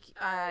don't think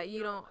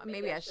you don't.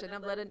 Maybe I shouldn't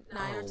have let a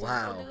 9 or 10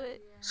 wow. do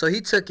it. So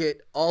he took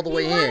it all the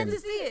way He wanted in. to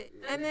see it,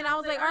 and then I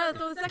was like, all right, let's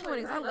throw the second one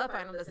in. 'Cause I love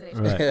Final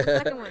Destination. Right. Let's throw the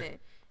second one in.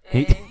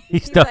 He And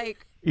he's stuck.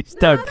 like, He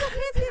stuck. "No, it's okay,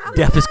 it's okay." I was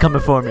Death like, is coming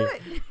 "Let's for do me.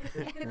 it."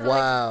 And so, like,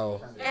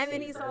 Wow. and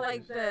then he saw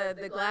like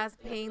the glass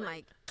pane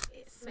like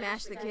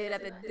smash the kid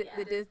at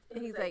the disc,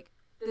 and he's like,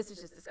 "This is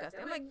just disgusting."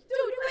 I'm like, "Dude,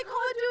 you like Call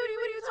of Duty?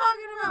 What are you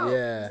talking about?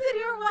 Yeah. Sit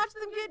here and watch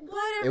them get blood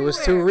It everywhere." was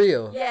too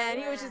real. Yeah, and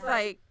he was just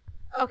like,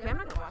 "Okay, I'm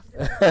not gonna watch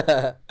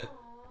this."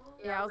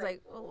 Yeah, I was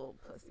like, "Oh, little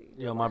pussy."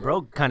 Yo, my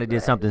bro kind of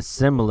did something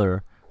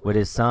similar with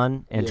his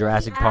son and Yeah.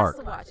 Jurassic He has Park.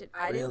 to watch it.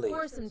 I Really? didn't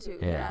force him to.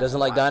 Yeah. Doesn't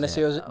like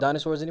dinosaurs So.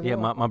 dinosaurs anymore?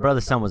 Yeah, my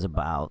brother's son was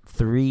about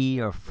 3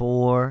 or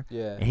 4,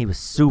 Yeah. and he was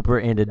super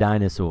into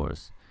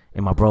dinosaurs.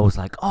 And my bro was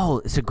like, "Oh,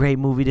 it's a great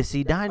movie to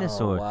see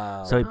dinosaurs."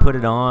 wow. So he put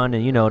it on,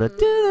 and the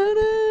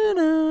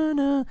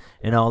da-da-da-da-da,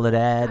 and all of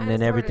that, and then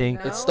Dinosaurs, everything.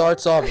 no. It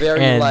starts off very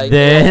And like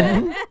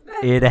then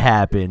it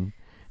happened.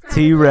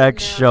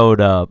 T-Rex no.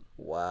 showed up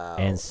wow.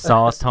 and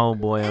sauced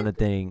homeboy on the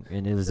thing,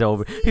 and it was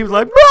over. He was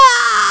like,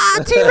 "Ah,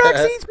 T-Rex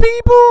eats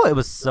people!" It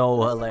was so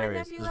My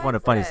hilarious. nephew It was one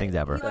of the funniest likes things that.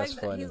 ever. He That's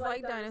likes, funny. He's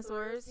like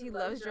dinosaurs. He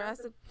loves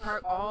Jurassic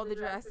Park, all the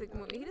Jurassic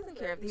movies. He doesn't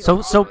care if he's So-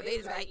 they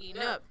just got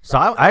eaten up. So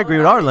I agree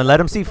with Arlen. Let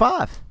him see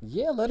 5.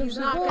 Yeah, let him He's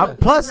see not that. gonna,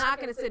 Plus- he's not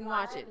gonna sit and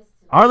watch it.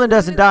 Arlen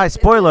doesn't die.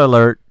 Spoiler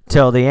alert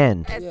till the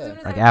end. As Yeah. soon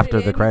as Like I after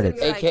put the it in, he's gonna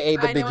credits. be like, AKA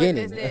the "I know what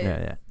beginning." this is." Yeah,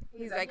 yeah.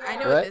 He's like, "I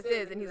know Right? what this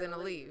is," and he's gonna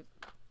leave.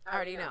 I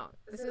already know.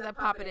 As soon as I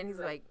pop it in, he's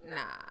like, "Nah,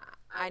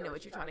 I know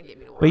what you're trying to get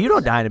me to watch." But you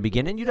don't die in the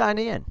beginning. You die in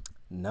the end.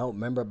 No,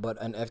 remember,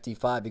 but an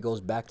FT5, it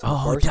goes back to the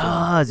Oh, it first one.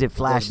 does. It Goes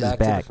flashes back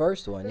back. to the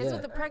first one, It's yeah.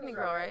 with the pregnant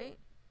girl, right?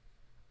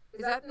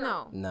 Is that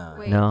no? Nah.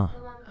 Wait. No.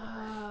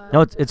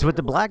 No, it's with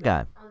the black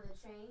guy. On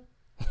the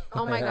train.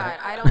 Oh my God,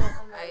 I don't.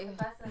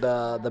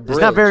 The There's bridge.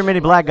 not very many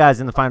black guys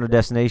in the Final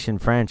Destination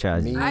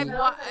franchise. Me,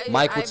 Michael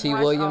Michael T.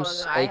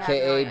 Williams,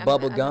 aka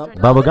Bubba Gump.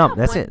 Bubba Gump.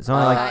 That's it. It's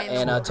only like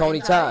and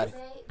Tony Todd.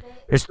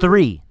 there's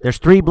 3. There's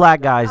 3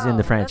 black guys in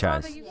the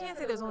franchise. You can't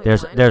say there's only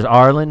There's one. there's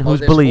Arlen, who's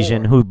there's Belizean,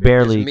 4. who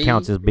barely There's me.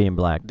 counts as being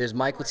black. There's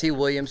Michael T.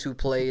 Williams, who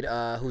played,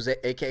 who's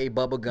aka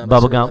Bubba Gump. Bubba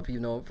So a lot Gump. of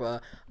people know him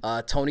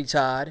for, Tony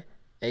Todd,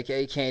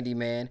 aka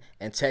Candyman,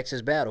 and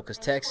Texas Battle, because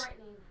Tex,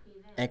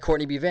 and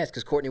Courtney B. Vance,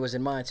 because Courtney was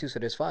in mine too, so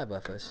there's 5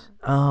 of us.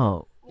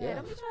 Oh, Yeah,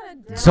 don't be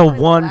trying to so downplay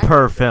the one black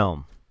per person.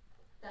 film.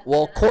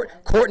 Well,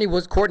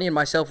 Courtney and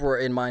myself were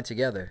in mine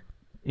together.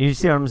 You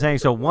see what I'm saying?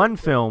 So one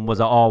film was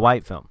an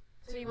all-white film.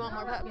 So you want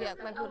more black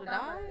people to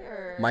die,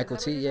 or Michael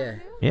is that T, what yeah. you're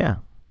trying to Yeah.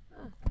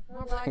 do?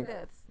 More black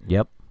deaths.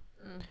 Yep.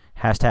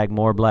 Hashtag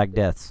more black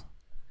deaths.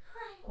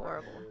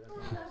 Horrible.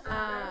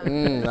 I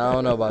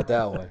don't know about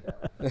that one.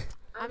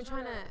 I'm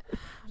trying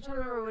to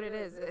remember what it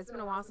is. It's been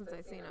a while since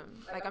I've seen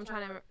them. Like I'm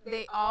trying to.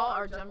 They all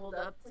are jumbled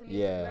up to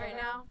me Yeah. right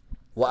now.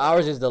 Well,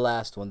 ours is the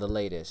last one, the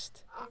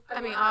latest.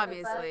 I mean,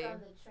 obviously. On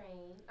the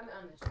train. I mean,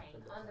 on the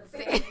train. On the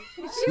plane.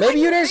 Maybe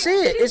you didn't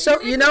see it. It's so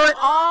you know what?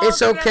 all It's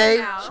together okay.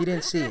 now. She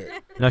didn't see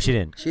it. No, she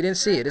didn't. She didn't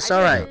see it. It's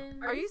all right.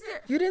 Are you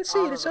serious? You didn't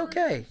see it. It's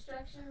okay.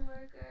 Construction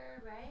worker,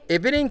 right?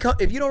 If it didn't,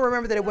 if you don't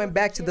remember that it went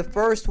back to the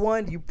first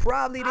one, you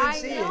probably didn't I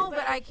see know, it.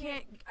 but I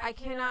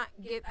cannot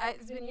get.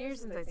 It's been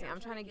years since I've seen it. I'm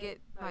trying to get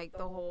like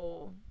the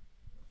whole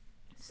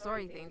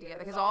story thing together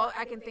because all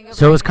I can think of.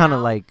 So it right was kind of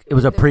now like it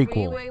was a the prequel.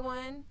 freeway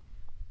one,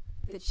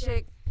 the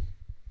chick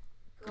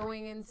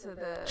going into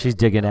the. She's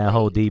digging that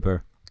hole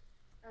deeper.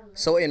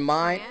 So in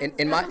mine,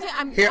 in my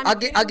here, I'll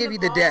give you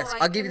the deaths.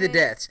 I'll give you the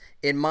deaths.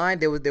 In mine,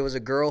 there was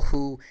a girl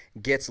who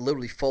gets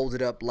literally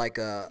folded up like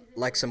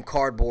some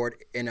cardboard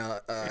in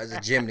as a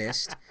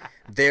gymnast.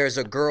 There's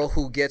a girl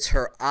who gets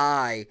her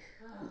eye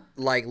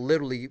like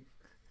literally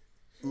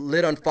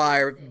lit on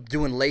fire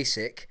doing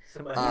LASIK.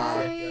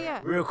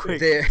 Yeah. Real quick.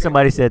 There.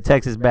 Somebody said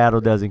Texas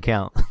Battle doesn't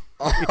count.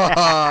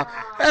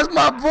 That's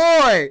my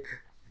boy.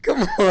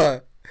 Come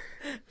on.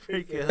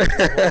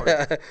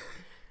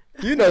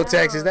 You know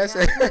Texas. That's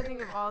I'm trying to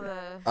think of all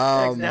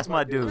the. That's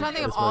my dude. I'm trying to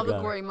think of That's my all the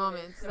guy. gory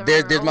moments. I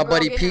There's remember my old girl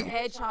buddy getting P- her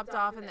head chopped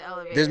off in the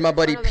elevator. There's my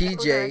buddy Was it a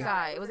PJ.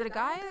 guy? Was it a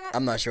guy?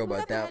 I'm not sure Who got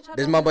about their head that. chopped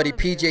There's off my in the buddy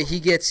elevator? PJ.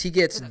 He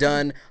gets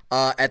done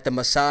at the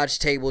massage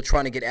table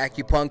trying to get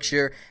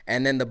acupuncture,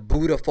 and then the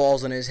Buddha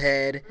falls on his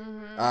head.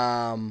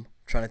 Trying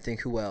to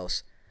think who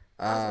else.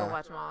 Let's go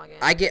watch them all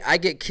again. I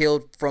get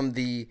killed from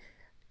the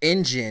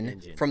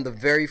engine from the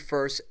very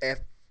first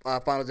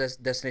Final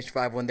Destination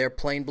 5 when their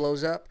plane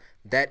blows up.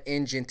 That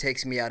engine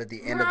takes me out at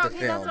the end of the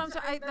Okay, that's film. what I'm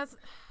trying. That's.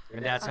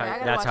 And that's Okay, I how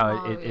gotta that's watch how them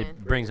all it again.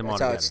 brings them all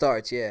That's how together. it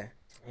starts. Yeah.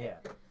 Yeah.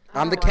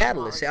 I'm the watch them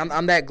all catalyst.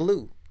 I'm that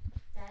glue.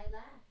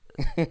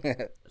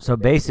 So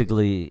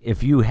basically,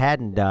 if you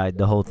hadn't died,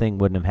 the whole thing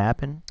wouldn't have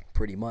happened.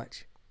 Pretty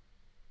much.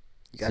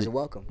 You guys are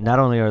welcome. Not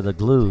only are the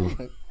glue,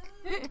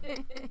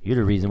 you're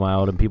the reason why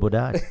all them people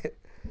died.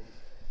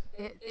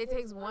 It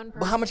takes one person.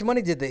 But how much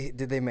money did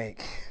they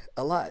make?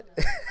 A lot.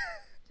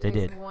 They It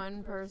takes did.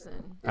 one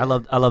person. I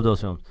love those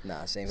films.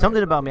 Nah, same.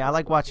 Something about me, I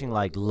like watching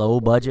like low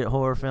budget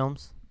horror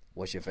films.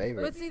 What's your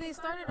favorite? But see, they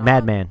started off.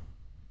 Madman.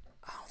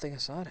 I don't think I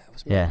saw that.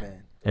 What's Yeah.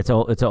 Madman? It's an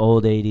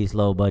old 80s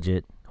low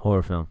budget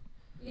horror film.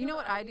 You know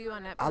what I do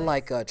on Netflix? I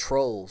like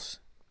Trolls.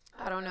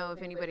 I don't know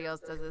if anybody else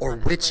does this. Or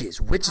on Netflix.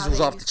 Witches. Witches How was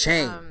they off the used to,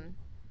 chain.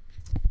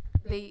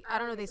 I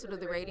don't know if they still do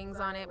the ratings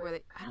on it.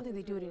 I don't think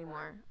they do it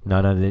anymore.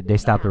 No, they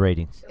stopped the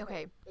ratings.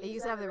 Okay, they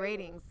used to have the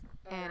ratings,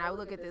 and I would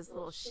look at this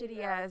little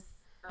shitty ass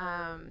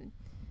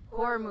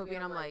horror movie,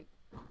 and I'm like,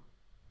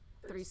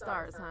 3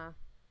 stars, huh?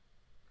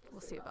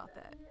 We'll see about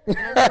that. And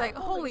I'm just like,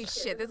 holy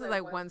shit, this is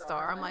like 1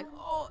 star. I'm like,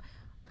 oh,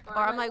 or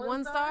I'm like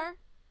 1 star.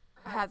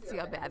 I have to see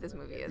how bad this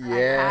movie is.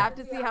 Yeah. I have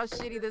to see how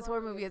shitty this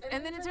horror movie is,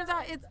 and then it turns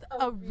out it's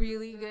a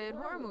really good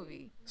horror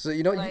movie. So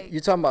you know, Like-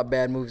 you're talking about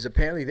bad movies.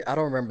 Apparently, I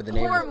don't remember the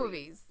name. Horror of it.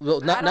 movies.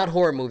 Well, I not don't-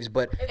 horror movies,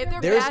 but If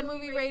they're There's- bad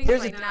movie ratings, There's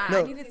like, a nah, I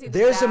no. need to see the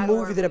There's a bad movie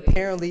horror that movies.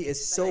 apparently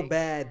is so Like,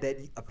 bad that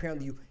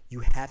apparently you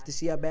have to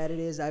see how bad it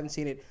is. I haven't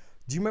seen it.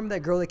 Do you remember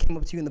that girl that came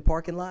up to you in the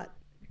parking lot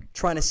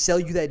trying to sell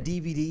you that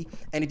DVD?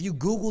 And if you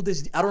Google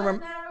this, I don't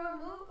remember.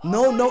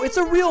 No, it's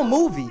a real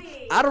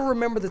movie. I don't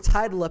remember the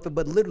title of it,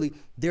 but literally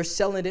they're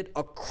selling it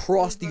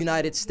across the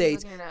United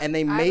States, looking it up. and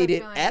they I have a made it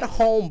feeling at it's-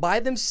 home by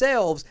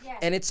themselves, Yeah,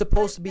 and it's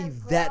supposed to but be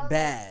the that girl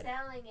bad. that's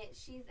selling it,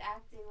 she's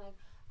acting like,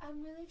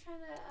 I'm really trying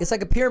to. It's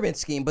like a pyramid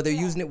scheme, but they're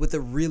using it with a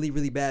really,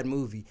 really bad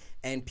movie,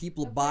 and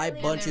people buy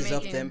Apparently, bunches they're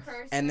of making them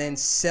cursor. and then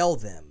sell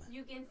them.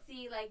 You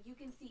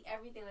can see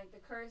everything, like the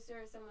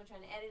cursor, someone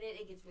trying to edit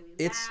it, it gets really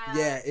It's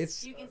loud.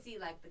 it's You can see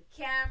like the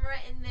camera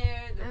in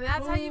there. The And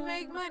that's how you boom.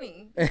 make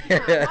money. Yeah,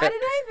 why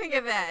did I think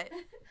of that?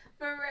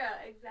 For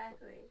real,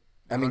 exactly.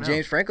 I mean, know.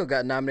 James Franco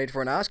got nominated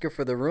for an Oscar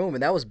for The Room,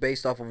 and that was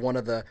based off of one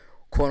of the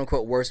quote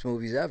unquote worst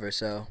movies ever.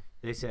 So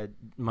They said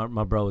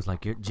my bro was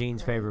like,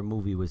 Gene's favorite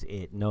movie was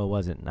It. No, it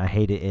wasn't. I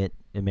hated It.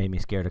 It made me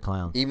scared of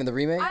clowns. even the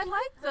remake, I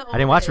like the. I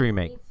didn't watch the old-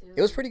 remake. Me too.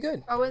 it was pretty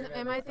good. Or was,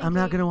 am I thinking I'm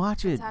not gonna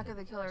watch it. Attack of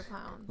the Killer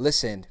Clowns.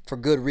 Listen, for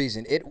good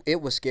reason.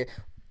 It was scary.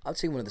 I'll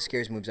tell you one of the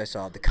scariest movies I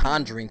saw. The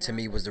Conjuring to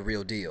me was the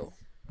real deal.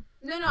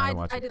 No, didn't I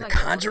watch it. did The like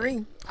old Conjuring?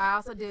 one. I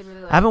also did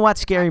really like. I haven't watched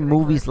Attack scary of the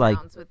Killer movies, like,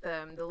 Clowns with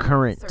the little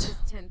current circus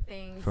tent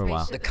thing, for a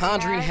while. spaceship The that they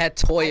Conjuring had. had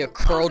Toya love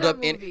curled that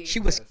up in. movie. She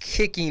was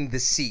kicking the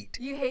seat.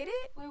 You hate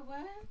it? Wait, what?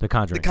 The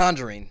Conjuring. The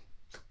Conjuring.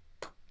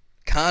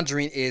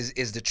 Conjuring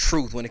is the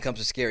truth when it comes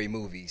to scary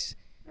movies.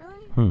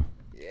 Really?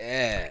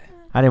 Yeah.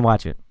 I didn't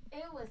watch it.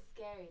 It was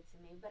scary to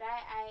me, but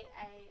I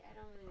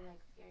don't really like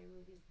scary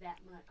movies that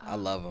much. I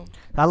love them.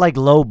 I like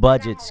low But I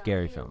budget had a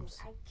scary few. films.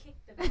 I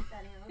kicked the best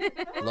out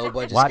of him. Low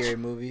budget Watch- scary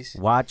movies.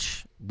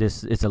 Watch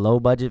this. It's a low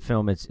budget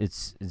film.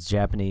 It's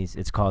Japanese.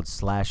 It's called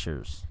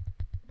Slashers,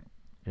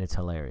 and it's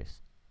hilarious.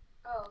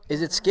 Oh,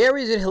 Is it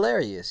scary? Is it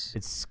hilarious?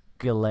 It's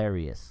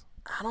hilarious.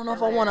 I don't know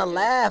if I want to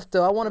laugh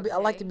though. I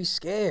like to be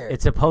scared.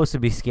 It's supposed to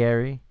be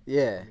scary,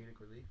 Yeah.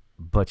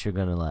 but you're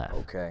gonna laugh.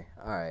 Okay.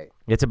 All right.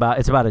 It's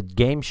about a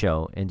game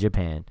show in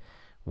Japan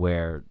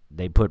where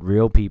they put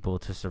real people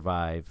to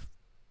survive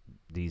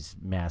these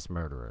mass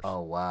murderers.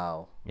 Oh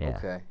wow. Yeah.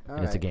 Okay. All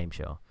and it's a right. game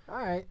show. All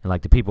right. And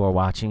like the people are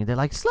watching, and they're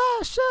like,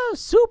 "Slashers,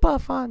 super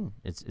fun!"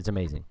 It's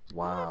amazing. I feel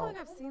Wow. like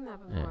I've seen that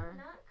before.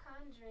 not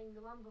Conjuring,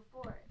 the one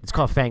before. It's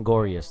called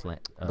Fangoria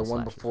The one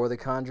Slashers. before The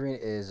Conjuring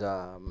is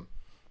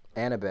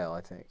Annabelle,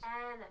 I think.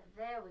 And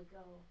there we go.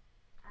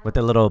 With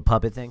the little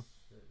puppet thing.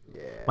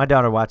 Yeah. My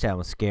daughter watched that and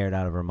was scared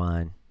out of her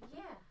mind.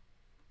 Yeah.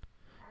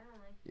 I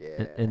don't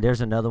like Yeah. And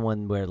there's another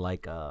one where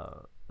like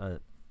a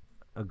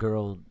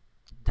girl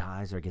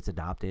dies or gets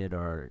adopted,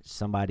 or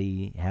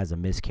somebody has a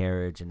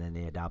miscarriage and then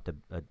they adopt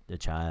a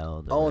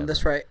child. or Oh, whatever. and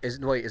that's right. Is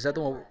that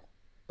the one?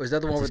 Was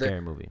that the That's one a where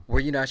scary movie.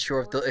 where you're not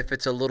sure if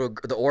it's a little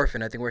the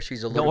orphan? I think where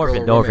she's a little orphan,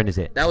 girl or the woman. orphan is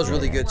it. That was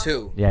really Yeah. good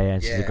too. Yeah,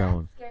 she's a Yeah. grown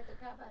one. scared the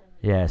crap out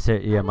of me. Yeah, so,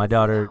 yeah. My didn't see that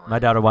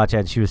daughter one. watched that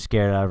and she was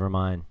scared out of her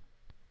mind.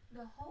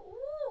 The whole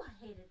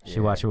I hated that. She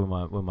watched it with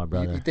my You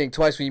brother. think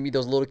twice when you meet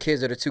those little kids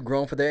that are too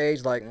grown for their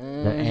age. Like, you've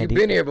Andy-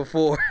 been here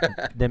before.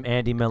 Them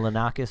Andy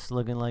Milanakis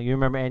looking like, you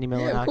remember Andy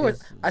Milanakis? Yeah, of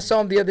course. I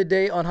saw him the other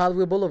day on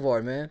Hollywood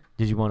Boulevard, man.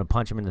 Did you want to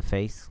punch him in the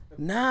face?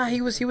 Nah,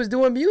 he was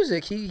doing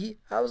music. He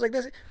I was like,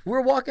 that's it. We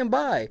were walking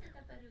by. I thought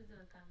he was doing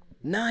comedy.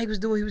 Nah, he was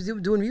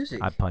doing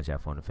music. I'd punch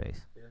that fool in the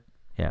face.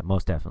 Yeah,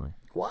 most definitely.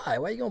 Why?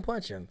 Why you gonna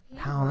punch him? He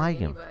I doesn't don't like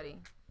him.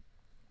 anybody.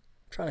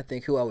 trying to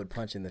think who I would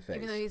punch in the face.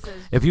 Even though he says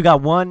If you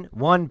got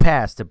one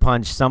pass to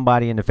punch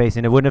somebody in the face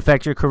and it wouldn't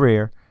affect your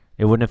career,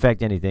 it wouldn't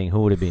affect anything,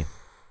 who would it be?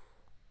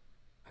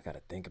 I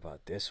gotta think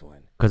about this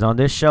one. Because on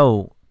this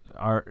show,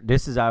 I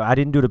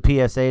didn't do the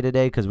PSA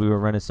today because we were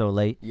running so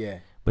late. Yeah.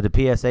 But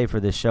the PSA for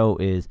this show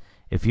is,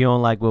 if you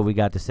don't like what we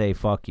got to say,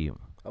 fuck you.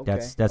 Okay.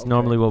 That's okay.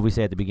 normally what we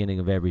say at the beginning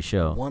of every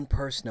show. One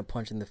person to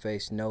punch in the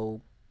face,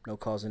 no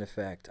cause and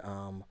effect.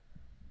 Dang.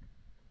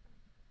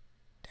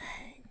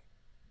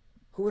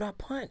 Who would I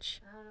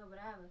punch? I don't know, but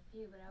I have a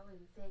few, but I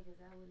wouldn't say because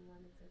I wouldn't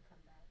want it to come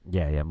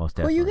back. Yeah, most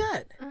Who definitely. you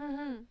got?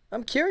 mm-hmm.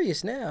 I'm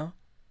curious now.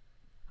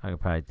 I could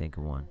probably think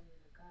of one.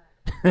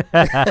 But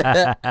I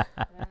have a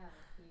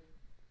few.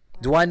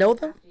 Do I know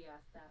them? After y'all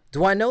stop.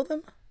 Do I know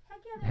them? Heck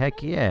yeah.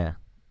 Heck yeah.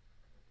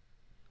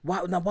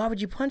 Why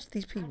would you punch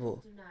these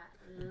people? Do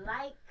not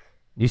like.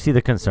 You see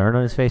the concern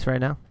on his face right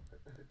now?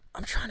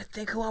 I'm trying to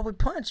think who I would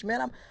punch,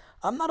 man.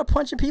 I'm not a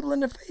punching people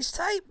in the face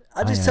type.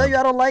 I just tell you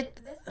I don't like.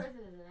 This person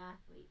is an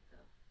athlete,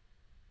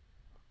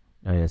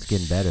 though. Oh yeah, it's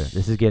getting better.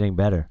 This is getting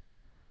better.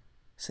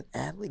 It's an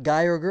athlete,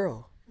 guy or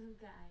girl.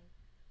 Guy.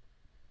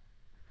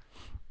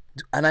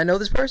 And I know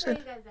this person.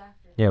 You guys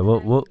after. Yeah,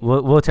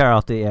 we'll tear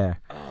off the air.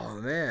 Oh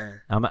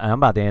man. I'm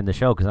about to end the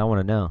show because I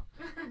want to know.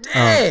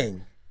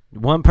 Dang.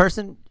 One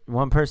person.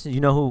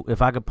 You know who?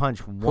 If I could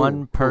punch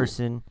one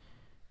person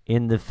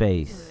in the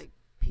face Like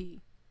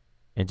pee.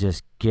 and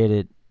just get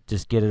it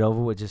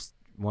over with, just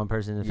one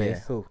person in the Yeah,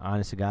 face. who?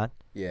 Honest to God,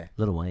 Yeah.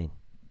 Lil Wayne.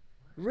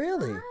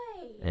 Really?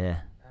 Yeah,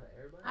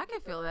 I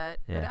can feel that.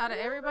 Yeah. But out of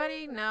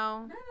everybody,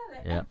 no.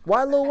 yeah.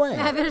 Why Lil Wayne?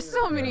 There's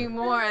so many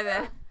more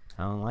that.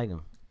 I don't like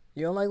him.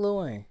 You don't like Lil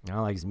Wayne? I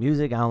don't like his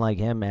music. I don't like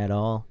him at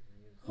all.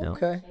 No.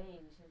 Okay.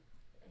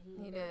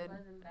 He did.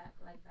 Wasn't back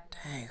like that.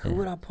 Dang, who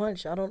would I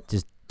punch? I don't.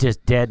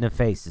 Just dead in the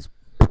face. Just,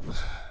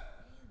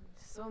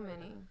 So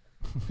many.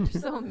 There's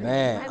so many.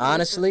 Man, My list is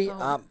honestly,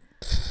 so-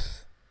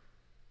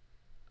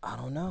 I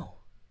don't know.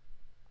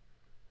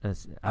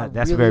 that's I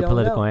that's a really very don't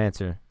political know.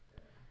 answer.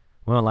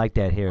 We don't like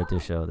that here at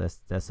this show. That's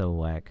so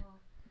whack.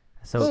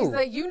 So Who? She's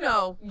like, you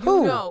know, Who?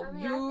 I mean, I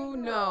think you we'll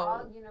know.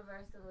 all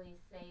universally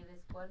say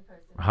this one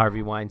person.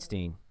 Harvey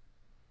Weinstein.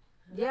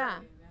 Yeah.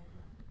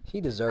 He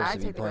deserves I to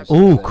be take the punched.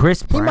 Ooh, But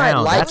Chris He might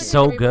Brown. like That's it.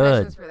 so There's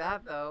repercussions good. for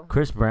that though.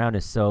 Chris Brown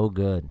is so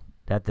good.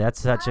 That's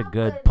such a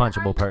good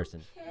punchable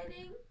person.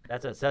 Kidding?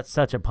 That's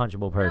such a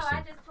punchable person. No,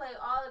 I just play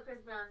all of Chris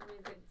Brown's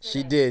music.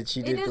 She today. did. She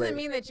It did doesn't play.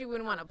 mean that you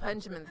wouldn't want to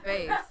punch him in the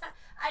face.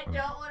 I don't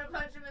want to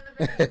punch him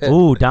in the face.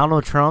 Ooh,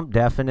 Donald Trump,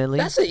 definitely.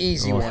 That's an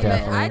easy Most one. But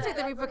definitely. I take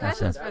the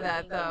repercussions for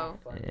that though.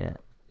 Yeah,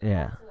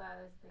 yeah, That's what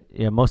I was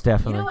thinking. yeah. Most You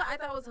definitely. know what I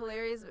thought was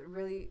hilarious, but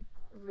really,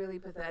 really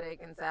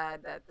pathetic and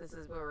sad that this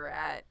is where we're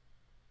at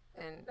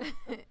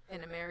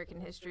in American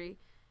history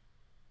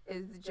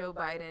is Joe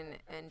Biden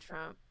and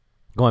Trump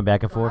Going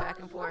back and going forth. back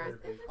and forth.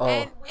 Oh,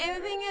 And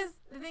the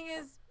thing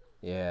is,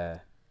 yeah.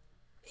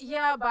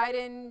 yeah,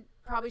 Biden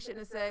probably shouldn't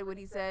have said what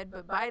he said,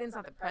 but Biden's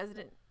not the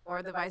president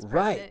or the vice Right.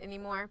 president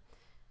anymore.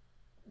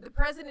 The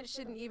president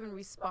shouldn't even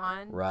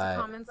respond Right.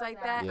 to comments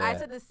like that. Yeah. I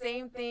said the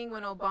same thing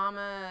when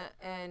Obama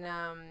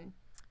and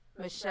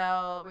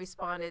Michelle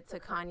responded to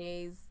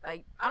Kanye's.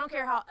 Like, I don't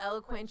care how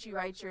eloquent you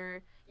write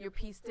your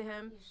piece to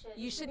him,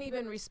 you shouldn't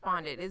even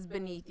respond it. It's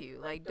beneath you.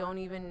 Like, don't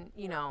even,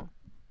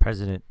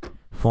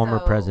 Former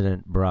So-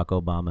 President Barack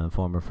Obama and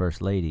former First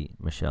Lady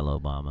Michelle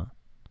Obama.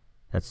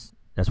 That's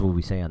what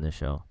we say on this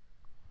show.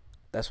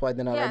 That's why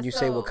they're not Yeah, letting you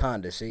say so-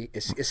 Wakanda. See,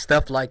 it's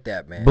stuff like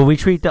that, man. But we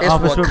treat the It's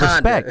office with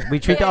Wakanda. respect. We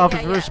treat the Yeah,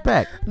 office yeah, with yeah.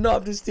 respect. No,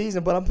 I'm just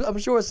teasing, but I'm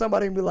sure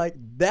somebody will be like,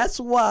 "That's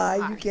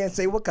why you can't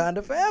say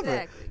Wakanda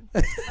forever."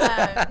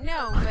 Exactly.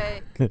 No,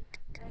 but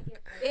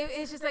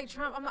it's just like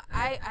Trump.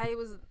 I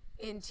was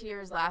in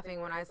tears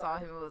laughing when I saw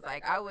him. It was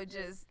like I'm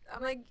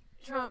like,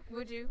 Trump,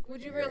 would you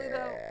really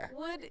Yeah. though?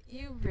 Would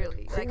you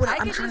really? Like, would I- I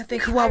I'm could trying to just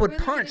think see- who I would really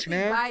get to punch, see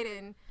man.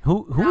 Biden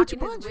Who would you knocking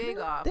punch? his wig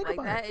man? off. Think Like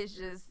about that it. is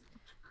just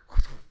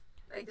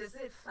like just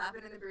it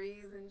flapping in the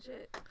breeze and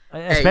shit.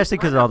 Especially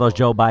because of all those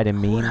Joe Biden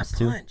Who would I memes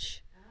too.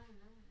 punch?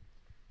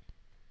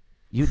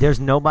 There's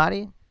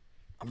nobody.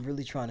 I'm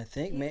really trying to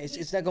think, man.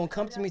 It's not gonna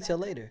come to me till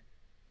later.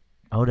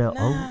 Odell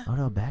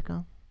Nah.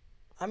 Beckham.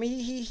 I mean,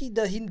 he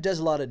does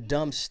a lot of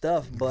dumb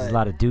stuff, There's but a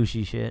lot of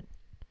douchey shit.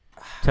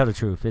 Tell the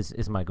truth.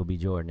 It's Michael B.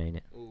 Jordan, ain't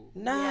it?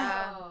 nah,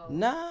 Yeah.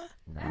 nah,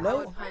 I no.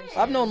 would punch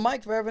I've him. known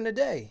Mike forever and a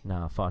day.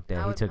 Nah, fuck I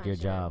that. He would took your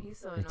punch him. job. He's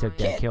so He took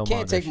annoying. that Can't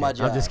Killmonger take my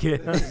shit. I'm just job.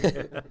 kidding. I'm just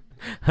kidding.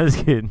 I'm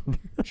just kidding.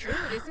 True.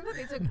 It seems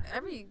like they took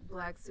every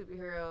black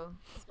superhero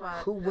spot.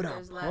 Who would I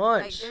there's left.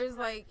 punch? Like, there's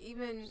like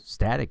even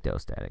Static though.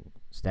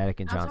 Static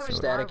and I'm John talking Stewart.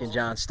 Static and Marvel.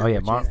 John Oh Stewart. yeah,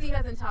 Mark. DC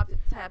hasn't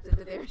tapped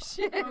into their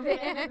shit.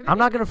 I'm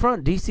not gonna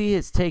front. DC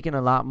has taken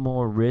a lot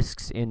more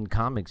risks in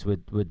comics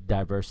with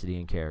diversity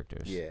in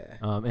characters. Yeah.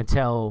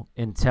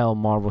 Until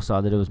Marvel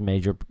saw that it was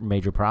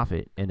major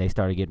profit, and they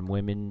started getting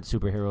women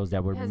superheroes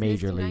that were Has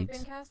major Misty Knight leads.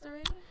 been cast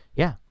already?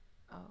 Yeah.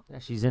 Oh. Yeah,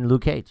 she's in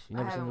Luke Cage. You I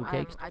never seen haven't- Luke I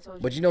Cage? haven't- I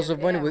told But you you know, the so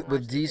other day, funny I with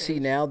haven't watched DC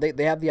it. now,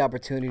 they have the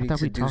opportunity thought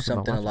to we do talked about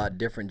something a watching lot it.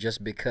 different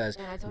just because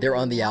And I told they're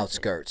you on to the watch it.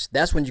 outskirts.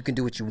 That's when you can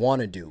do what you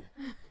want to do.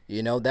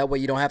 You know, that way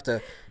you don't have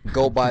to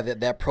go by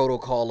that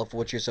protocol of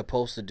what you're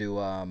supposed to do.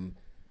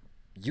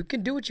 You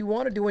can do what you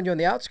want to do when you're on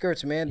the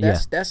outskirts, man.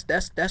 That's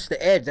the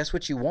edge. That's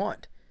what you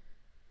want.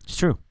 It's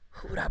true.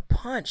 Who would I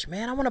punch,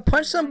 man? I want to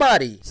punch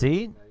somebody.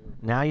 See,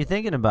 now you're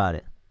thinking about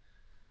it.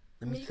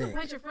 Let I me mean, you can think.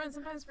 punch your friends.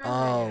 Sometimes friends.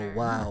 Oh matter.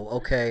 wow.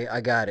 Okay,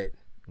 I got it.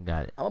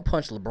 Got it. I'm gonna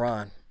punch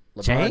LeBron.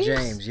 James?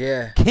 James,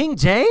 yeah. King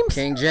James?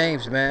 King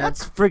James, man.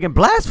 That's friggin'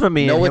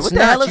 blasphemy. No, in here. it's What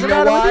the hell not. is You the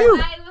know matter why? with you?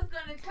 I was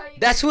gonna tell you.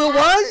 That's that who it after.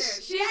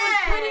 was? She was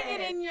putting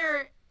it in your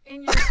head.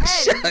 You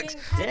Shucks. didn't catch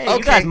Hey, it. you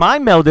Okay. guys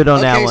mind melded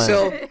on that Okay, one.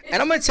 so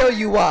and I'm gonna tell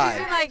you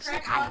why. Like,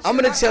 I'm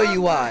gonna tell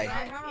you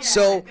why.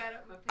 So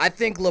I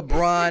think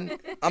LeBron.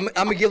 I'm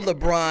gonna give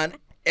LeBron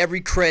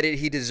every credit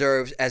he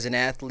deserves as an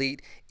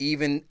athlete,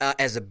 even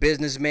as a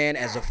businessman,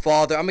 as a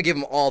father. I'm gonna give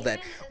him all that.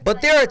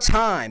 But there are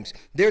times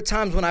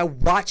when I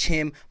watch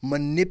him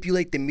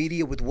manipulate the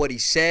media with what he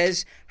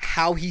says,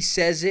 how he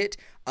says it,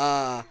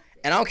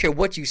 and I don't care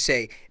what you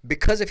say,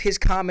 because of his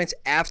comments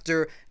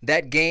after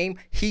that game,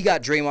 he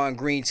got Draymond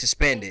Green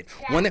suspended.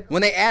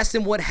 When they asked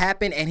him what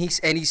happened, and he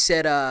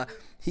said, I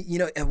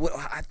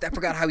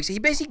forgot how he said. He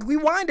basically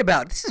rewind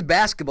about it. This is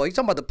basketball. You're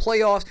talking about the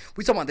playoffs.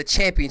 We're talking about the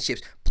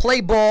championships.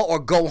 Play ball or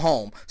go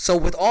home. So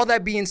with all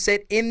that being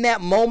said, in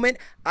that moment,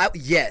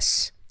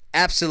 yes,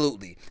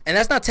 absolutely. And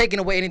that's not taking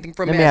away anything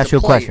from him. Let me ask you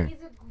a question. He's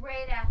a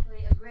great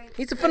athlete,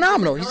 He's a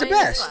phenomenal. He's the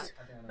best.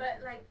 But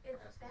like, it's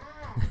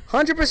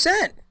bad.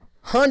 100%.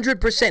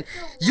 100%.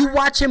 You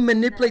watch him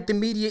manipulate the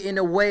media in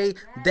a way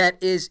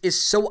that is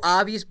so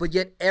obvious, but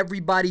yet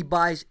everybody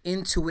buys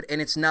into it,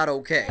 and it's not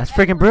okay. That's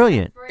freaking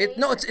brilliant.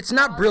 It's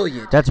not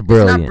brilliant. That's It's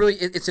brilliant. not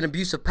brilliant. It's an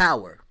abuse of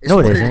power. It's No,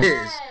 it what isn't. it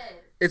is.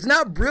 It's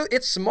not brilliant.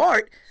 It's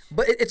smart,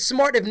 but it's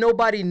smart if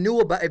nobody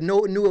knew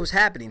knew it was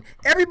happening.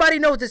 Everybody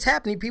knows it's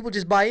happening. People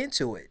just buy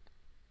into it.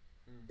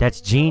 That's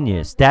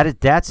genius.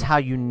 That's how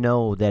you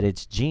know that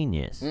it's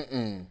genius. You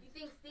think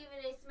Stephen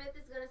A. Smith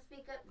is gonna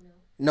speak up?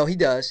 No. No, he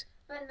does.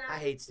 But not. I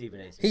hate Stephen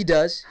A. He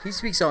does. He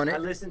speaks on I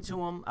it. listen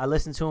to him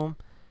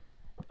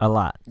a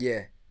lot,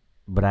 Yeah.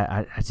 but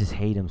I just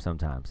hate him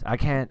sometimes. I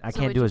can't would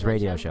do you his punch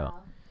radio him? show.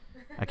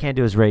 I can't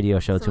do his radio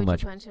show So too would you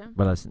much. punch him?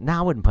 But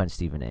I wouldn't punch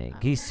Stephen A.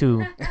 He's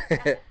too,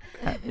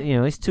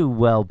 he's too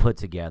well put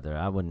together.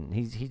 I wouldn't.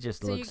 He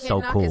just So you looks can't so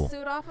knock cool. his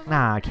suit off of him?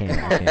 Nah, I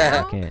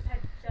can't.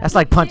 That's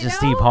like punching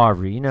Steve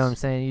Harvey. You know what I'm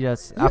saying? I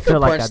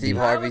feel like punch I'd Steve be.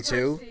 Harvey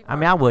too. I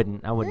mean, I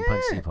wouldn't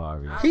punch Steve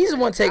Harvey. He's the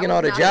one taking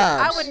all the I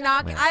jobs. would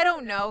knock. I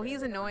don't know.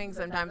 He's annoying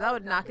sometimes. I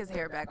would knock his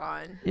hair back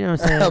on. You know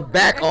what I'm saying?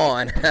 Back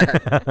on.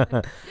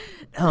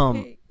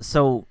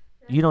 So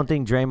you don't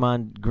think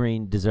Draymond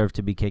Green deserved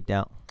to be kicked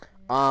out?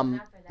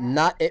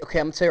 Not okay.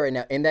 I'm gonna tell you right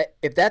now.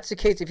 If that's the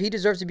case, if he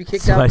deserves to be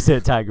kicked So I out.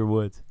 said Tiger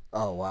Woods.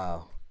 Oh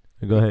wow.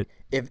 Go ahead.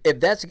 If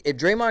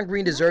Draymond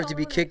Green deserves to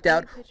be kicked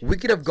out, we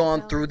could have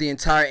gone through the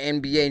entire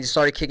NBA and just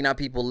started kicking out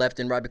people left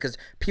and right because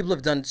people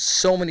have done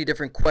so many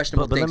different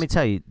questionable But things. let me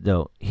tell you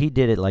though, he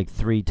did it like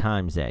 3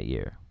 times that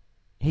year.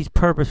 He's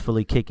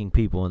purposefully kicking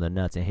people in the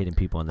nuts and hitting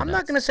people in the I'm nuts.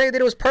 not gonna say that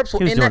it was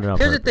purposeful. He was doing it on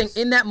Here's the purpose.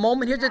 thing. In that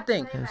moment, here's the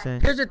thing. what I'm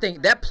saying? Here's the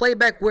thing. That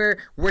playback where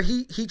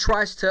he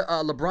tries to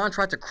LeBron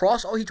tried to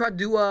cross. Oh, he tried to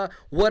do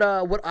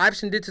what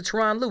Iverson did to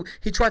Tyronn Lue.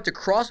 He tried to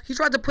cross. He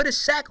tried to put his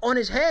sack on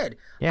his head.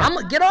 Yeah.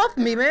 Get off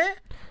me, man.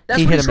 That's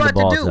he what hit he him in tried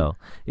the balls to do.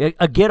 though.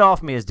 A get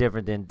off me is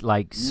different than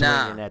like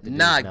swinging at the dude's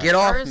nuts. Get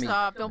off First me.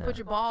 off, don't put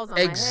your balls on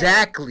my head.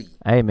 Exactly.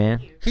 Hey man,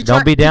 He don't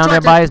tried- be he down tried there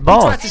to- by his He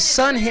balls. tried to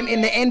sun him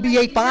in the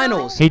NBA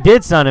Finals. He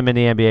did son him in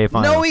the NBA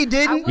Finals. No, he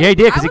didn't. Yeah, he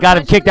did because I he would got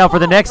him punch him kicked in out for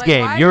the the next balls.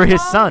 game. Like, You're why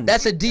his are son.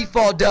 That's a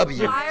default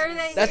W. Why are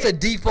they That's here? a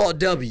default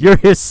W. You're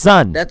his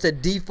son. That's a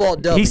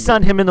default W. He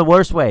sunned him in the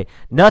worst way.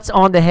 Nuts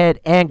on the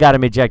head and got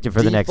him ejected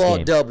for the next Default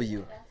game.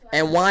 W.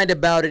 And whined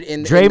about it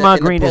in Draymond in the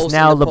Green is post-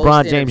 now in the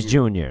LeBron post James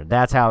interview. Jr.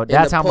 That's how In the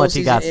much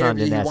he got postseason sunned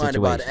in interview, that he whined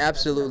about it. situation.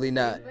 Absolutely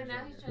not. But now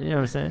he's trying You know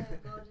what I'm saying?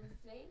 to Golden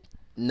State.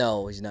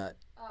 No, he's not.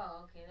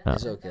 Oh, okay.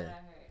 That's It's what okay.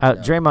 I heard.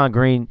 Draymond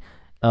Green,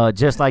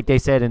 just like they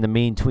said in the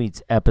Mean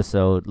Tweets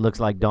episode, looks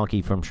like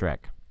Donkey from Shrek.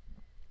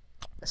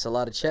 That's a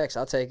lot of checks.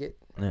 I'll take it.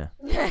 Yeah,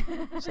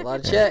 It's a lot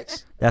of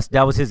checks.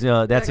 that was his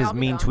Like, his I'll be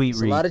Mean gone. Tweet It's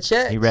a read. lot of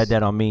checks. He read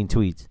that on Mean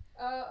Tweets.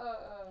 Oh.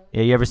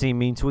 Yeah, you ever seen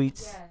Mean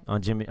Tweets Yes.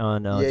 on Jimmy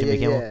Yeah.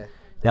 Kimmel?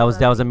 That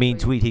was a mean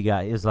tweet he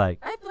got. It was like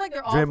I feel like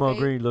they're all Draymond fake.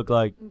 Green looked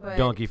like but-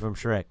 Donkey from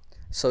Shrek.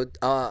 So,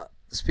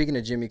 speaking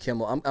of Jimmy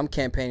Kimmel, I'm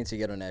campaigning to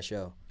get on that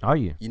show. Are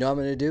you? You know what I'm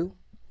gonna do?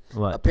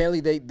 What?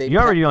 Apparently they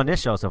You're already on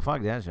this show, so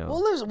fuck that show.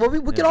 Well, listen,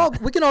 we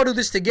can all do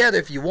this together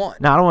if you want.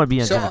 No, I don't want to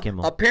be on So Jimmy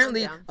Kimmel.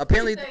 apparently, I'm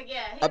down.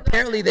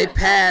 apparently they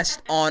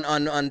passed on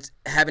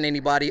having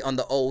anybody on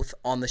the oath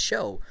on the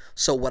show.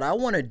 So what I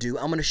want to do,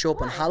 I'm gonna show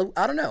up on Hollywood.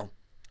 I don't know,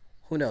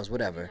 who knows,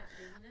 whatever.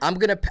 I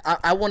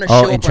want to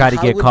show and up try on to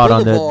get Hollywood caught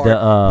on the-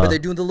 Boulevard where they're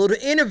doing the little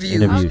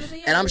interviews. Interviews.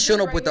 And I'm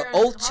showing up with the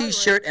oath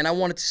T-shirt, and I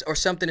wanted to, or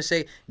something to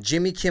say,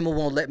 Jimmy Kimmel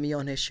won't let me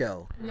on his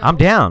show. No, I'm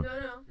down. No.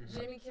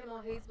 Jimmy Kimmel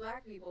hates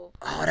black people.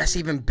 Oh, that's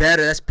even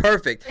better. That's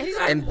perfect. he's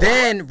like, And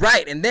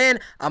then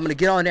I'm gonna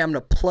get on there. I'm gonna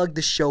plug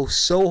the show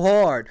so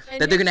hard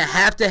And that they're you're gonna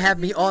have to have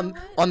me on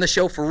the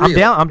show for real.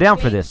 I'm down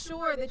for Make this.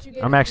 sure that you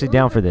get I'm a actually group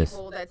down of for this.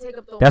 people that take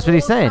up the That's what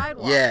he's whole saying.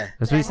 sidewalk Yeah.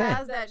 That's what he's that saying.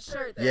 has that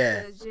shirt that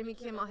Yeah. says Jimmy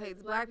Kimmel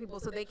hates black people,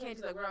 so they can't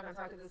just like we're not gonna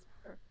talk to this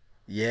person.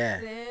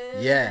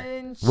 Yeah.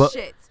 Well,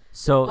 Shit.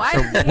 So Why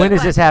does he hate when is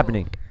black this people?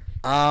 happening?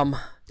 Um,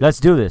 Let's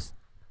do this.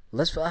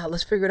 let's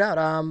figure it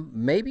out.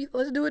 Maybe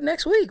let's do it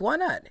next week. Why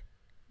not?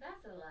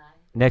 That's a lie.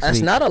 Next That's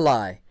week. not a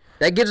lie.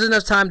 That gives us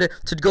enough time to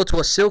go to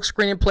a silk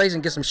screening place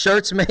and get some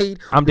shirts made.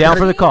 I'm down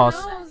for the She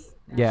cost. knows-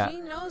 Yeah.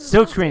 she knows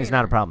Silk the screen is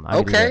not a problem. I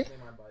can do Okay. that.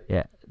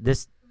 Yeah.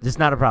 This is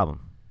not a problem.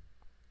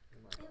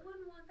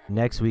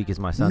 Next week is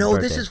my son's No,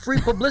 birthday. this is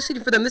free publicity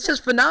for them. This is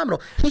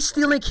phenomenal. He's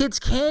stealing kids'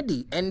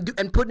 candy and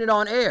putting it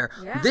on air.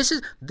 Yeah. This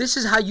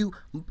is how you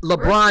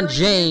LeBron stealing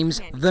James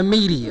kids' candy. the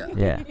media.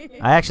 Yeah.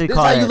 I actually This is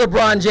call how you it.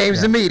 LeBron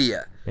James the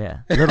media. Yeah.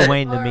 Little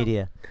Wayne the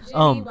media.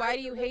 Jimmy, why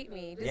do you hate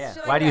me? This Yeah. shit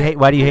like Why do you that. hate?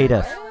 Why do you hate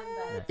us?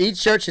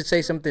 Each church should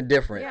say something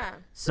different. Yeah.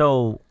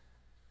 So,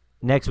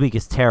 next week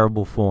is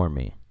terrible for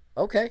me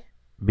Okay.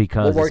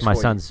 because What works it's my for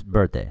you? son's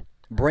birthday.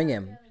 Bring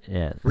him.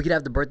 Yeah. We could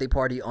have the birthday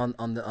party on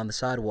the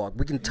sidewalk.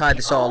 We can tie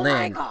this all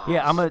in.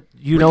 Yeah,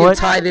 We know can what?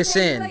 tie this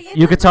in. Like, it's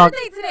You his could talk-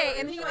 birthday today,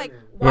 and then you're like,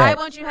 why Yeah.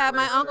 won't you have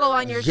my uncle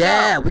on your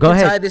Yeah, show? we Go can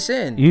ahead. tie this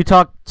in. You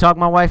talk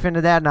my wife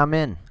into that, and I'm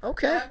in.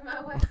 Okay.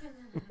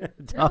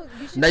 No,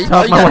 you should Now you, have-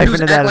 all you my gotta wife do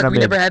is into that act and like I'm we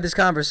in. never had this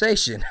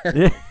conversation.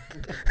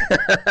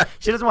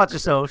 She doesn't watch the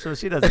show, so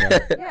she doesn't know.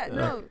 Yeah,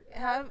 no,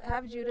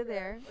 have Judah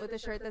there with a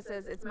shirt that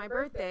says it's my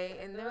birthday,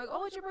 and they're like,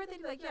 oh, it's your birthday.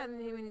 You're like, yeah, and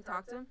then when you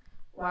talk to him,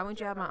 why wouldn't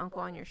you have my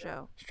uncle on your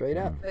show? Straight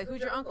up. Like,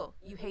 who's your uncle?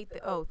 You hate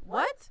the oath.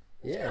 What?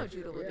 You Yeah. know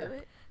Judah will do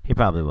it. He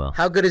probably will.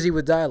 How good is he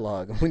with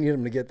dialogue? We need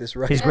him to get this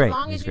right. He's great. As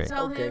long He's as you great.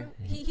 tell Okay. him,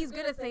 he's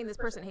good at saying this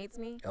person hates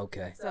me.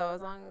 Okay. So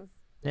as long as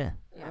Yeah.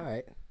 yeah. All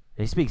right.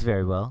 He speaks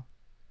very well.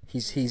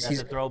 He's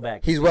a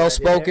throwback. he's well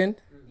spoken.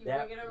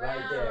 That right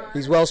there.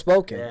 He's well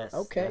spoken. Yes,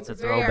 Okay. that's a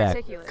He's very throwback.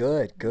 articulate.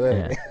 Good.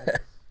 Good.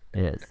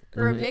 Yes.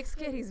 For a mixed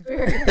kid, he's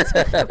very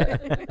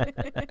articulate.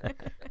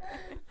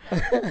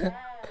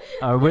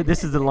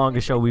 This is the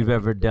longest show we've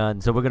ever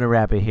done, so we're gonna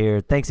wrap it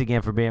here. Thanks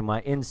again for being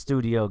my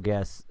in-studio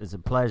guest. It's a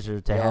pleasure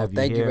to Yo, have you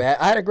thank here. you, man.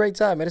 I had a great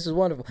time, man. This is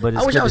wonderful. But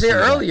it's I wish good I was to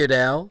here see you. earlier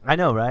now. I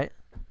know, right?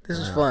 This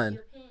is fun.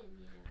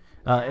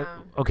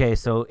 Okay,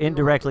 so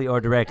indirectly or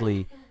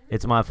directly,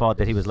 it's my fault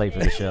that he was late for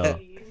the show.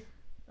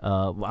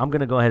 I'm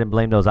gonna go ahead and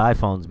blame those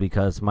iPhones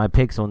because my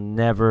Pixel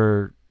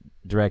never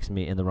directs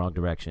me in the wrong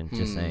direction.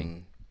 Just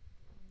saying.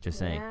 Just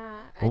saying. Yeah,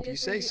 Oh. I did You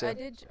say so. I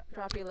did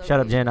drop you a Shut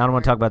up, Jen. I don't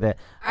want to talk about that.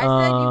 I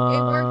said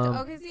it worked.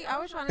 Okay, see, I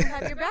was trying to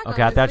have your back. on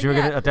Okay, I this, thought but you were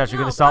yeah. gonna. I thought you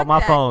were No, gonna salt fuck my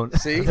that. phone.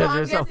 See? So That's I'm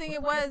just so- guessing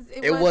it was.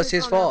 It was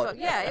his fault.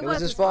 Yeah, It was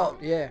his fault.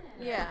 Yeah.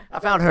 Yeah. I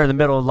found her in the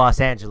middle of Los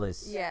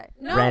Angeles. Yeah.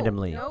 No.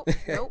 Randomly. Nope.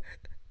 Nope.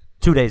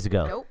 2 days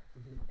ago. Nope.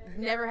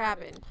 Never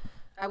happened.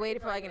 I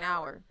waited for like an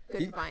hour.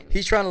 Couldn't find me.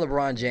 He's trying to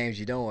LeBron James.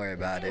 You don't worry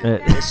about it. Uh,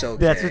 It's okay.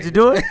 That's what you're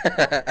doing?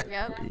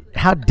 Yep.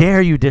 How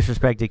dare you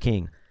disrespect the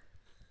king?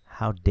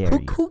 How dare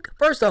you?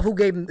 First off, who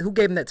gave him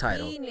that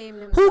title? He named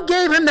himself. Who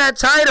gave him that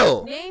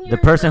title? Name The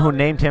person who yourself.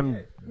 named him.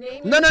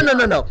 Name No.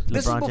 yourself.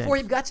 This is LeBron before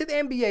James. he got to the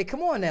NBA.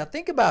 Come on now,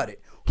 think about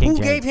it. King Who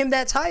James. gave him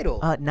that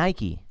title?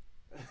 Nike.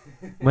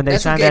 When they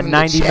That's who signed gave that him the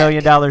 $90 check.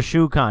 million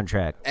shoe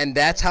contract. And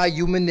that's how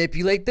you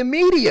manipulate the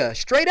media,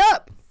 straight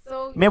up.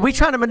 So Man, we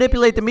trying to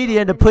manipulate the media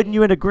into putting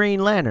you in a Green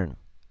Lantern.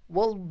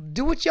 Well,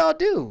 do what y'all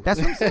do. That's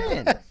what I'm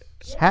saying.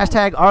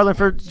 Hashtag Arlen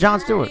for John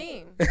your Stewart.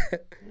 name. You know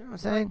what I'm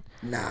saying?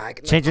 Nah, I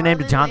can Change your name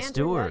to Arlen John Lantern,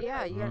 Stewart.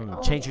 Yeah, you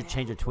gotta, Change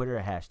your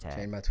Twitter hashtag.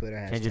 change my Twitter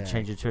hashtag.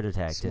 Change your Twitter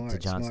tag to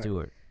Smart, John smart.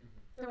 Stewart.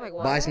 They're like, Buy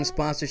what? some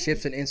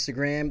sponsorships on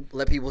Instagram.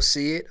 Let people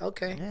see it.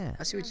 Okay. Yeah.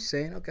 I see what you're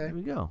saying. Okay. There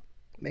we go.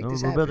 Make We're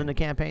this building happen. a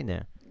campaign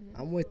there.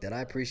 I'm with it.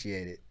 I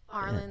appreciate it.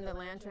 Arlen the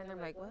Lantern. They're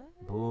like,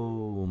 what?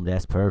 Boom.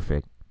 That's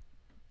perfect.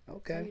 How you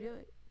Okay. do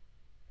it?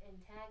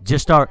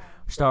 Just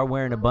start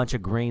wearing a bunch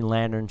of Green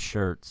Lantern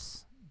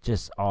shirts,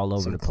 just all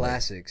over Some the place.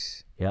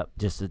 classics. Yep,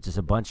 just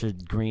a bunch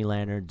of Green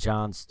Lantern,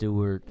 John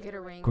Stewart, Get a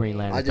ring. Green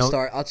made. Lantern.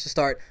 I'll just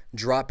start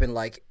dropping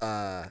like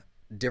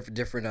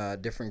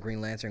different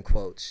Green Lantern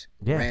quotes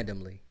Yeah.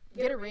 randomly.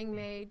 Get a ring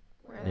made.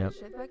 Wear that Yep.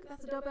 shit. Like,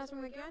 that's a dope ass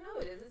ring. Like, yeah, I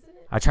know it is, isn't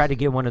it? I tried to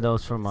get one of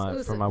those for my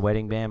Exclusive.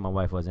 wedding band. My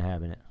wife wasn't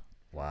having it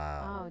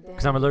Wow. Oh, damn.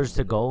 because I'm allergic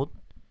to gold.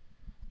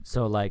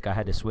 So like I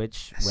had to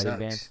switch That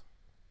wedding sucks.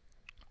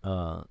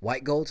 bands.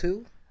 White gold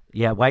too?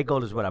 Yeah, white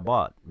gold is what I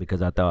bought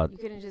because I thought, You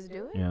couldn't just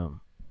do it? you know.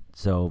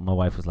 So my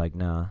wife was like,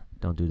 "Nah,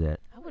 don't do that."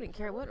 I wouldn't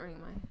care what ring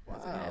my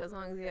husband had as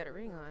long as he had a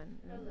ring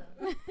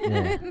on.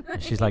 Yeah,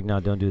 And she's like, "No,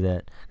 don't do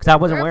that," because I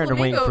wasn't Wear a wearing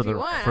the ring flamingo for if you the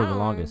want, for I the don't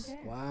longest. care.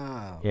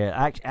 Wow.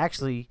 Yeah,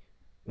 actually,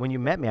 when you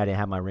met me, I didn't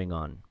have my ring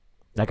on.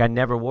 Like I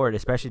never wore it,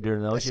 especially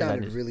during That those years.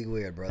 sounded really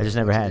weird, bro. I just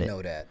never had it.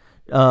 Know that.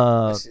 It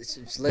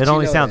Let you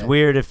only know sounds that.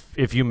 weird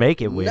if you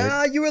make it weird.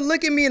 Nah, you were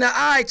looking me in the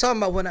eye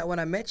talking about when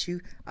I met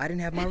you, I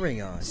didn't have my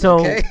ring on. So-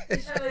 okay?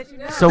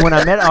 So when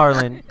I met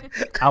Arlen,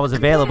 I was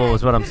available,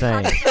 is what I'm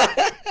saying.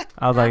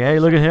 I was like, "Hey,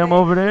 look at him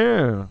over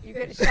there." You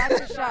could shot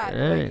your shot,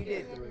 Hey. but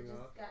you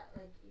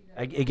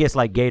didn't. It gets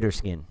like gator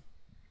skin.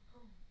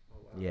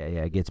 Yeah,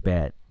 it gets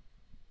bad.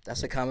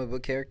 That's a comic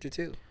book character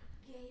too.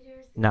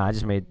 Nah, I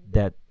just made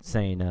that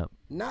saying up.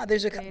 Nah,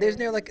 there's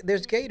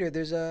Gator,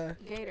 there's a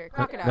Gator,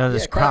 crocodile. No,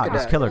 there's yeah, Croc.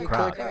 crocodile. It's Killer Yeah,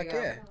 Croc. There we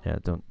go. yeah. Yeah,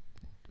 don't.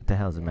 What the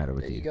hell is the matter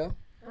with There you you? go.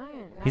 Oh,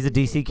 yeah. He's a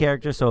DC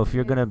character, so if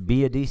you're gonna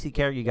be a DC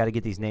character, you got to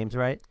get these names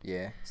right.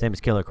 Yeah. Same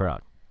as Killer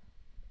Croc.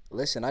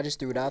 Listen, I just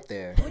threw it out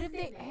there. What if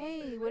they?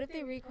 Hey, what if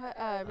they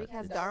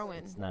recast Darwin?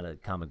 It's not a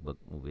comic book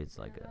movie. It's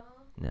like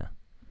a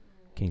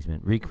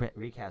Kingsman.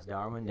 Recast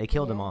Darwin. They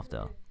killed him off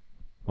though.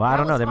 Well, I That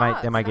don't know. was They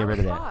Fox. might get That rid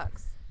of was that.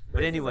 Fox.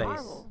 But anyways,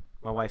 Marvel.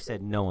 my wife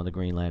said no on the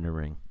Green Lantern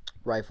ring.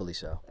 Rightfully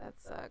so. That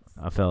sucks.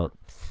 I felt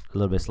a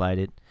little bit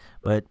slighted.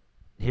 But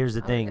here's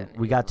the I thing: like that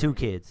we got 2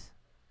 kids.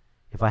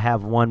 If I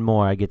have one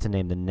more, I get to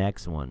name the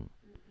next one,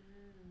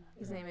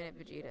 He's naming it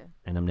Vegeta.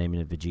 and I'm naming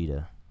it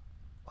Vegeta.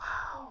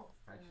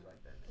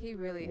 He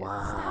really is.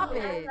 Wow. Stop I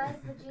it.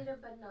 like Vegeta,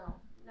 but no,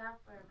 not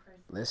for a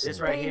person. Listen, This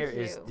right Thank here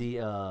is you.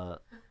 the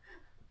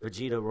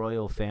Vegeta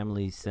royal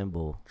family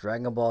symbol.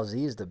 Dragon Ball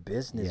Z is the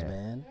business, Yeah.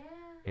 man. Yeah.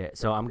 Yeah,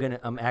 so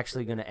I'm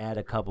actually gonna add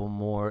a couple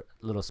more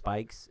little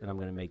spikes, and I'm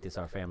gonna make this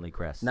our family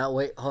crest. Now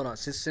wait, hold on.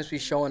 Since we're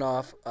showing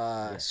off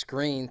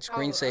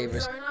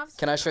screensavers, Showing off-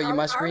 can I show you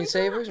my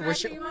screensavers? Can I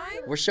show you mine?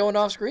 We're showing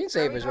off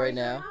screensavers right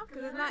now.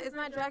 Because it's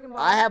not Dragon Ball.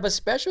 I have a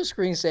special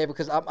screensaver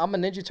because I'm a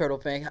Ninja Turtle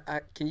fan.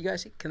 Can you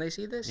guys see? Can they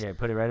see this? Yeah,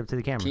 put it right up to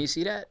the camera. Can you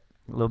see that?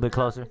 A little bit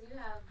closer. You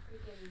have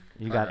freaking.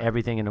 You got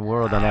everything in the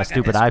world on I that got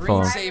stupid that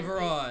iPhone.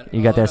 screensaver on.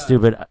 You got Hold that on.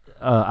 stupid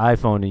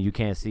iPhone, and you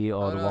can't see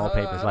all the Hold on, hold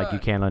wallpapers on, like hold you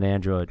on. can on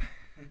Android.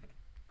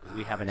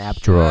 We have an app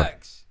drawer.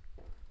 Shucks.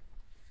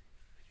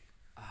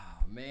 Oh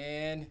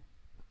man,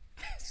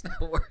 it's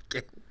not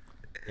working.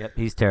 Yep,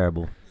 he's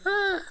terrible.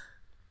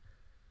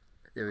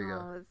 There we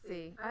go. Oh, let's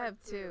see. I have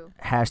 2.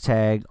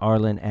 Hashtag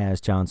Arlen as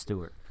Jon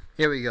Stewart.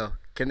 Here we go.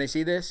 Can they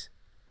see this?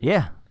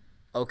 Yeah,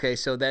 Okay,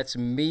 so that's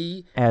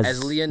me As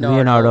as Leonardo,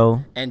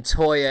 Leonardo. and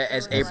Toya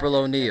as April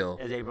O'Neil.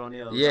 as April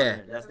O'Neil. Yeah.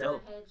 That's Headshot though,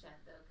 'cause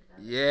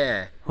I'm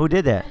Yeah. Who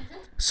did that?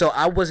 So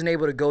I wasn't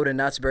able to go to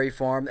Knott's Berry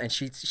Farm, and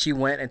she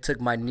went and took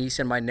my niece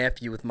and my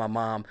nephew with my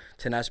mom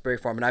to Knott's Berry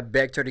Farm, and I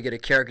begged her to get a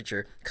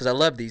caricature because I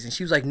love these, and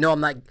she was like, "No,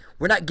 I'm not.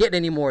 We're not getting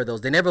any more of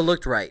those. They never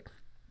looked right."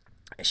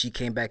 And she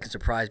came back and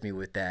surprised me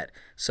with that.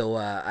 So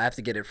I have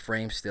to get it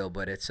framed still,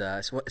 but it's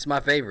my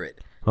favorite.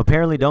 Well,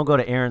 apparently, don't go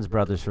to Aaron's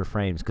Brothers for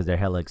frames because they're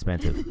hella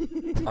expensive.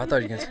 I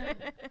thought you were gonna.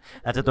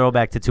 That's a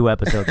throwback to 2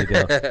 episodes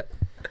ago.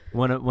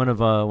 one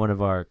of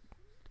our,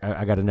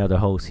 I got another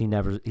host.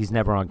 He's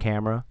never on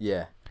camera.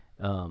 Yeah.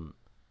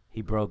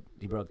 He broke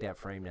that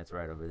frame that's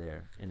right over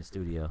there in the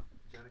studio.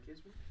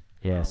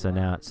 Yeah, so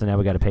now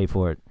we got to pay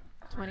for it.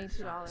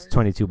 $22. It's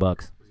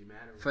 $22.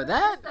 For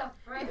that, the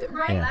frame,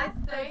 right? Yeah.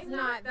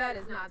 That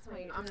is not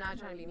 20. I'm not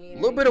trying to be mean.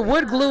 a little bit of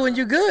wood glue and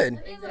you good.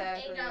 It was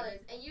Exactly.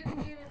 $8, and you can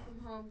get it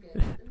from Home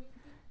Goods.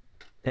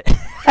 Let me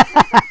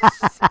see.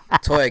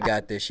 Toya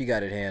got this. She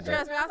got it handled.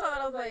 Trust me, I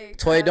thought I was like.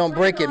 Toya, don't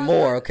break it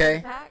more,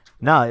 okay?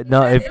 No. It If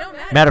don't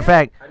matter. matter of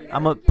fact,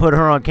 I'm gonna put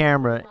her on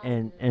camera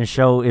and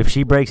show if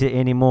she breaks it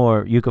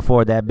anymore, you can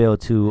forward that bill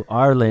to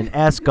Arlen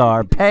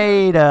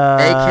Escarpeta,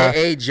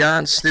 AKA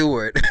Jon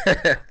Stewart. You can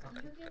put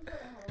Home Goods.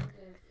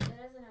 It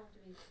doesn't have to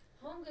be.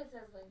 Home Goods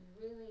has like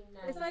really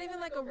nice. It's not even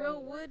like a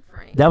real wood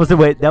frame. That was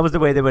the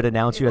way they would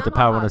announce you at the It's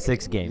Power not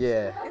 106 game.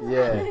 yeah.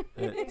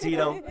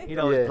 Tito,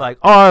 Yeah. it's like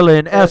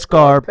Arlen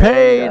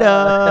Escarpeta.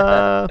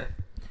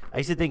 I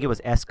used to think it was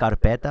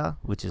Escarpeta,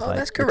 which is Oh, like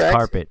that's it's correct.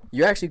 carpet.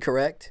 You're actually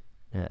correct.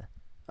 Yeah.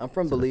 I'm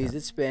from Belize.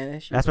 It's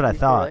Spanish. That's what I You're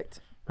thought.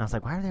 correct. And I was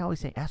like, why are they always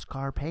saying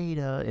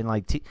Escarpeta? And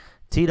like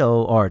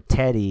Tito or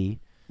Teddy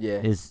Yeah.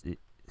 is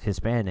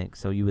Hispanic,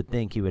 so you would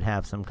think he would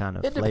have some kind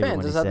of It flavor depends.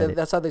 when he That's how, said they, it.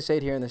 that's how they say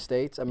it here in the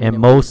States. I mean, And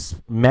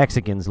most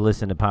Mexicans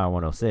listen to Power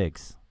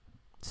 106.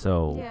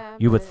 So Yeah,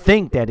 you would but-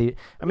 think that it.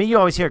 I mean, you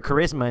always hear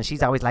Charisma, and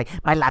she's always like,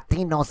 "My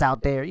Latinos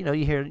out there." You know,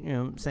 you hear, what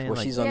I'm saying, Well,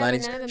 like, she's on Yeah, but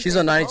 90. none of them She's say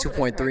on both of it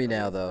 92.3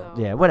 now, correctly, though.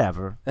 so- yeah,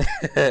 whatever.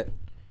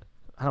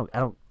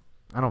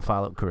 I don't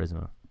follow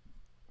Charisma.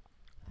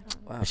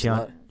 Wow, Is she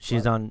on?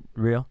 She's on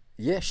Real.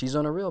 Yeah, she's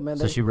on a real man.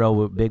 So she rolled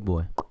with Big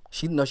Boy.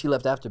 She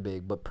left after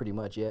Big, but pretty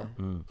much, yeah.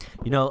 Mm.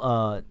 You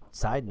know,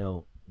 side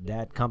note,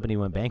 that company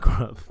went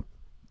bankrupt.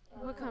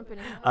 What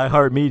company?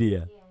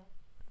 iHeartMedia.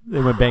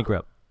 They went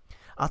bankrupt.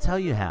 I'll tell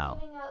you how.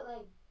 Giving out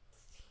like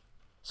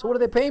So what are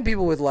they paying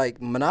people with,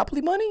 like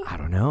Monopoly money? I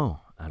don't know.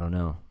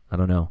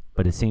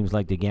 But it seems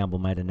like the gamble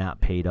might have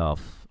not paid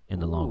off in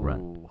the long run.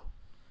 Ooh.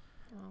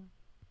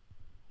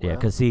 Yeah, Well.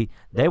 because see,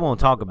 they won't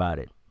talk about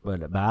it,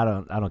 but I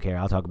don't care.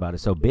 I'll talk about it.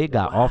 So Big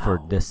got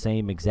offered the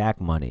same exact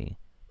money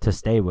to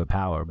stay with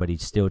Power, but he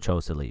still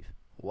chose to leave.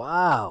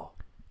 Wow.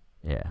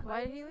 Yeah,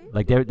 Why did he leave?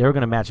 like they were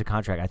gonna match a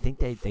contract. I think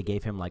they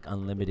gave him like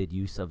unlimited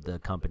use of the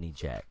company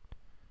jet,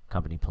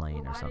 company plane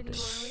or Why did something, he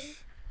want to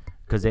leave?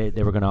 because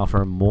they were gonna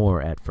offer him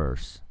more at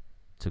first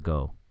to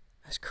go.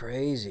 That's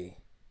crazy.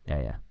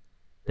 Yeah.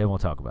 They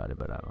won't talk about it,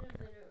 but I don't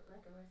care.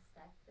 like a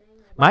respect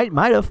thing.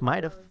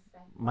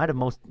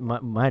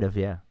 Might have,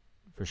 yeah,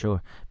 for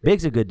sure.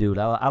 Big's a good dude.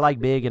 I like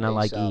Big and I He's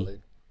like solid.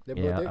 E. They're-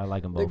 Yeah, they're- I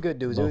like them both. They're good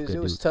dudes. Both It good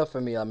was dudes. tough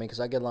for me. I mean, because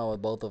I get along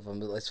with both of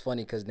them. It's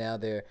funny because now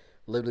they're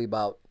literally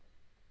about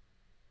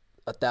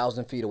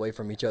 1,000 feet away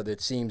from each other.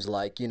 It seems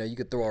like you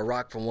could throw a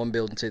rock from one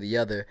building to the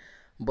other.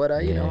 But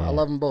I Yeah.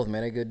 love them both,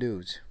 man. They're good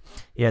dudes.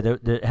 Yeah,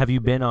 have you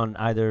been on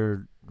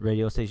either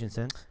radio station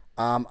since?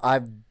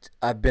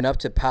 I've been up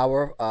to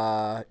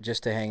Power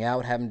just to hang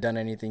out. Haven't done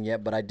anything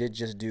yet, but I did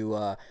just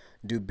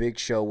do Big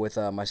Show with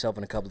myself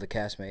and a couple of the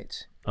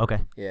castmates. Okay.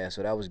 Yeah,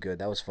 so that was good.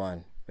 That was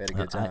fun. We had a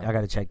good time. I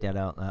got to check that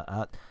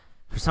out.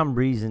 For some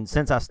reason,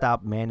 since I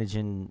stopped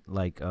managing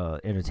like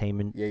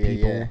entertainment Yeah,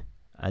 people,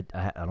 I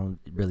don't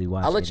really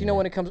watch. I'll let you know any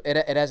when of it comes.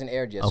 It hasn't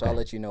aired yet, so Okay. I'll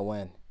let you know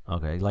when. that.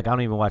 Okay, like I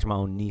don't even watch my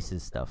own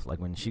niece's stuff. Like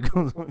when she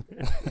goes on,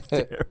 it's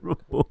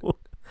terrible.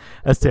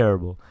 That's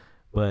terrible.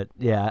 But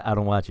yeah, I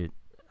don't watch it.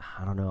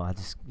 I don't know. I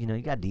just you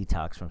got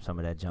detox from some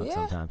of that junk Yeah,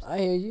 sometimes. I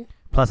hear you.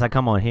 Plus, I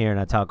come on here and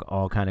I talk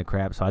all kind of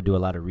crap, so I do a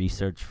lot of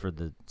research for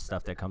the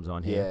stuff that comes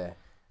on here.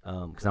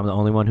 Yeah. Because I'm the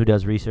only one who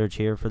does research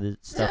here for the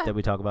stuff that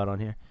we talk about on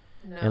here.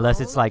 No, Unless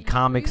it's like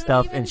comic you don't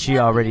stuff even and she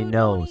tell- already you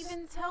knows. Don't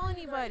even tell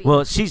anybody.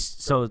 Well,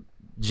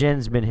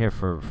 Jen's been here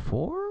for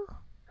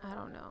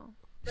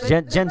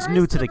Jen's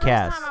new to the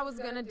cast, First time I was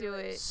gonna do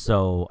it.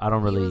 so I don't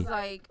He really was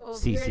like, "Oh,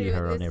 CC you're doing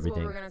her on this is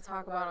everything. what we're gonna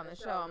talk about on the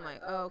show." I'm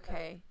like, oh,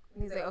 "Okay."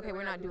 And he's like, "Okay,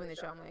 we're not doing the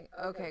show." I'm like,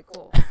 "Okay,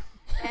 cool."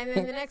 And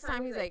then the next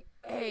time he's like,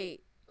 "Hey,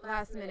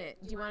 last minute,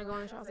 do you want to go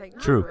on the show?" I was like,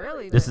 "Not True.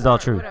 really." This but is all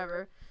alright, true.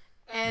 Whatever.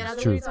 And I was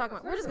like, True. "What are you talking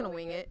about? We're just gonna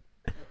wing it."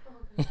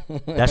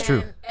 That's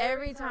true. And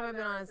every time I've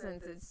been on it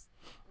since, it's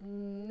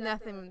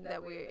nothing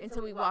that weird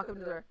until we walk up to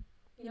the door.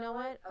 You know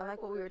what? I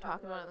like what we were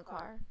talking about in the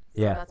car.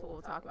 So Yeah. that's what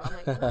we'll talk about. I'm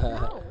like,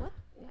 no, what?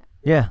 Yeah.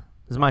 Yeah,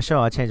 this is my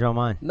show. I changed my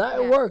mind. No,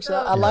 it Yeah. works. So-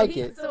 I so like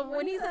he- it. So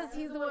when he says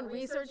he's the one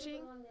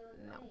researching,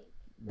 no.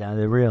 Now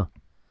they're real.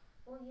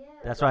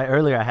 That's why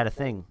earlier I had a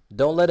thing.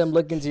 Don't let him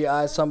look into your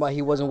eyes talking about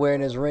he wasn't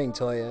wearing his ring,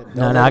 Toya. Don't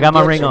No, let I him got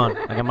my get ring you. on.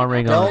 I got my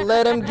ring on. Don't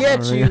let him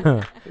get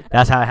you.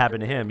 That's how it happened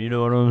to him. You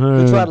know what I'm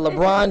He saying? tried to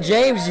LeBron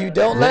James you.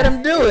 Don't let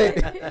him do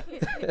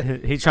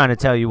it. He's trying to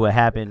tell you what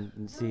happened.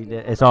 And see,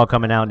 it's all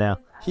coming out now.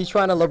 He's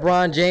trying to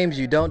LeBron James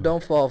you. Don't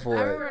fall I for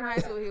remember it. in high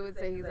school he would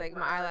say he's like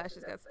my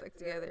eyelashes got stuck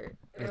together.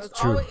 And It's it was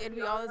true. always, it'd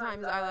be all the time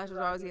his eyelashes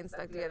were always getting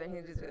stuck together, and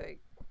he'd just be like,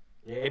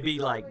 Yeah, it'd be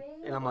like,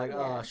 and I'm like,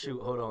 oh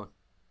shoot, hold on.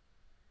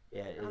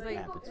 Yeah, I was it like,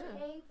 happens.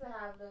 yeah. hate to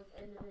have those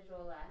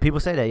individual lashes.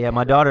 People say that. Yeah,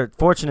 my daughter.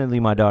 Fortunately,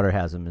 my daughter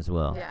has them as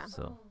well. Yeah.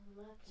 So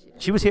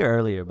she was here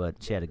earlier, but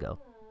she had to go.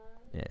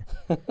 Yeah.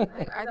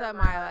 Like, I thought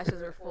my eyelashes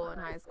were full in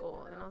high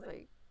school, and I was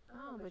like,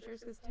 oh, but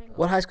yours gets tangled.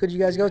 What high school did you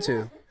guys go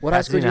to? What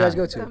high school did you guys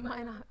go So to?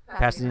 mine are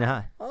Pasadena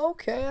High.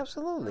 Okay,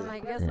 absolutely. I'm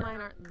like, I guess Yeah.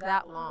 mine aren't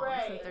that long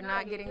since they're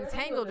not getting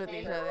tangled with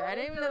each other. I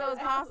didn't even know that was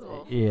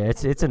possible. Yeah,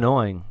 it's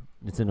annoying.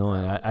 It's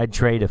annoying. I'd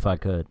trade if I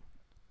could.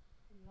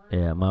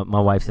 Yeah, my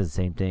wife says the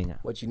same thing.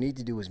 What you need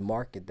to do is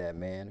market that,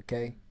 man.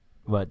 Okay.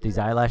 What, these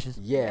eyelashes?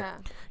 Yeah.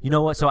 You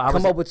know what? So I Come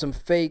was up with some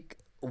fake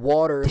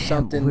water or Damn,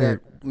 something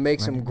we're that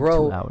makes running them 2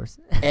 grow hours.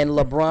 and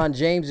LeBron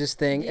James's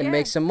thing and Yeah.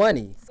 make some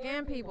money.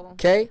 Scam people.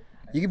 Okay.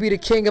 You could be the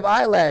king of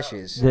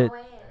eyelashes. the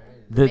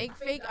Make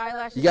fake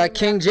eyelashes. You got named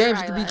King after your James.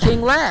 You could be eyelash.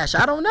 King Lash.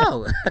 I don't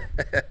know.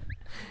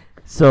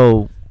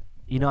 So,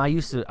 you know,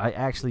 I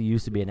actually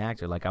used to be an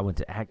actor. Like I went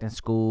to acting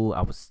school.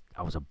 I was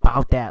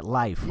about that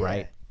life, Yeah.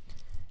 right?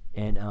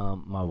 And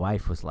my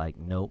wife was like,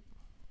 nope.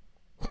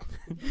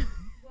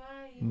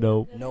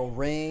 Nope. No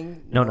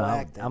ring. No,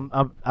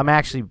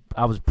 acting.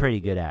 I was a pretty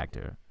good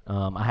actor.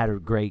 I had a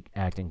great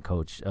acting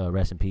coach.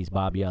 Rest in peace,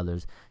 Bob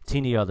Yothers.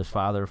 Tina Yothers'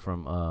 father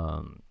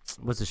from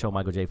what's the show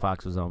Michael J.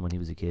 Fox was on when he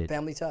was a kid?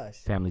 Family Ties.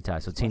 Family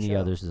Ties. So Tina show.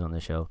 Yothers is on the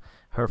show.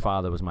 Her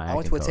father was my I acting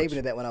went to a coach. taping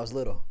of that when I was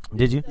little.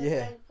 Did you?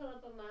 Yeah. Pull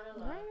up a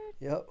monologue.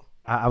 Yep.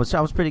 I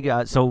was pretty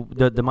good. So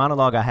the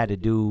monologue I had to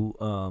do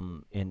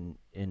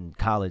in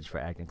college for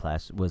acting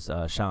class was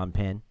Sean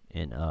Penn,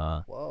 and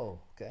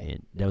Whoa. Okay.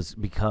 and that was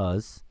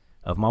because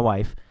of my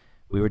wife.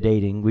 We were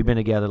dating. We've been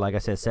together, like I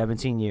said,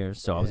 17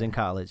 years. So I was in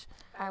college.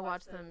 I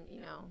watched them,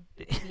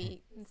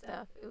 meet and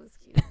stuff. It was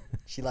cute.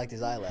 She liked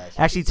his eyelash.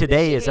 Actually,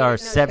 today She is our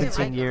hated- no, she didn't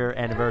like 17-year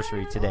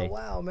anniversary today. Oh,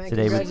 wow, man.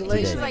 Today we-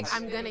 Congratulations. She's like,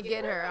 I'm gonna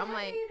get her. I'm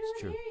like,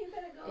 It's true.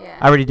 yeah.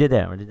 I already did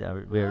that.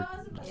 We're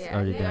Yeah,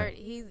 already done.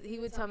 he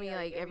would tell me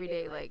like every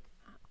day like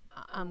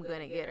I'm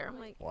gonna get her. I'm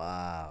like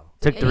Wow.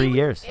 Took and 3 he would-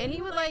 years. And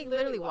he would like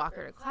literally walk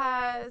her to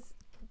class,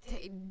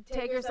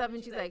 take her stuff,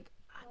 and she's like,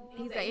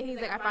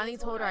 I finally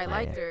told her I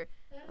liked her.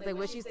 I was like,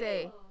 what'd she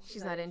say?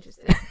 She's not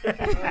interested.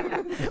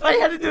 Why you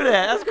had to do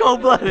that? That's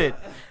cold-blooded.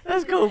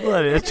 That's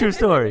cold-blooded. That's a true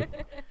story.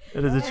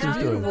 That is a true I was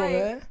story. Beautiful, like,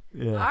 man.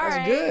 Yeah. All That's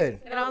right. good.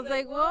 And I was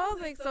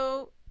like,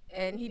 so,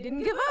 and he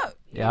didn't give up.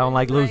 Yeah, I don't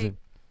like He was losing.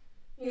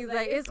 He's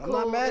like, it's I'm cool.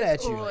 not mad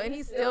it's at you. cool. And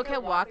he still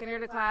kept walking her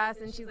to class,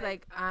 and she's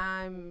like,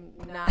 I'm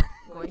not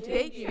going to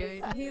date you.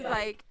 And he's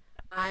like,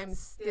 I'm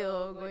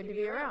still going to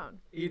be around.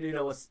 You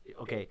know what's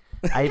okay?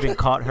 I even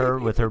caught her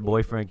with her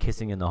boyfriend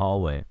kissing in the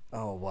hallway.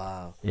 Oh,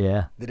 wow.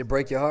 Yeah. Did it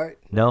break your heart?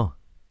 No.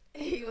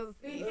 He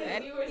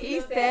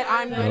said,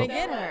 I'm going to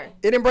get her.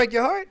 It didn't break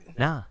your heart?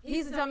 Nah. He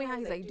used to tell me how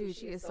he's like, dude,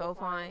 she is so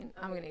fine.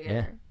 I'm going to get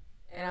Yeah. her.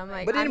 And I'm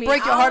like, But it I didn't mean,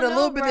 break your I heart a don't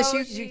little know, bit that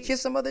bro. you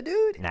kissed some other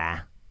dude? Nah.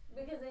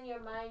 Because in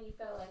your mind you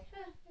felt like,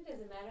 it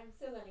doesn't matter. I'm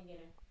still gonna get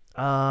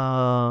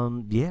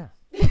her. Yeah.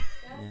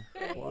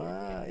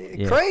 Wow.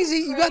 Yeah. Crazy.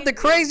 You got the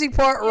crazy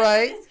part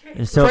right.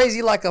 And so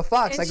Crazy like a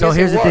fox. I And guess so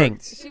here's it the thing.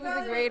 worked. She was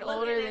a grade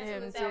older than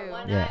him, too.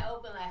 Yeah.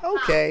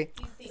 Okay.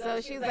 So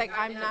she's like,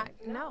 I'm not,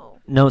 no.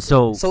 No,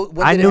 so So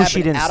what, I did it knew happen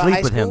she didn't out of sleep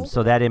high with him, school?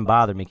 so that didn't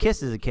bother me.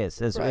 Kiss is a kiss.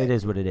 Right. It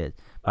is what it is.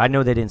 But I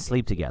know they didn't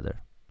sleep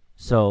together.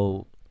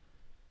 So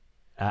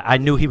I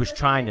knew he was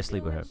trying to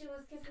sleep with her.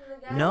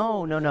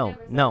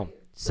 No.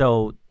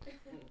 So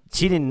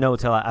she didn't know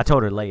till I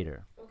told her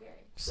later.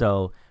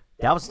 So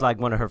that was like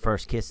one of her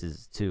first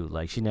kisses too.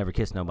 Like she never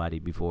kissed nobody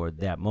before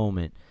that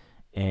moment,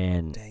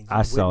 and Dang, you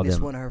I saw witnessed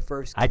them. one of her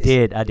first I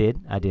kisses.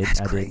 did. That's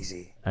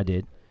crazy. I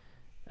did.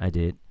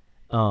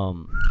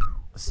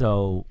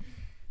 So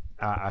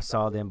I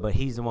saw them, but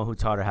he's the one who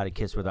taught her how to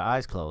kiss with her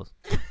eyes closed,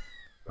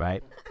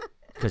 right?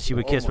 Because she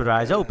would kiss with her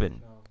eyes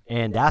open,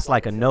 and that's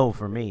like a no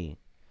for me.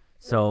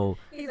 So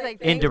He's like,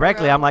 "Thanks,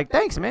 indirectly, bro." I'm like,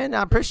 thanks, man.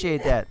 I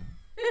appreciate that.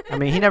 I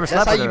mean, he never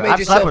That's slept how with you her. made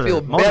I've slept yourself with her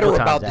feel multiple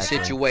better about times, the actually.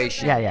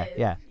 situation.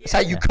 Yeah. That's how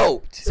you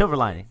coped. Silver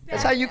lining.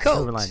 That's how you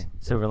Silver coped. lining.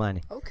 Silver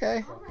lining.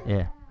 Okay.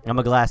 Yeah. I'm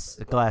a glass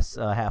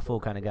half full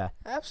kind of guy.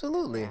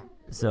 Absolutely.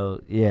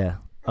 So yeah.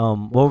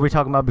 What were we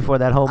talking about before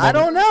that whole I moment?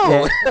 don't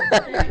know.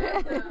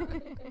 Yeah.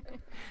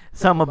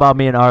 Something about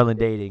me and Arlen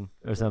dating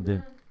or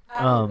something.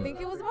 I don't think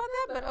it was about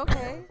that, but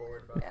okay.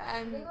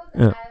 I think it was Yeah.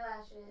 the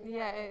eyelashes.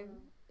 Yeah. And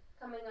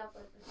Coming up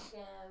with the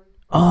scam.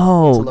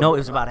 Oh no, it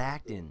was about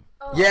acting.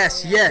 Oh,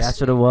 Yes, yeah. yes. That's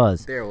what it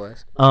was. There it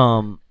was.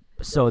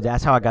 So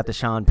that's how I got the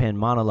Sean Penn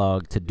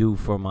monologue to do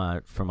for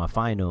my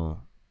final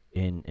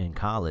in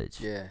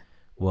college. Yeah.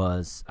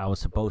 Was I was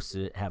supposed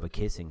to have a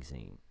kissing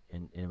scene,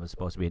 and it was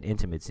supposed to be an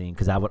intimate scene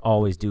because I would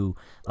always do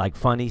like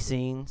funny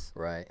scenes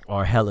Right.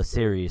 or hella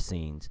serious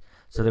scenes.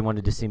 So they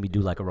wanted to see me do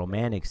like a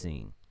romantic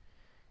scene,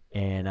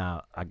 and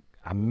I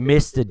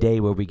missed the day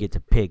where we get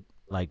to pick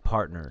like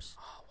partners.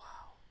 Oh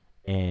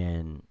wow!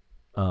 And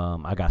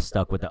I got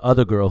stuck with the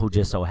other girl who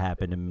just so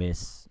happened to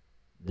miss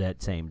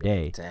that same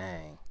day.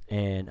 Dang.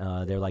 And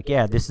they're like,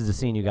 "Yeah, this is the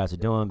scene you guys are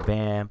doing."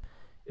 Bam!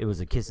 It was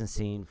a kissing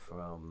scene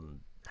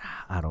from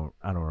I don't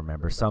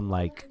remember. Some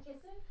like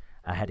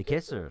I had to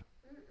kiss her.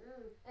 And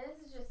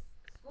this is just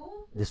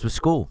school? This was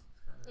school.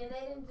 And they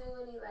didn't do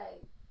any,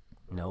 like,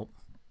 Nope.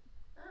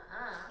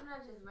 I'm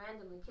not just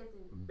randomly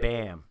kissing.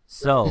 Bam!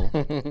 So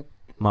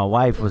my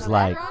wife was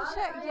like, background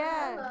check,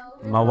 yeah.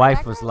 my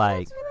wife was Background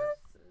like, checks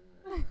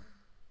for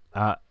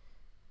this?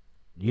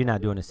 "You're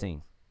not doing a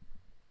scene."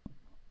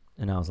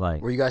 And I was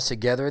like, Were you guys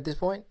together at this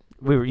point?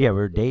 we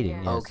were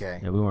dating. Yeah. Yes. Okay.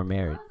 Yeah, we weren't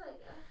married.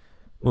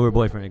 We were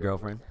boyfriend and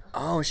girlfriend.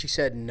 Oh, she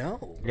said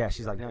no. Yeah,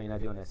 she's like, "No, you're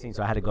not doing that scene."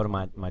 So I had to go to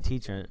my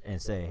teacher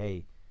and say,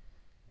 "Hey,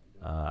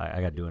 I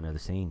got to do another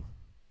scene."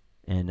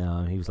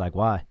 And he was like,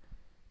 "Why?"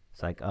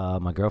 It's like,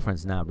 my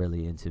girlfriend's not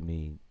really into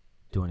me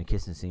doing a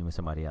kissing scene with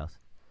somebody else.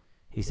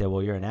 He said,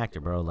 "Well, you're an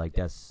actor, bro. Like,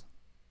 that's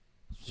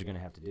what you're going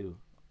to have to do."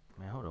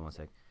 Man, hold on one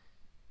sec.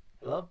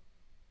 Hello?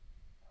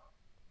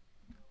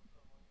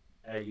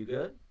 Hey, you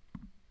good?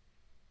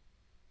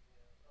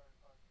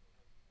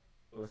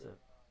 What's up?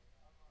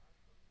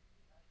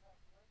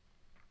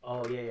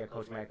 Oh, yeah,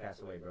 Coach Mack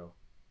passed away, bro.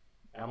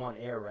 I'm on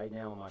air right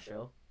now on my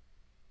show,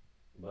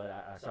 but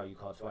I saw you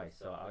call twice,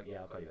 so I'll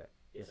call you back.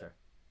 Yes, sir.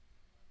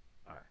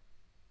 All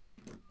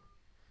right.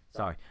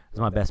 Sorry. It was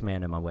my best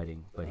man at my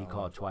wedding, but he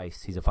called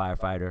twice. He's a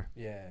firefighter,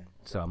 Yeah.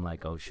 so I'm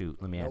like, oh, shoot,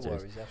 let me No answer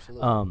this. worries.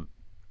 Absolutely.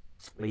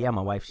 But yeah,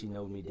 my wife, she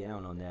knowed me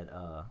down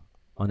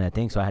on that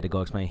thing, so I had to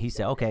go explain. He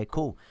said, "Okay,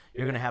 cool.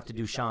 You're gonna have to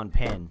do Sean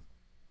Penn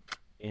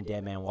in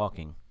Dead Man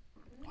Walking."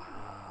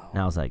 Wow.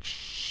 And I was like,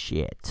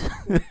 "Shit,"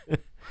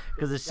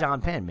 because it's Sean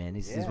Penn, man.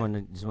 He's one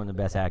of the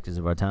best actors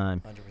of our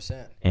time,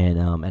 100%.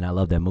 and I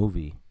love that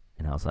movie.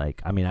 And I was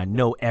like, I mean, I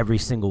know every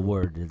single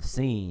word of the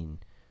scene,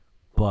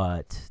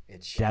 but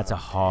It's that's a Sean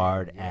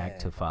hard Penn, act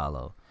yeah. to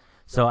follow.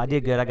 So I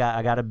did good. I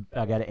got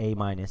an A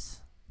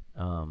minus.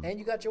 And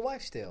you got your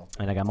wife still.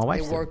 And I got my wife.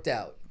 It still. worked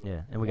out.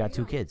 Yeah, and we got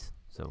 2 kids.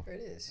 So There it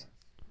is.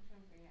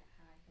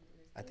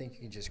 I think you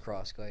can just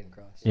cross. Go ahead and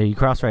cross. yeah, you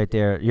cross right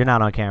there. You're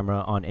not on camera,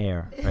 on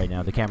air right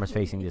now. The camera's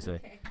facing this way.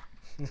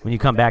 When you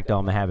come back, though,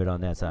 I'm gonna have it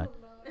on that side.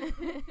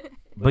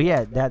 But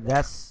yeah, that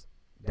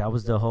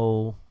was the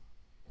whole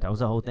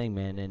thing,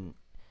 man.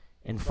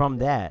 And from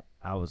that,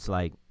 I was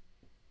like,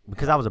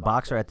 because I was a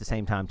boxer at the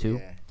same time too,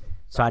 Yeah,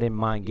 so I didn't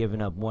mind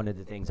giving up one of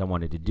the things I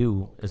wanted to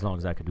do as long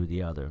as I could do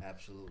the other.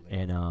 absolutely.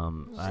 And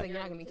She's like, you're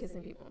not gonna be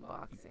kissing people in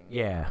boxing.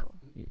 yeah, so.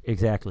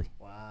 exactly.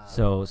 Wow.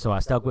 So I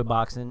stuck with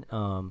boxing.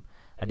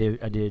 I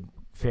did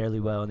fairly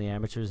well in the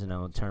amateurs, and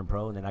I turned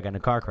pro, and then I got in a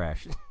car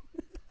crash.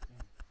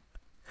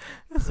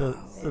 so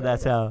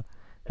that's how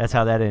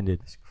that ended.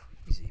 That's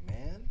crazy,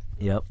 man.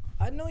 Yep.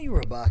 I know you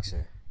were a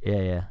boxer.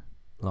 Yeah.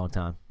 Long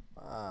time.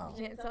 Wow.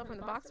 You can't tell from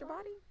the boxer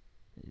body?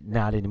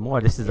 Not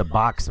anymore. This is a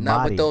box Not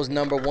body. with those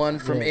number one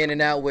from Yeah.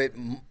 In-N-Out with,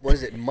 what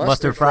is it,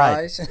 mustard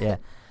fries? yeah.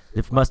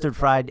 The mustard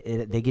fried,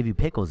 they give you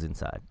pickles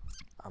inside.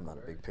 I'm not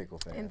a big pickle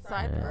fan.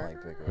 Inside the Yeah. I don't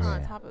like burger? pickles. Or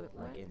on Yeah. top of the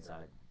Like what?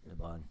 inside the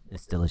bun.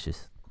 It's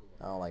delicious.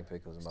 I don't like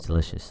pickles in my It's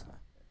delicious. Like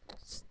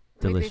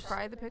Delicious. they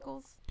fry the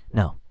pickles?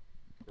 No,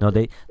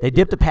 they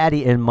dip the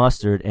patty in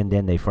mustard and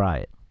then they fry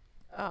it.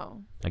 Oh.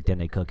 Like then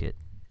they cook it.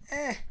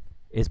 Eh,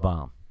 It's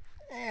bomb.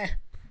 eh.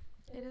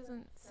 It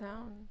doesn't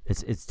sound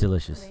It's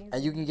delicious. amazing.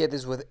 And you can get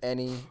this with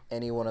any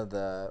one of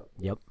the.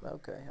 Yep.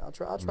 Okay, I'll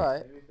try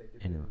it.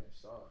 And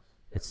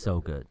it's so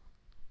good.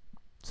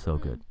 So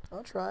good.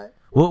 I'll try it.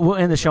 We'll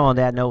end the show on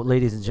that note,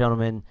 ladies and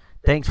gentlemen.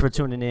 Thanks for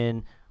tuning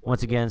in.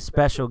 Once again,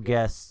 special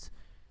guest,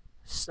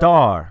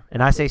 Star.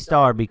 And I say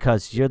Star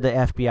because you're the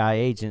FBI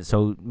agent,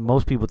 so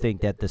most people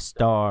think that the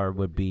Star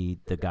would be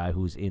the guy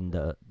who's in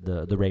the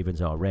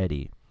Ravens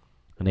already.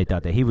 And they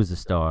thought that he was the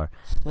Star.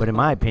 But in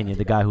my opinion,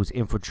 the guy who's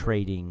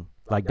infiltrating,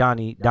 like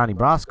Donnie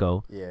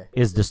Brasco, Yeah,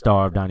 is the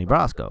Star of Donnie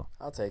Brasco.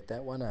 I'll take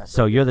that. Why not?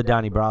 So you're the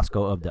Donnie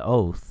Brasco of The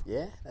Oath,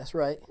 Yeah, that's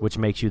right. which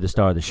makes you the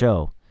star of the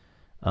show.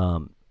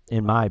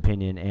 In my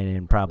opinion, and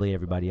in probably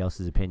everybody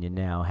else's opinion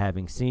now,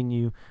 having seen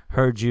you,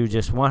 heard you,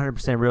 just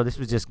 100% real. This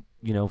was just,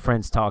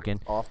 friends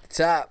talking, Off the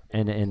top.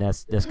 and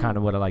that's kind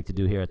of what I like to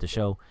do here at the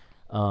show.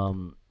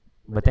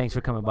 But thanks for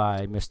coming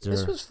by, This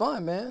Mr. was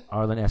fun, man.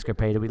 Arlen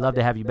Escarpeta. We'd love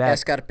to have you back.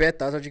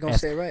 Escarpeta. I thought you were going to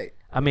say it right.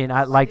 I mean,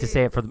 I like to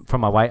say it for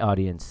my white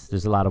audience.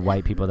 There's a lot of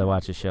white people that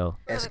watch the show.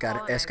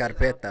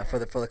 Escarpeta. For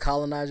the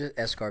colonizers,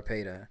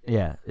 escarpeta.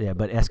 Yeah,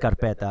 but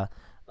escarpeta.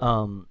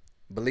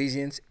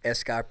 Belizeans,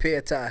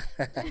 escarpeta.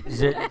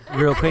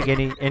 Real quick,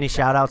 any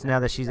shout outs now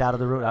that she's out of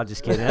the room? I'm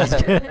just kidding.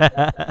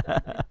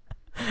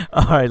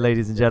 All right,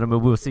 ladies and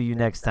gentlemen, we'll see you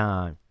next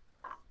time.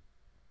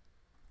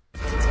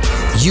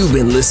 You've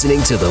been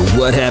listening to the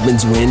What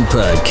Happens When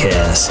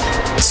podcast.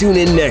 Tune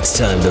in next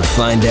time to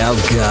find out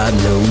God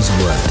knows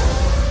what.